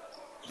points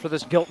for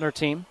this Giltner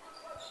team.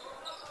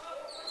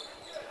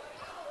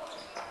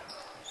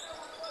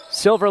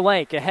 Silver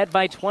Lake ahead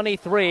by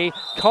 23.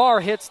 Carr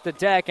hits the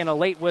deck and a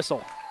late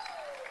whistle.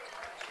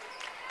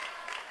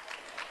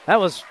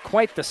 That was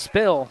quite the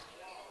spill,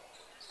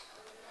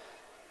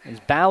 as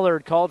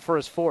Ballard called for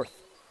his 4th.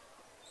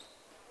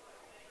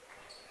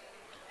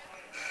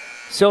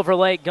 Silver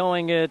Lake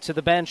going to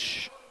the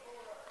bench.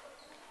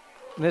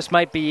 This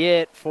might be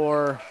it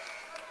for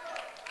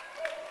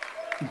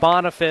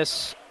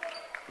Boniface,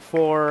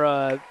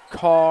 for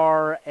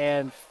Carr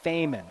and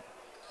Feynman.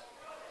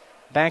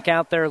 Back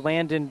out there,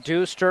 Landon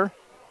Deuster.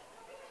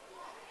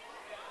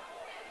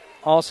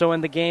 Also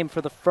in the game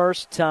for the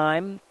first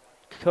time,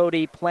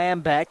 Cody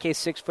Plambeck, a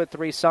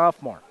 6'3"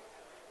 sophomore.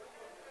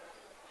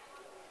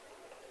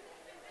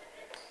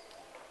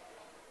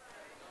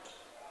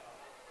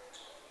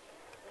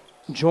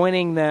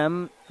 Joining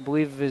them, I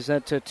believe, is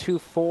that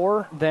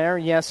 2-4 there?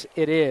 Yes,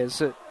 it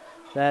is.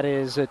 That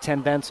is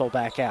Ten Bensel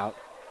back out.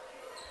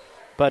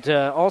 But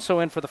also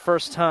in for the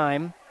first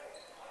time,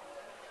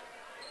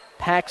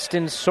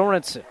 Paxton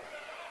Sorensen.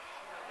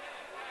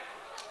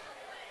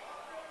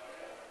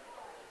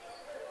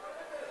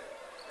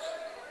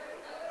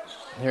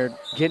 They're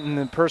getting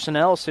the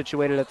personnel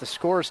situated at the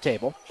scores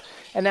table.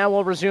 And now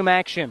we'll resume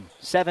action.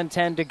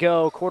 7:10 to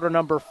go, quarter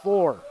number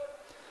 4.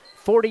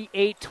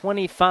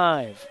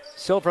 48-25.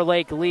 Silver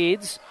Lake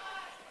leads.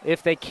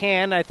 If they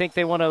can, I think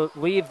they want to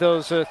leave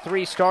those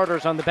 3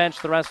 starters on the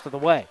bench the rest of the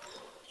way.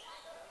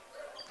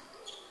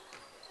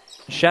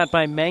 Shot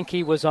by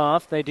Mankey was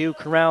off. They do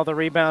corral the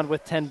rebound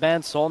with Ten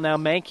Bensel. Now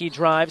Mankey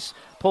drives,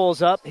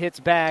 pulls up, hits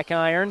back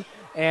iron,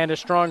 and a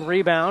strong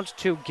rebound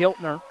to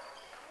Giltner.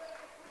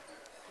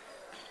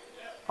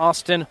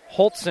 Austin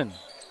Holtzen.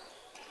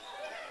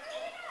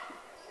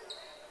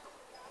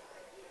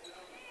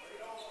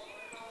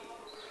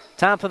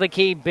 Top of the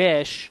key,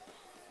 Bish.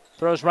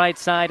 Throws right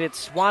side. It's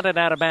swatted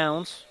out of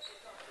bounds.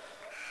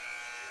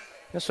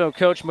 So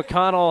Coach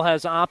McConnell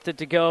has opted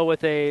to go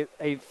with a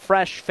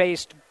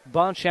fresh-faced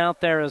bunch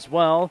out there as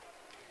well.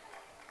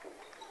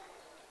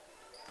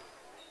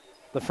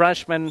 The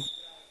freshman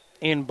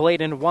in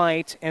Bladen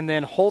White, and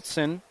then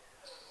Holtzen,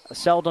 a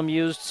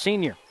seldom-used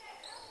senior.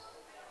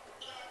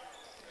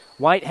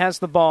 White has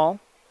the ball.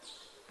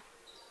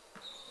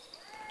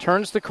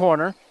 Turns the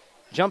corner.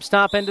 Jump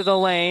stop into the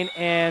lane,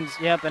 and,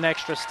 an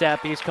extra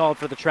step. He's called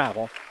for the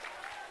travel.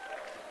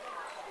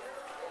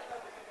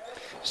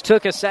 Just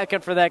took a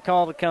second for that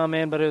call to come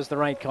in, but it was the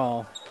right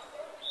call.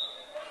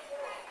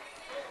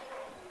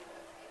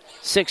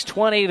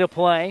 6:20 to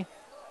play.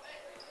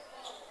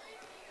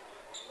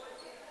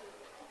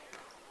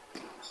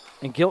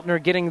 And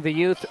Giltner getting the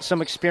youth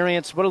some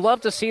experience. Would have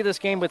loved to see this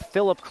game with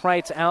Philip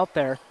Kreitz out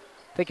there.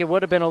 I think it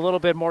would have been a little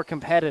bit more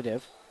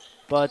competitive,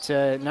 but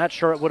not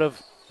sure it would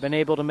have been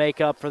able to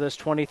make up for this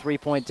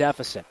 23-point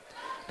deficit.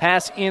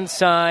 Pass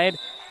inside.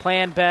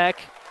 Planbeck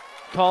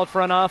called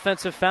for an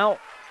offensive foul.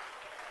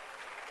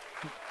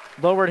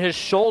 Lowered his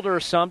shoulder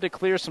some to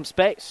clear some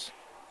space.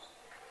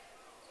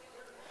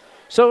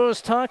 So I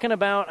was talking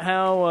about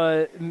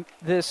how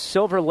this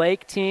Silver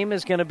Lake team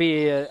is going to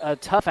be a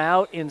tough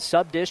out in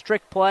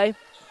sub-district play.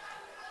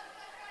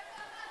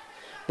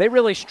 They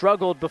really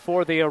struggled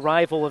before the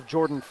arrival of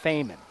Jordan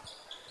Feynman.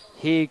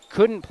 He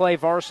couldn't play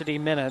varsity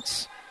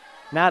minutes,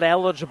 not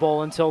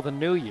eligible until the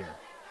new year.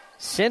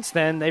 Since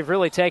then, they've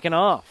really taken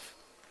off.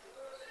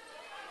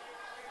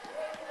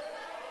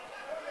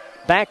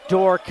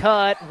 Backdoor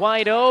cut,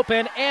 wide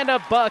open, and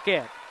a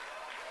bucket.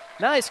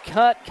 Nice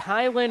cut,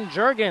 Kylan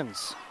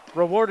Juergens.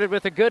 Rewarded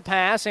with a good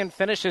pass and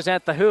finishes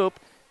at the hoop.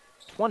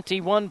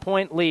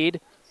 21-point lead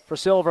for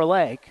Silver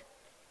Lake.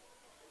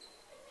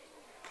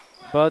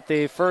 But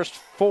the first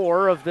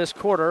 4 of this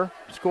quarter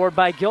scored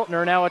by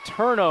Giltner. Now a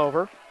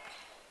turnover.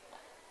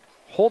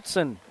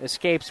 Holtzen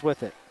escapes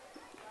with it.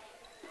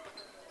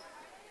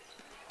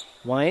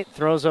 White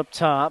throws up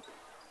top.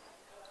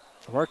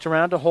 Worked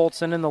around to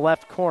Holtzen in the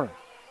left corner.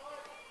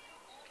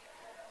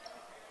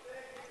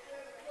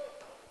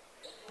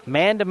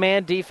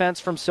 Man-to-man defense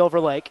from Silver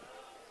Lake.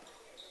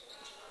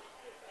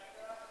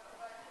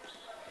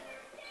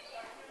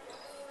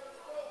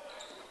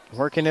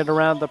 Working it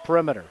around the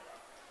perimeter.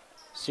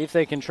 See if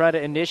they can try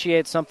to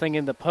initiate something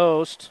in the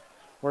post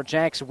where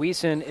Jax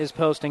Wiesen is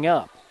posting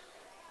up.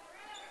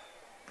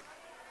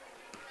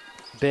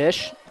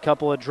 Bish, a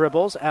couple of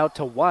dribbles out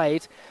to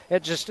White.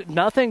 It's just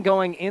nothing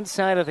going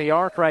inside of the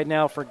arc right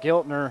now for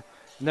Giltner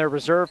and their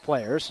reserve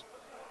players.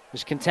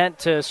 Just content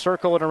to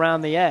circle it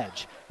around the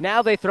edge.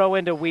 Now they throw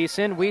into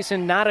Wiesen.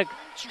 Wiesen not a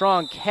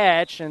strong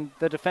catch, and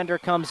the defender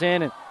comes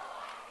in and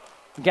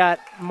got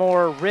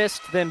more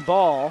wrist than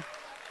ball.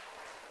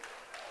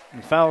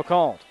 And foul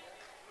called.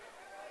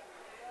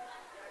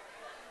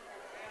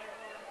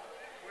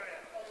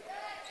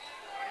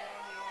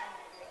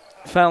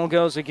 Foul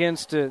goes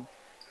against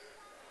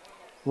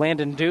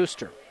Landon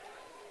Deuster,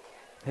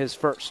 his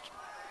first.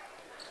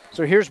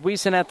 So here's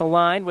Wiesen at the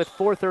line with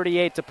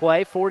 4:38 to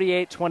play,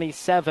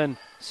 48-27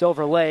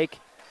 Silver Lake.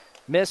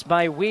 Missed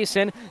by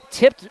Wiesen,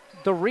 tipped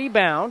the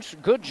rebound.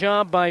 Good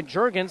job by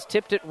Juergens,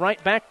 tipped it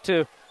right back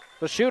to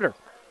the shooter.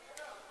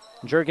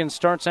 Juergens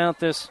starts out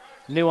this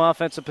new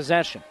offensive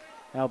possession.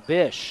 Now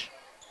Bish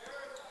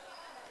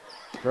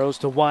throws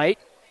to White.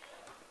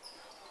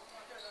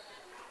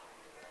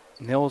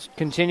 And he'll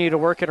continue to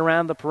work it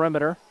around the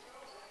perimeter.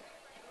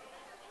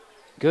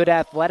 Good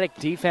athletic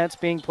defense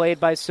being played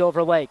by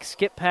Silver Lake.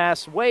 Skip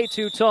pass way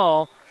too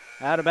tall,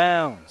 out of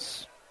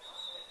bounds.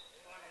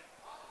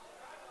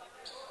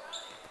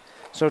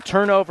 So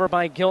turnover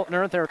by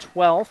Giltner, their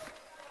 12th,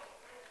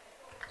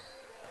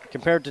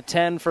 compared to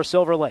 10 for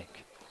Silver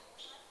Lake.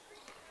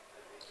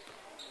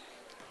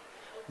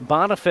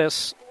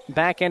 Boniface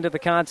back into the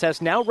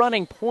contest, now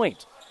running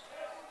point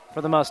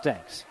for the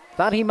Mustangs.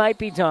 Thought he might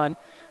be done.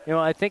 You know,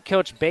 I think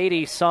Coach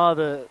Beatty saw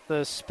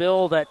the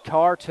spill that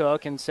Carr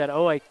took and said,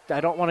 I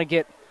don't want to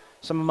get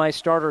some of my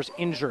starters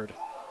injured.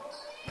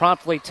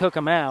 Promptly took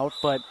him out,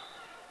 but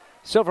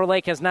Silver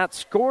Lake has not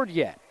scored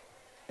yet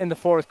in the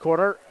fourth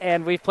quarter,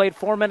 and we've played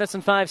 4 minutes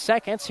and 5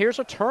 seconds. Here's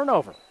a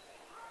turnover.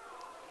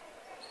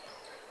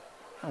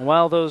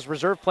 While those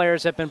reserve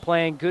players have been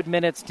playing good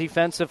minutes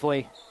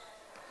defensively,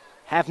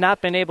 have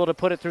not been able to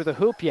put it through the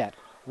hoop yet.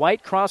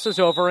 White crosses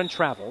over and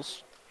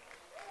travels.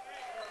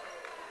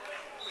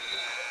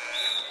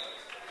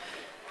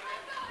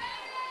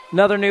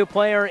 Another new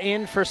player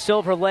in for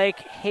Silver Lake,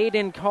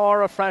 Hayden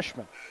Carr, a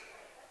freshman.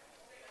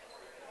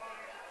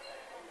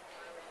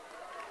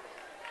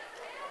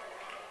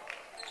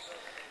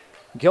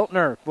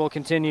 Giltner will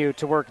continue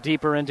to work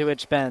deeper into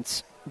its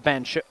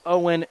bench.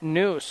 Owen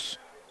Noose.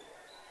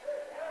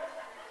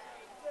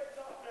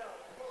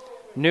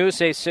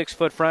 Noose, a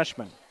 6-foot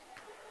freshman.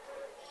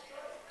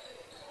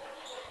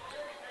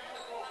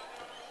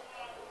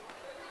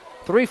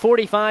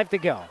 .345 to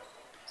go.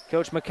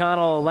 Coach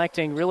McConnell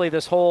electing really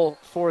this whole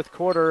fourth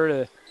quarter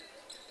to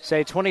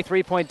say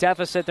 23-point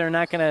deficit. They're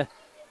not going to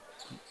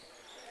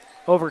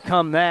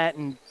overcome that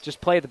and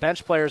just play the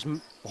bench players the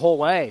whole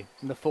way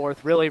in the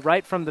fourth, really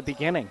right from the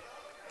beginning.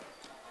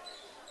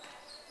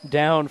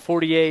 Down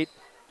 48,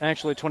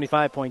 actually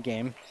 25-point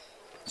game.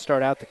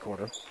 Start out the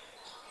quarter.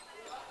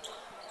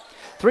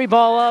 3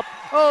 ball up.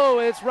 Oh,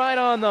 it's right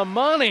on the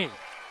money.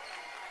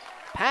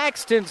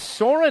 Paxton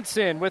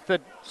Sorensen with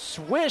the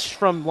swish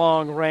from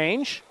long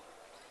range.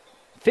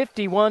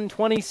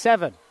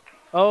 51-27.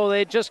 Oh,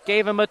 they just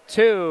gave him a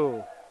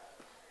 2.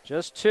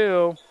 Just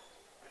 2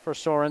 for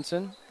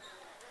Sorensen.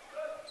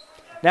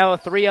 Now a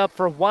 3 up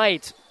for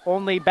White.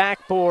 Only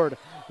backboard.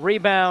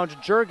 Rebound.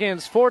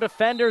 Juergens, 4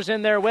 defenders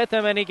in there with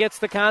him, and he gets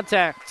the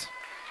contact.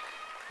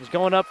 He's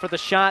going up for the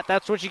shot.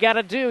 That's what you got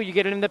to do. You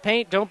get it in the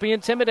paint. Don't be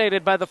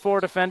intimidated by the 4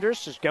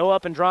 defenders. Just go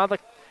up and draw the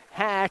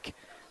hack.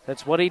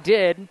 That's what he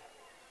did.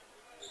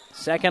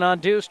 Second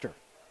on Deuster.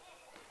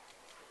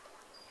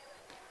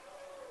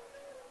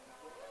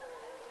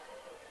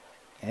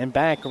 And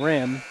back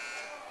rim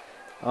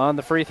on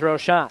the free throw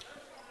shot.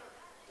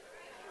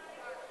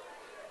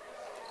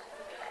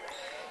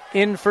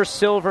 In for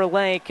Silver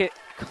Lake,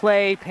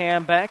 Clay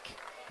Planbeck,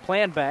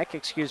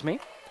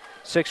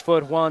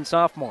 6'1"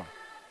 sophomore.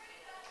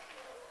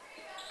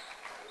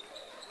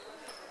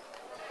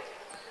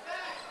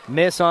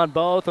 Miss on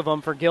both of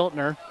them for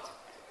Giltner.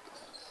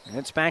 And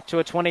it's back to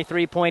a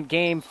 23-point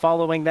game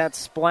following that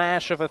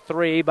splash of a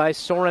 3 by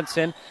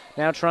Sorensen.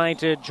 Now trying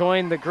to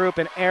join the group,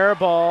 an air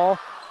ball.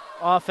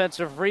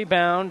 Offensive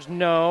rebound,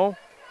 no.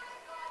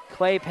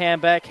 Clay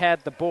Planbeck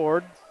had the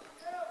board.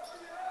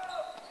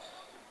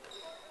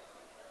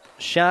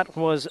 Shot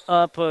was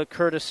up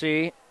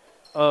courtesy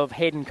of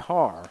Hayden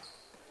Carr.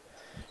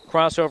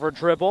 Crossover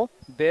dribble.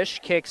 Bish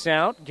kicks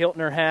out.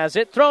 Giltner has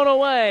it. Thrown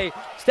away.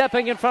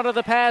 Stepping in front of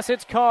the pass,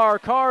 it's Carr.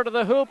 Carr to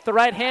the hoop. The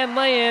right-hand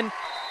lay-in.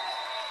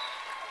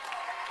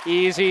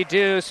 Easy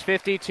deuce.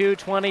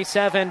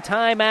 52-27.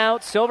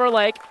 Timeout. Silver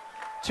Lake.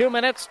 2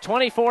 minutes,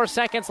 24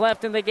 seconds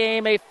left in the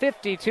game. A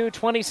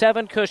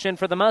 52-27 cushion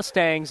for the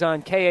Mustangs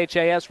on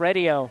KHAS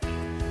Radio.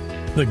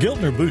 The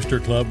Giltner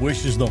Booster Club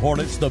wishes the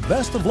Hornets the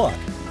best of luck.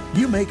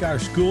 You make our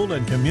school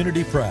and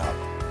community proud.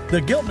 The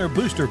Giltner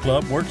Booster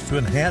Club works to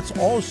enhance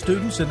all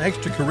students and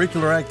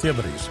extracurricular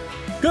activities.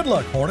 Good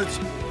luck, Hornets,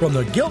 from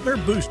the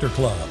Giltner Booster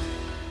Club.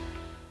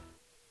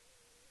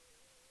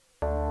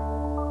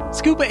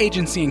 Scuba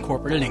Agency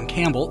Incorporated in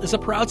Campbell is a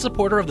proud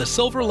supporter of the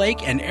Silver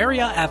Lake and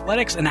area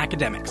athletics and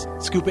academics.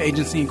 Scuba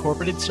Agency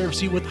Incorporated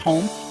serves you with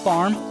home,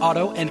 farm,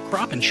 auto, and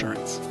crop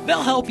insurance.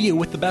 They'll help you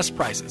with the best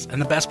prices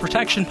and the best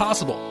protection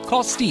possible.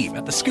 Call Steve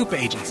at the Scuba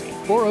Agency,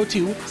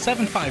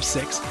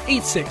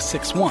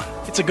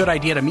 402-756-8661. It's a good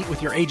idea to meet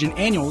with your agent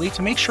annually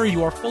to make sure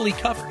you are fully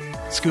covered.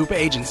 Scuba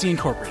Agency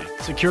Incorporated.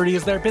 Security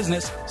is their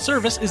business.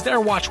 Service is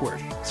their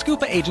watchword.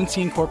 Scuba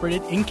Agency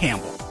Incorporated in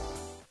Campbell.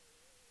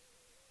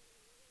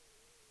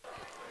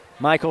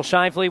 Michael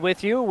Shively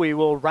with you. We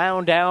will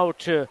round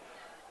out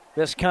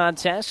this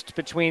contest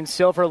between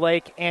Silver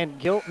Lake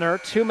and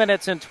Giltner. 2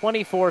 minutes and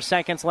 24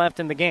 seconds left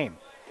in the game.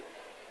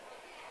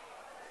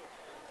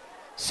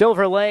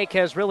 Silver Lake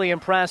has really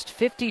impressed.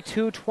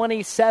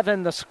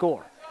 52-27 the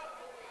score.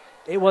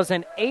 It was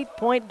an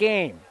 8-point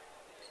game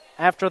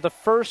after the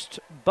first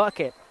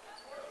bucket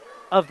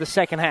of the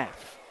second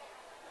half.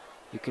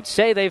 You could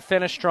say they've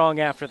finished strong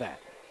after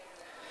that.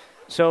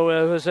 So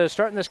it was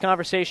starting this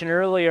conversation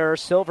earlier.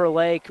 Silver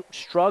Lake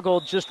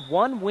struggled, just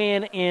 1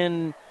 win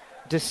in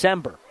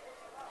December,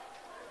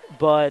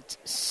 but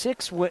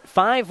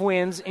 5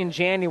 wins in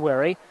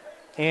January.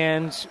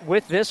 And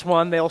with this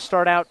one, they'll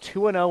start out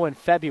 2-0 in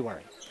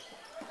February.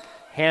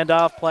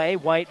 Handoff play.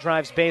 White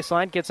drives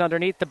baseline, gets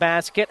underneath the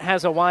basket,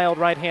 has a wild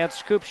right-hand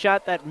scoop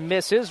shot that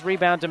misses.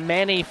 Rebound to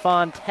Manny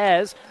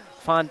Fontes.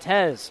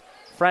 Fontes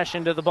fresh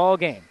into the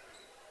ballgame.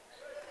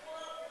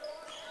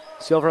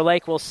 Silver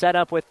Lake will set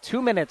up with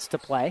 2 minutes to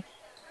play.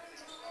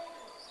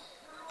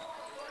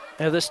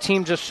 Now, this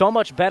team just so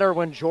much better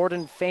when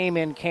Jordan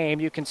Feynman came.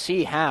 You can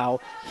see how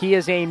he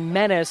is a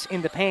menace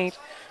in the paint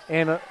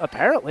and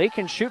apparently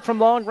can shoot from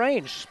long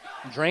range.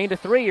 Drained a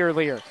 3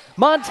 earlier.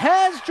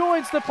 Montez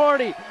joins the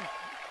party.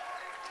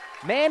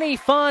 Manny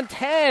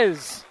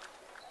Fontes.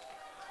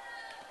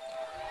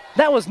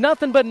 That was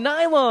nothing but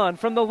nylon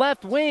from the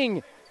left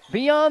wing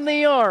beyond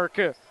the arc.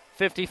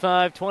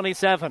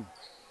 55-27.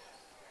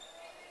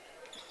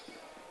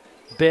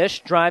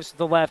 Bish drives to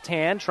the left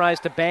hand, tries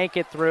to bank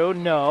it through.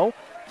 No.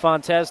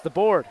 Fontes the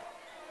board.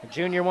 The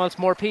junior wants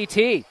more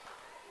PT.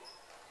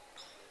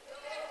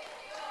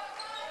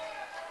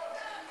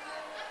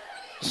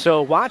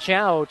 So watch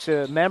out,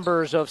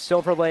 members of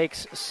Silver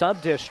Lake's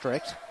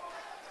sub-district.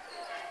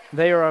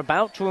 They are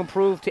about to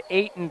improve to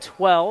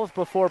 8-12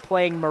 before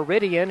playing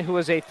Meridian, who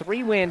is a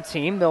 3-win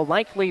team. They'll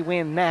likely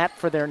win that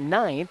for their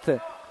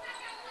 9th.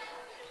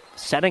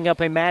 Setting up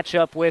a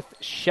matchup with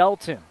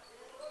Shelton.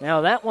 Now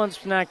that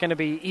one's not going to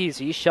be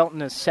easy.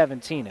 Shelton is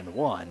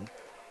 17-1.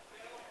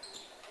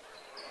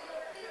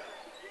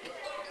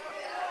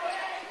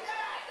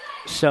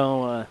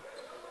 So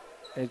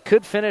it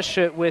could finish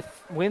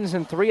with wins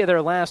in 3 of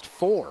their last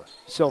 4,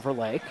 Silver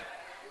Lake.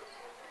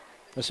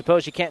 I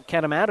suppose you can't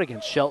count them out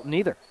against Shelton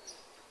either.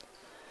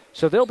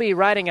 So they'll be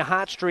riding a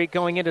hot streak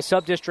going into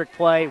sub-district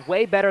play,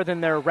 way better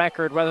than their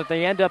record, whether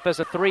they end up as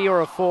a 3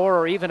 or a 4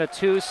 or even a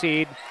 2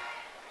 seed.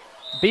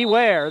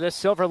 Beware this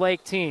Silver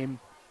Lake team.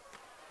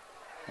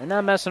 They're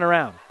not messing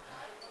around.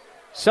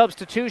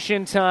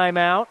 Substitution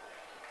timeout.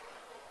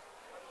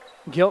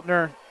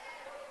 Giltner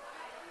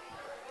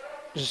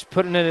just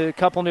putting a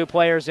couple new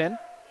players in.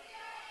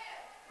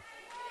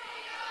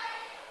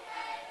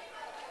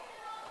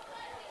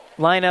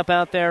 Lineup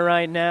out there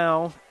right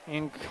now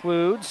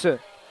includes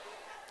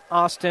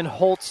Austin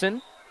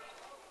Holtzen,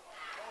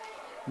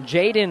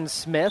 Jaden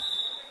Smith,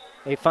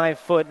 a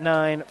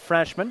 5'9"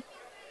 freshman,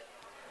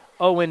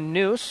 Owen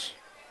Noose,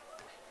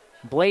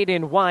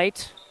 Bladen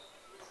White,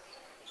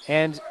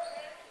 and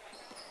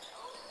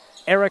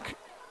Eric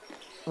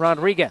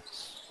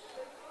Rodriguez.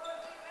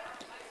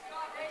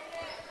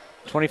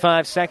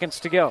 25 seconds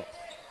to go.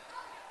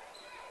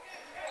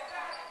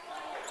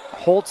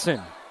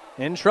 Holtzen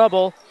in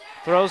trouble.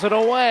 Throws it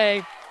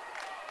away.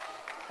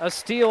 A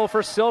steal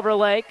for Silver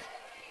Lake.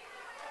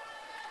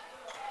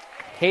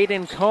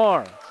 Hayden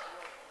Carr.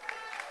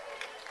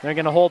 They're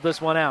going to hold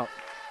this one out.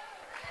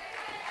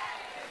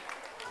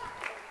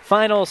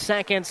 Final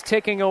seconds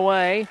ticking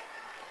away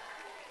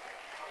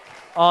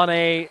on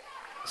a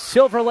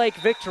Silver Lake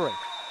victory.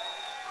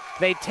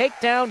 They take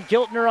down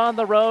Giltner on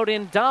the road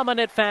in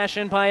dominant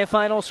fashion by a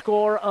final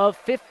score of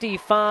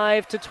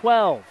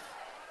 55-12.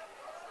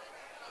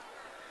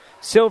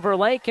 Silver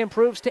Lake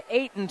improves to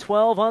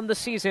 8-12 on the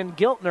season.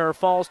 Giltner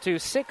falls to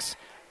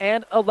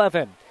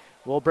 6-11.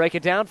 We'll break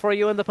it down for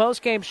you in the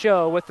postgame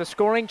show with the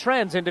scoring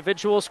trends,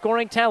 individual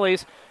scoring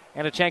tallies,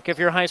 and a check of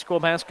your high school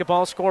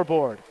basketball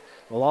scoreboard.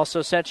 We'll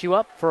also set you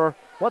up for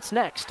what's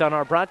next on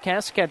our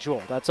broadcast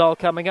schedule. That's all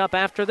coming up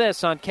after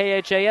this on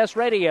KHAS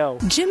Radio.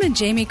 Jim and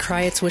Jamie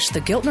Kryatz wish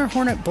the Giltner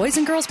Hornet boys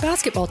and girls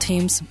basketball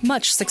teams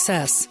much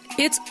success.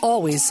 It's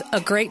always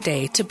a great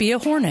day to be a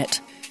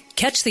Hornet.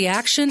 Catch the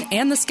action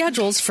and the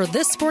schedules for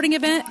this sporting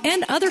event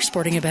and other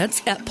sporting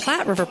events at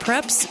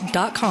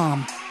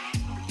PlatteRiverPreps.com.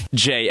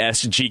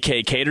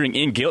 JSGK Catering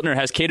in Giltner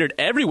has catered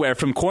everywhere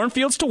from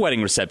cornfields to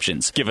wedding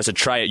receptions. Give us a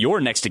try at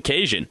your next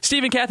occasion.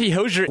 Steve and Kathy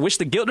Hosier wish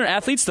the Giltner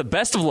athletes the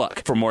best of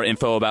luck. For more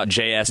info about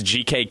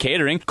JSGK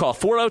Catering, call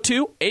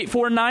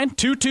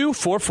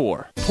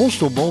 402-849-2244.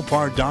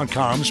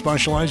 PostalBopart.com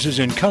specializes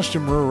in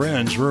custom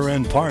rear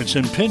end parts,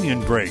 and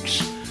pinion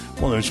brakes.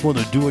 Whether it's for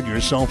the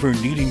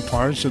do-it-yourselfer needing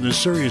parts or the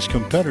serious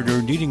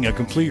competitor needing a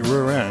complete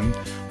rear end,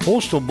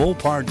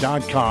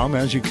 PostalBopart.com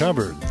has you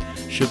covered.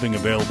 Shipping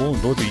available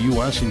in both the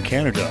U.S. and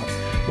Canada.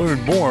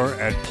 Learn more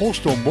at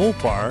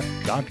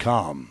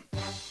PostalBopart.com.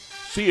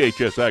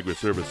 CHS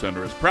Agri-Service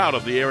Center is proud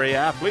of the area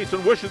athletes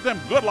and wishes them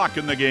good luck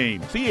in the game.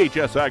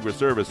 CHS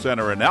Agri-Service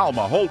Center in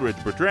Alma,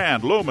 Holdridge,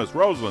 Bertrand, Loomis,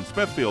 Roseland,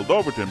 Smithfield,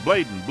 Overton,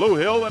 Bladen, Blue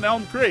Hill, and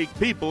Elm Creek.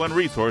 People and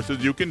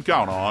resources you can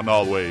count on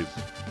always.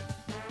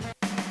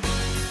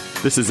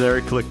 This is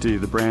Eric Lichty,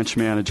 the branch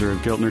manager of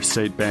Giltner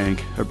State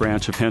Bank, a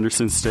branch of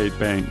Henderson State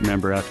Bank,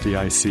 member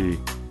FDIC.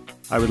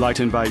 I would like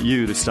to invite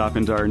you to stop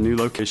into our new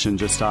location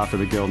just off of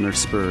the Giltner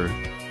Spur.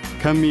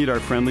 Come meet our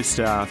friendly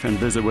staff and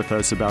visit with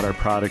us about our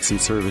products and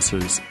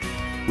services.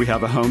 We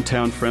have a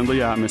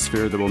hometown-friendly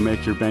atmosphere that will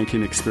make your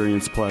banking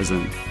experience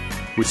pleasant.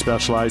 We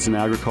specialize in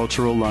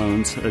agricultural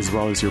loans as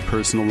well as your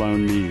personal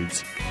loan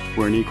needs.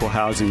 We're an equal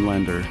housing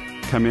lender.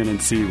 Come in and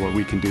see what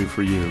we can do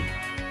for you.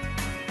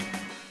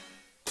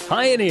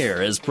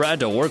 Pioneer is proud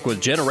to work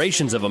with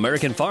generations of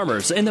American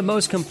farmers in the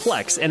most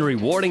complex and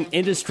rewarding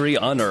industry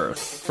on earth.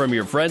 From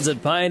your friends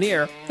at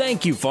Pioneer,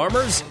 thank you,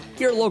 farmers.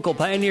 Your local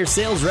Pioneer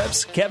sales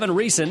reps, Kevin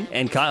Reeson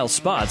and Kyle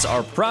Spots,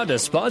 are proud to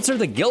sponsor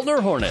the Giltner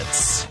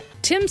Hornets.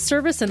 Tim's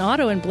Service and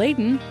Auto in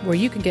Bladen, where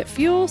you can get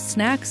fuel,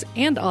 snacks,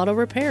 and auto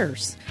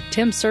repairs.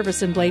 Tim's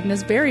Service in Bladen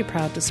is very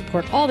proud to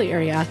support all the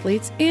area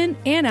athletes in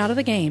and out of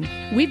the game.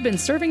 We've been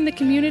serving the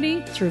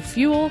community through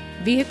fuel,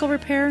 vehicle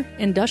repair,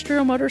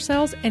 industrial motor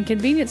sales, and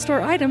convenience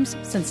store items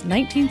since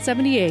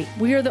 1978.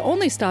 We are the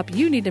only stop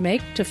you need to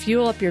make to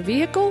fuel up your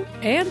vehicle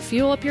and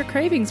fuel up your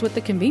cravings with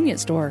the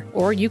convenience store.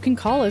 Or you can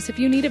call us if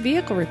you need a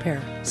vehicle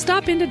repair.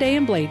 Stop in today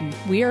in Bladen.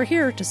 We are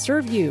here to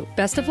serve you.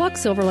 Best of luck,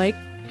 Silver Lake.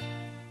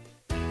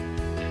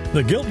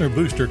 The Giltner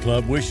Booster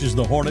Club wishes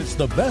the Hornets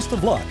the best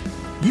of luck.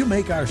 You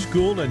make our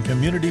school and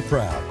community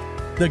proud.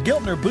 The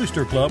Giltner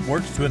Booster Club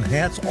works to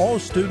enhance all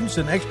students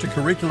and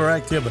extracurricular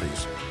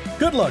activities.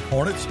 Good luck,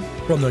 Hornets,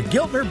 from the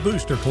Giltner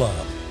Booster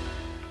Club.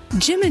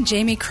 Jim and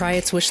Jamie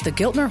Kryatz wish the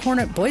Giltner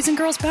Hornet boys and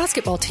girls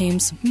basketball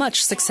teams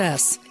much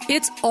success.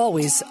 It's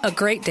always a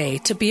great day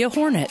to be a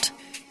Hornet.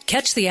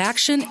 Catch the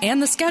action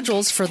and the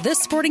schedules for this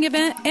sporting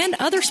event and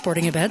other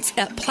sporting events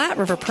at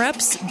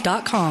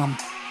PlatteRiverPreps.com.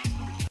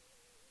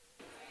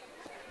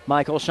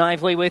 Michael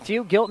Shively with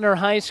you. Giltner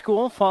High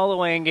School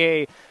following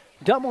a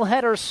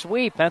doubleheader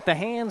sweep at the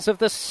hands of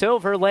the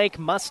Silver Lake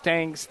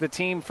Mustangs. The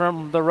team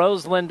from the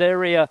Roseland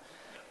area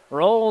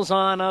rolls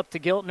on up to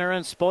Giltner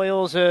and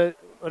spoils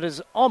what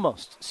is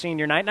almost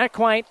senior night. Not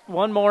quite.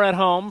 One more at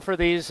home for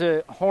these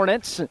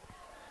Hornets. And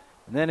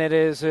then it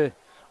is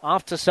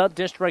off to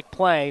sub-district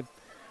play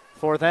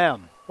for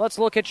them. Let's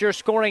look at your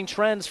scoring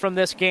trends from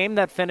this game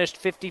that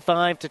finished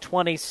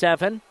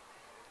 55-27.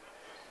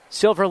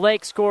 Silver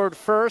Lake scored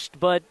first,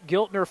 but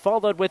Giltner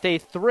followed with a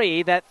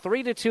 3. That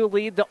 3-2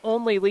 lead, the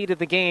only lead of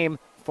the game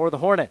for the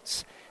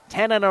Hornets.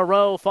 10 in a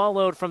row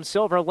followed from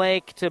Silver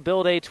Lake to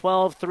build a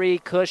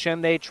 12-3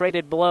 cushion. They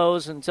traded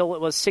blows until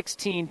it was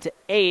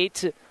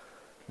 16-8.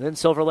 Then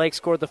Silver Lake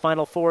scored the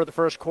final 4 of the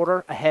first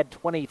quarter, ahead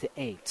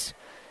 20-8.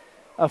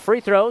 A free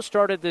throw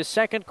started the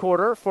second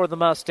quarter for the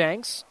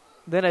Mustangs.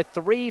 Then a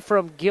 3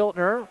 from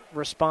Giltner,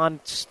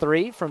 response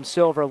 3 from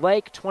Silver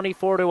Lake,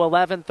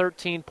 24-11,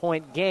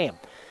 13-point game.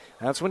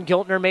 That's when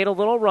Giltner made a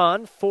little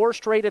run, 4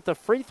 straight at the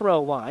free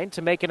throw line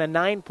to make it a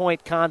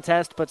 9-point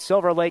contest, but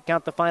Silver Lake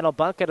got the final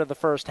bucket of the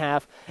first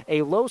half.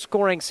 A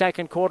low-scoring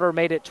second quarter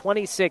made it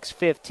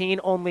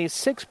 26-15, only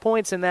 6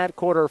 points in that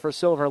quarter for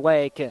Silver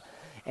Lake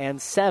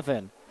and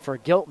 7 for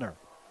Giltner.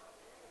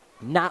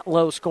 Not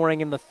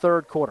low-scoring in the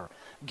third quarter.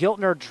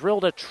 Giltner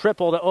drilled a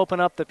triple to open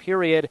up the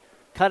period,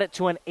 cut it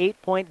to an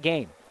 8-point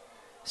game.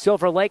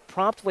 Silver Lake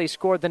promptly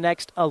scored the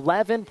next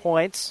 11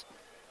 points,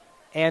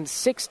 and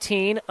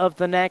 16 of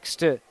the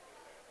next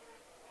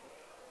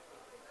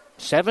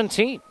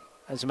 17,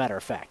 as a matter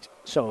of fact.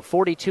 So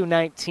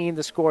 42-19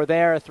 the score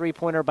there. A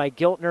three-pointer by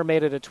Giltner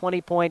made it a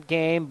 20-point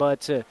game,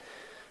 but a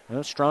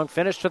strong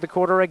finish to the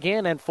quarter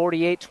again, and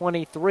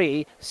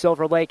 48-23.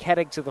 Silver Lake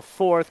heading to the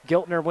fourth.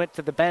 Giltner went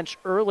to the bench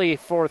early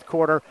fourth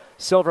quarter.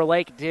 Silver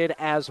Lake did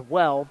as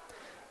well.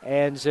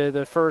 And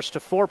the first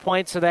 4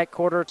 points of that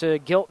quarter to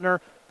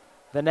Giltner,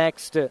 the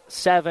next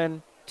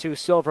 7 to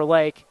Silver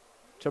Lake,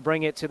 to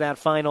bring it to that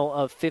final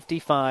of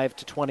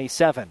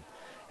 55-27.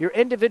 Your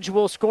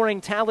individual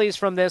scoring tallies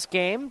from this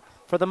game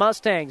for the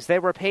Mustangs. They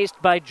were paced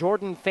by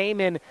Jordan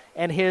Feynman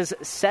and his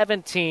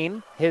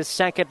 17, his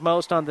second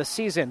most on the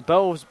season.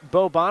 Bo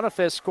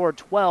Boniface scored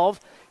 12,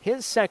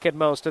 his second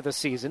most of the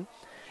season.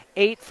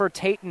 8 for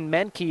Tayton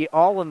Menke,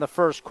 all in the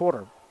first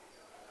quarter.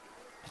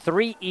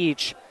 3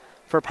 each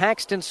for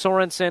Paxton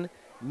Sorensen,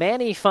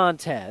 Manny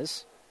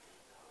Fontes,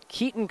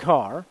 Keaton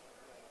Carr,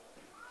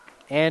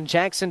 and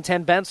Jackson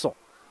Ten-Bensel.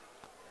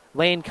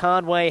 Lane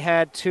Conway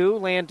had 2,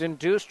 Landon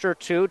Dooster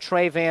 2,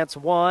 Trey Vance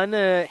 1,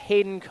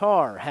 Hayden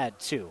Carr had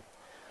 2.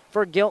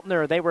 For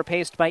Giltner, they were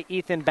paced by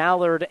Ethan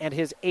Ballard and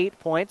his 8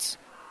 points,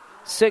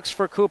 6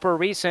 for Cooper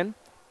Reeson,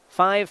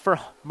 5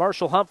 for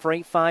Marshall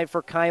Humphrey, 5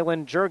 for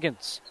Kylan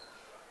Juergens,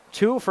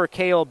 2 for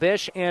Cale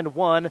Bish, and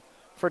 1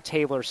 for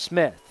Taylor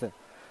Smith.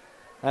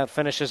 That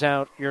finishes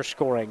out your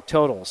scoring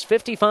totals.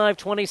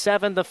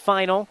 55-27 the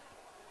final.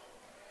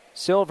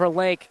 Silver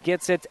Lake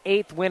gets its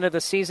 8th win of the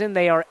season.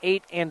 They are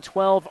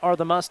 8-12 are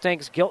the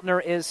Mustangs.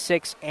 Giltner is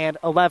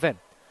 6-11.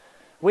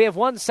 We have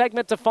one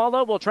segment to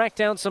follow. We'll track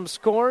down some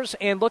scores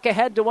and look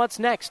ahead to what's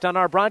next on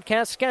our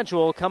broadcast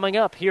schedule coming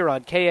up here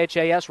on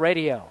KHAS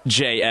Radio.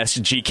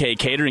 JSGK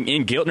Catering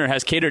in Giltner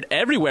has catered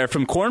everywhere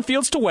from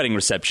cornfields to wedding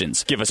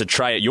receptions. Give us a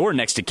try at your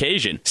next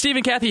occasion. Steve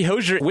and Kathy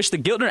Hosier wish the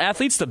Giltner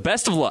athletes the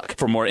best of luck.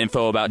 For more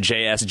info about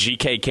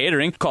JSGK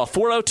Catering, call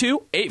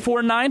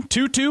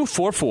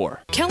 402-849-2244.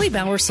 Kelly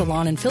Bauer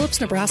Salon in Phillips,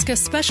 Nebraska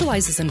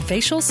specializes in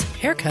facials,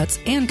 haircuts,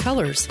 and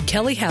colors.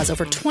 Kelly has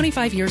over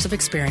 25 years of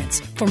experience.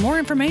 For more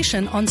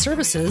information on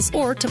services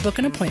or to book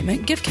an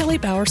appointment, give Kelly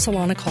Bauer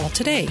Salon a call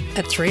today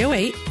at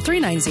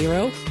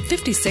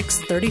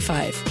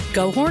 308-390-5635.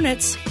 Go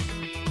Hornets!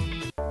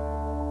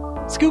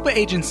 Scuba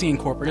Agency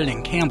Incorporated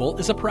in Campbell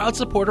is a proud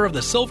supporter of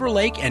the Silver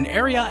Lake and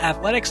area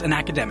athletics and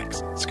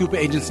academics. Scuba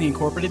Agency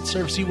Incorporated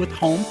serves you with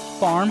home,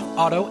 farm,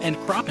 auto, and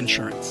crop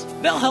insurance.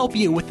 They'll help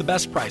you with the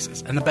best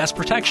prices and the best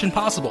protection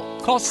possible.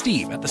 Call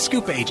Steve at the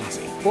Scuba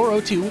Agency,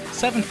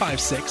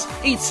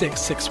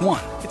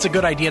 402-756-8661. It's a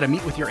good idea to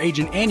meet with your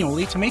agent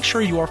annually to make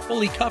sure you are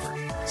fully covered.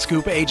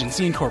 Scuba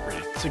Agency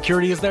Incorporated.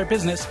 Security is their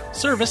business.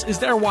 Service is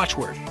their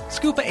watchword.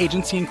 Scuba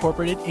Agency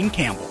Incorporated in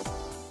Campbell.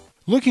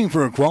 Looking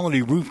for a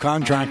quality roof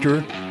contractor?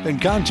 Then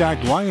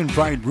contact Lion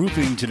Pride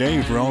Roofing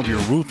today for all of your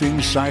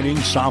roofing, siding,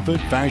 soffit,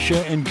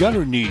 fascia, and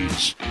gutter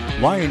needs.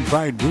 Lion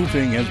Pride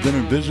Roofing has been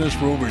in business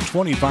for over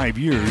 25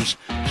 years,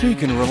 so you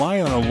can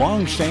rely on a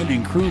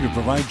long-standing crew to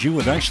provide you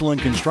with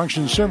excellent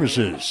construction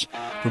services.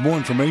 For more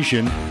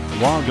information,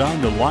 log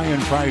on to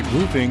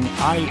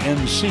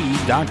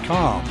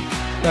LionPrideRoofingINC.com.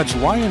 That's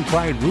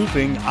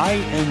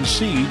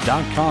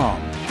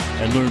LionPrideRoofingINC.com.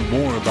 And learn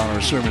more about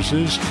our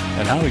services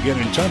and how to get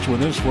in touch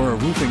with us for a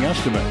roofing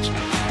estimate.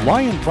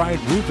 Lion Pride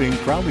Roofing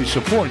proudly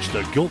supports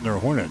the Giltner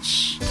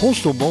Hornets.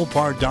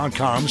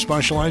 PostalBullPart.com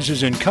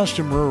specializes in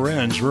custom rear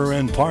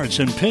end parts,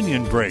 and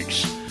pinion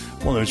brakes.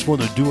 Whether it's for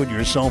the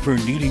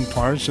do-it-yourselfer needing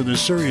parts or the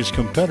serious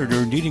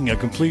competitor needing a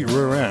complete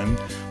rear end,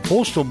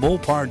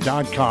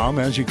 PostalBullPart.com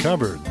has you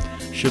covered.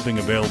 Shipping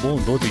available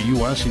in both the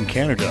U.S. and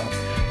Canada.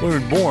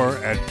 Learn more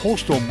at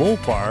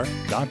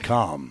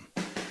PostalBullPart.com.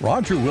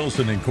 Roger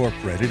Wilson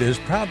Incorporated is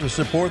proud to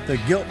support the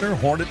Giltner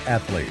Hornet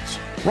athletes.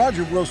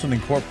 Roger Wilson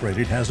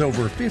Incorporated has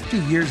over 50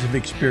 years of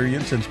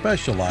experience and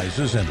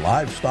specializes in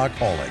livestock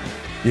hauling.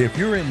 If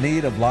you're in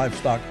need of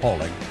livestock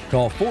hauling,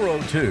 call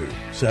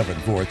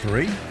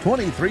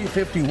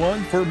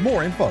 402-743-2351 for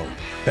more info.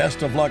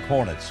 Best of luck,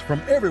 Hornets,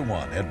 from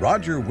everyone at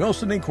Roger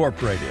Wilson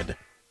Incorporated.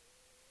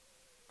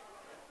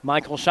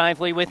 Michael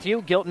Shively with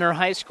you. Giltner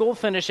High School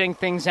finishing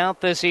things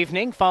out this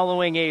evening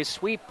following a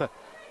sweep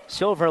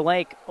Silver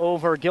Lake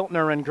over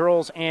Giltner in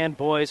girls and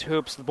boys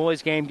hoops. The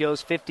boys game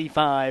goes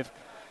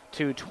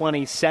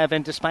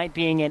 55-27, despite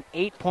being an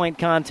 8-point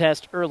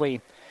contest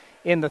early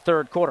in the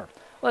third quarter.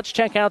 Let's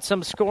check out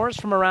some scores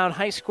from around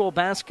high school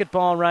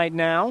basketball right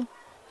now.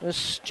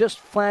 It's just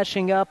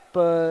flashing up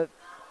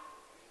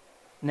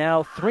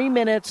now 3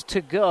 minutes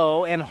to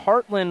go, and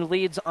Heartland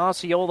leads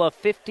Osceola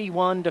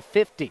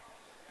 51-50.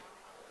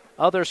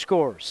 Other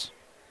scores.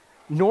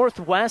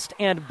 Northwest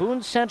and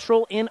Boone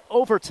Central in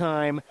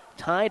overtime,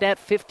 tied at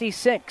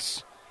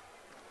 56.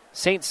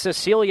 St.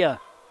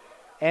 Cecilia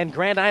and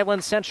Grand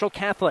Island Central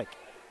Catholic.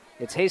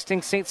 It's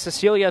Hastings St.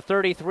 Cecilia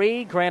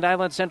 33, Grand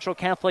Island Central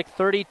Catholic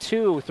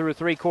 32 through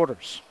three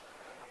quarters.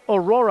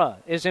 Aurora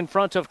is in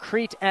front of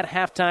Crete at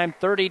halftime,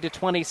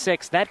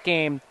 30-26. That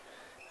game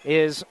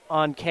is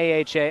on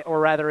KHA, or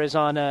rather is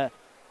on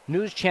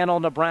News Channel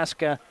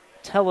Nebraska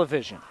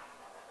television.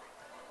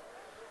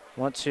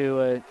 Want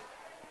to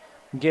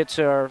get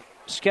our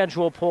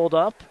schedule pulled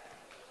up,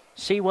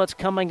 see what's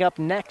coming up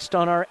next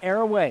on our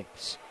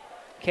airwaves.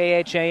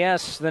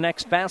 KHAS, the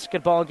next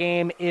basketball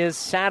game is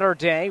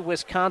Saturday,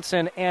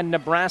 Wisconsin and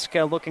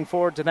Nebraska. Looking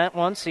forward to that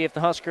one. See if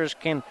the Huskers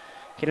can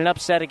get an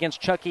upset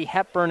against Chucky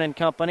Hepburn and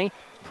company.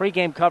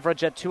 Pre-game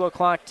coverage at 2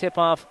 o'clock,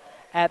 tip-off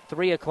at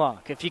 3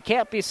 o'clock. If you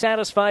can't be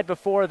satisfied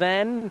before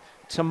then,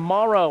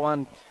 tomorrow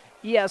on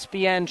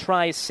ESPN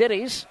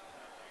Tri-Cities,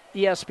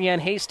 ESPN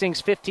Hastings,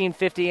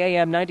 1550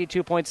 AM,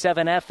 92.7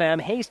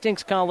 FM.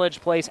 Hastings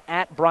College plays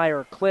at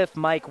Briar Cliff.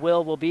 Mike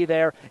Will be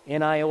there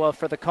in Iowa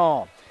for the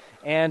call.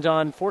 And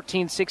on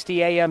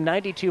 1460 AM,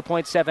 92.7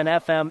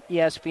 FM,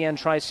 ESPN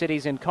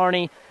Tri-Cities in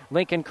Kearney,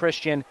 Lincoln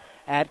Christian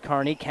at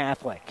Kearney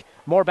Catholic.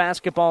 More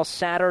basketball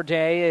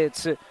Saturday.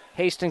 It's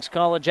Hastings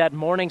College at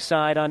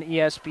Morningside on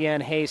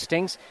ESPN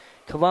Hastings.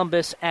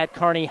 Columbus at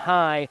Kearney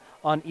High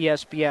on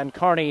ESPN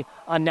Kearney.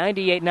 On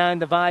 98.9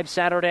 The Vibe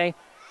Saturday,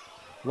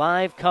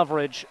 live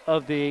coverage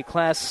of the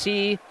Class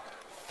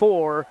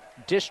C4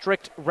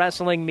 District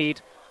Wrestling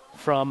meet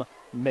from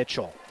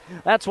Mitchell.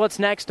 That's what's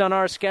next on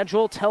our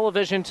schedule.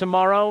 Television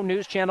tomorrow,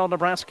 News Channel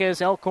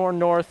Nebraska's Elkhorn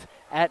North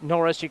at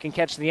Norris. You can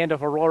catch the end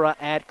of Aurora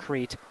at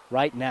Crete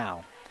right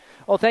now.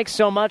 Well, thanks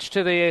so much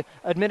to the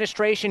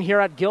administration here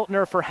at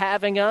Giltner for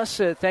having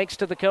us. Thanks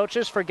to the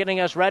coaches for getting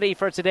us ready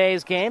for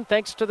today's game.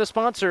 Thanks to the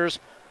sponsors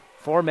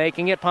for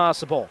making it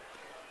possible.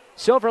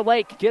 Silver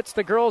Lake gets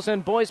the girls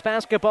and boys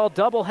basketball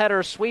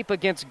doubleheader sweep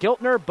against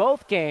Giltner,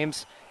 both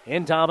games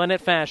in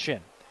dominant fashion.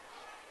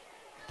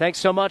 Thanks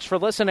so much for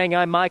listening.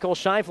 I'm Michael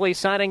Shively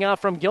signing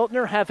off from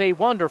Giltner. Have a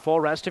wonderful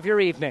rest of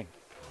your evening.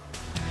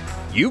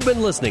 You've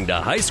been listening to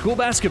High School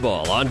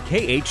Basketball on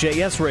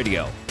KHAS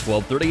Radio,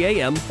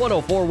 1230 AM,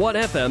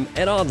 104.1 FM,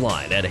 and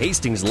online at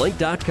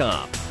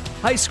hastingslink.com.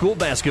 High School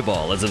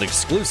Basketball is an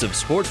exclusive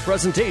sports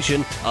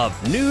presentation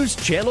of News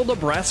Channel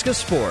Nebraska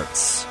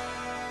Sports.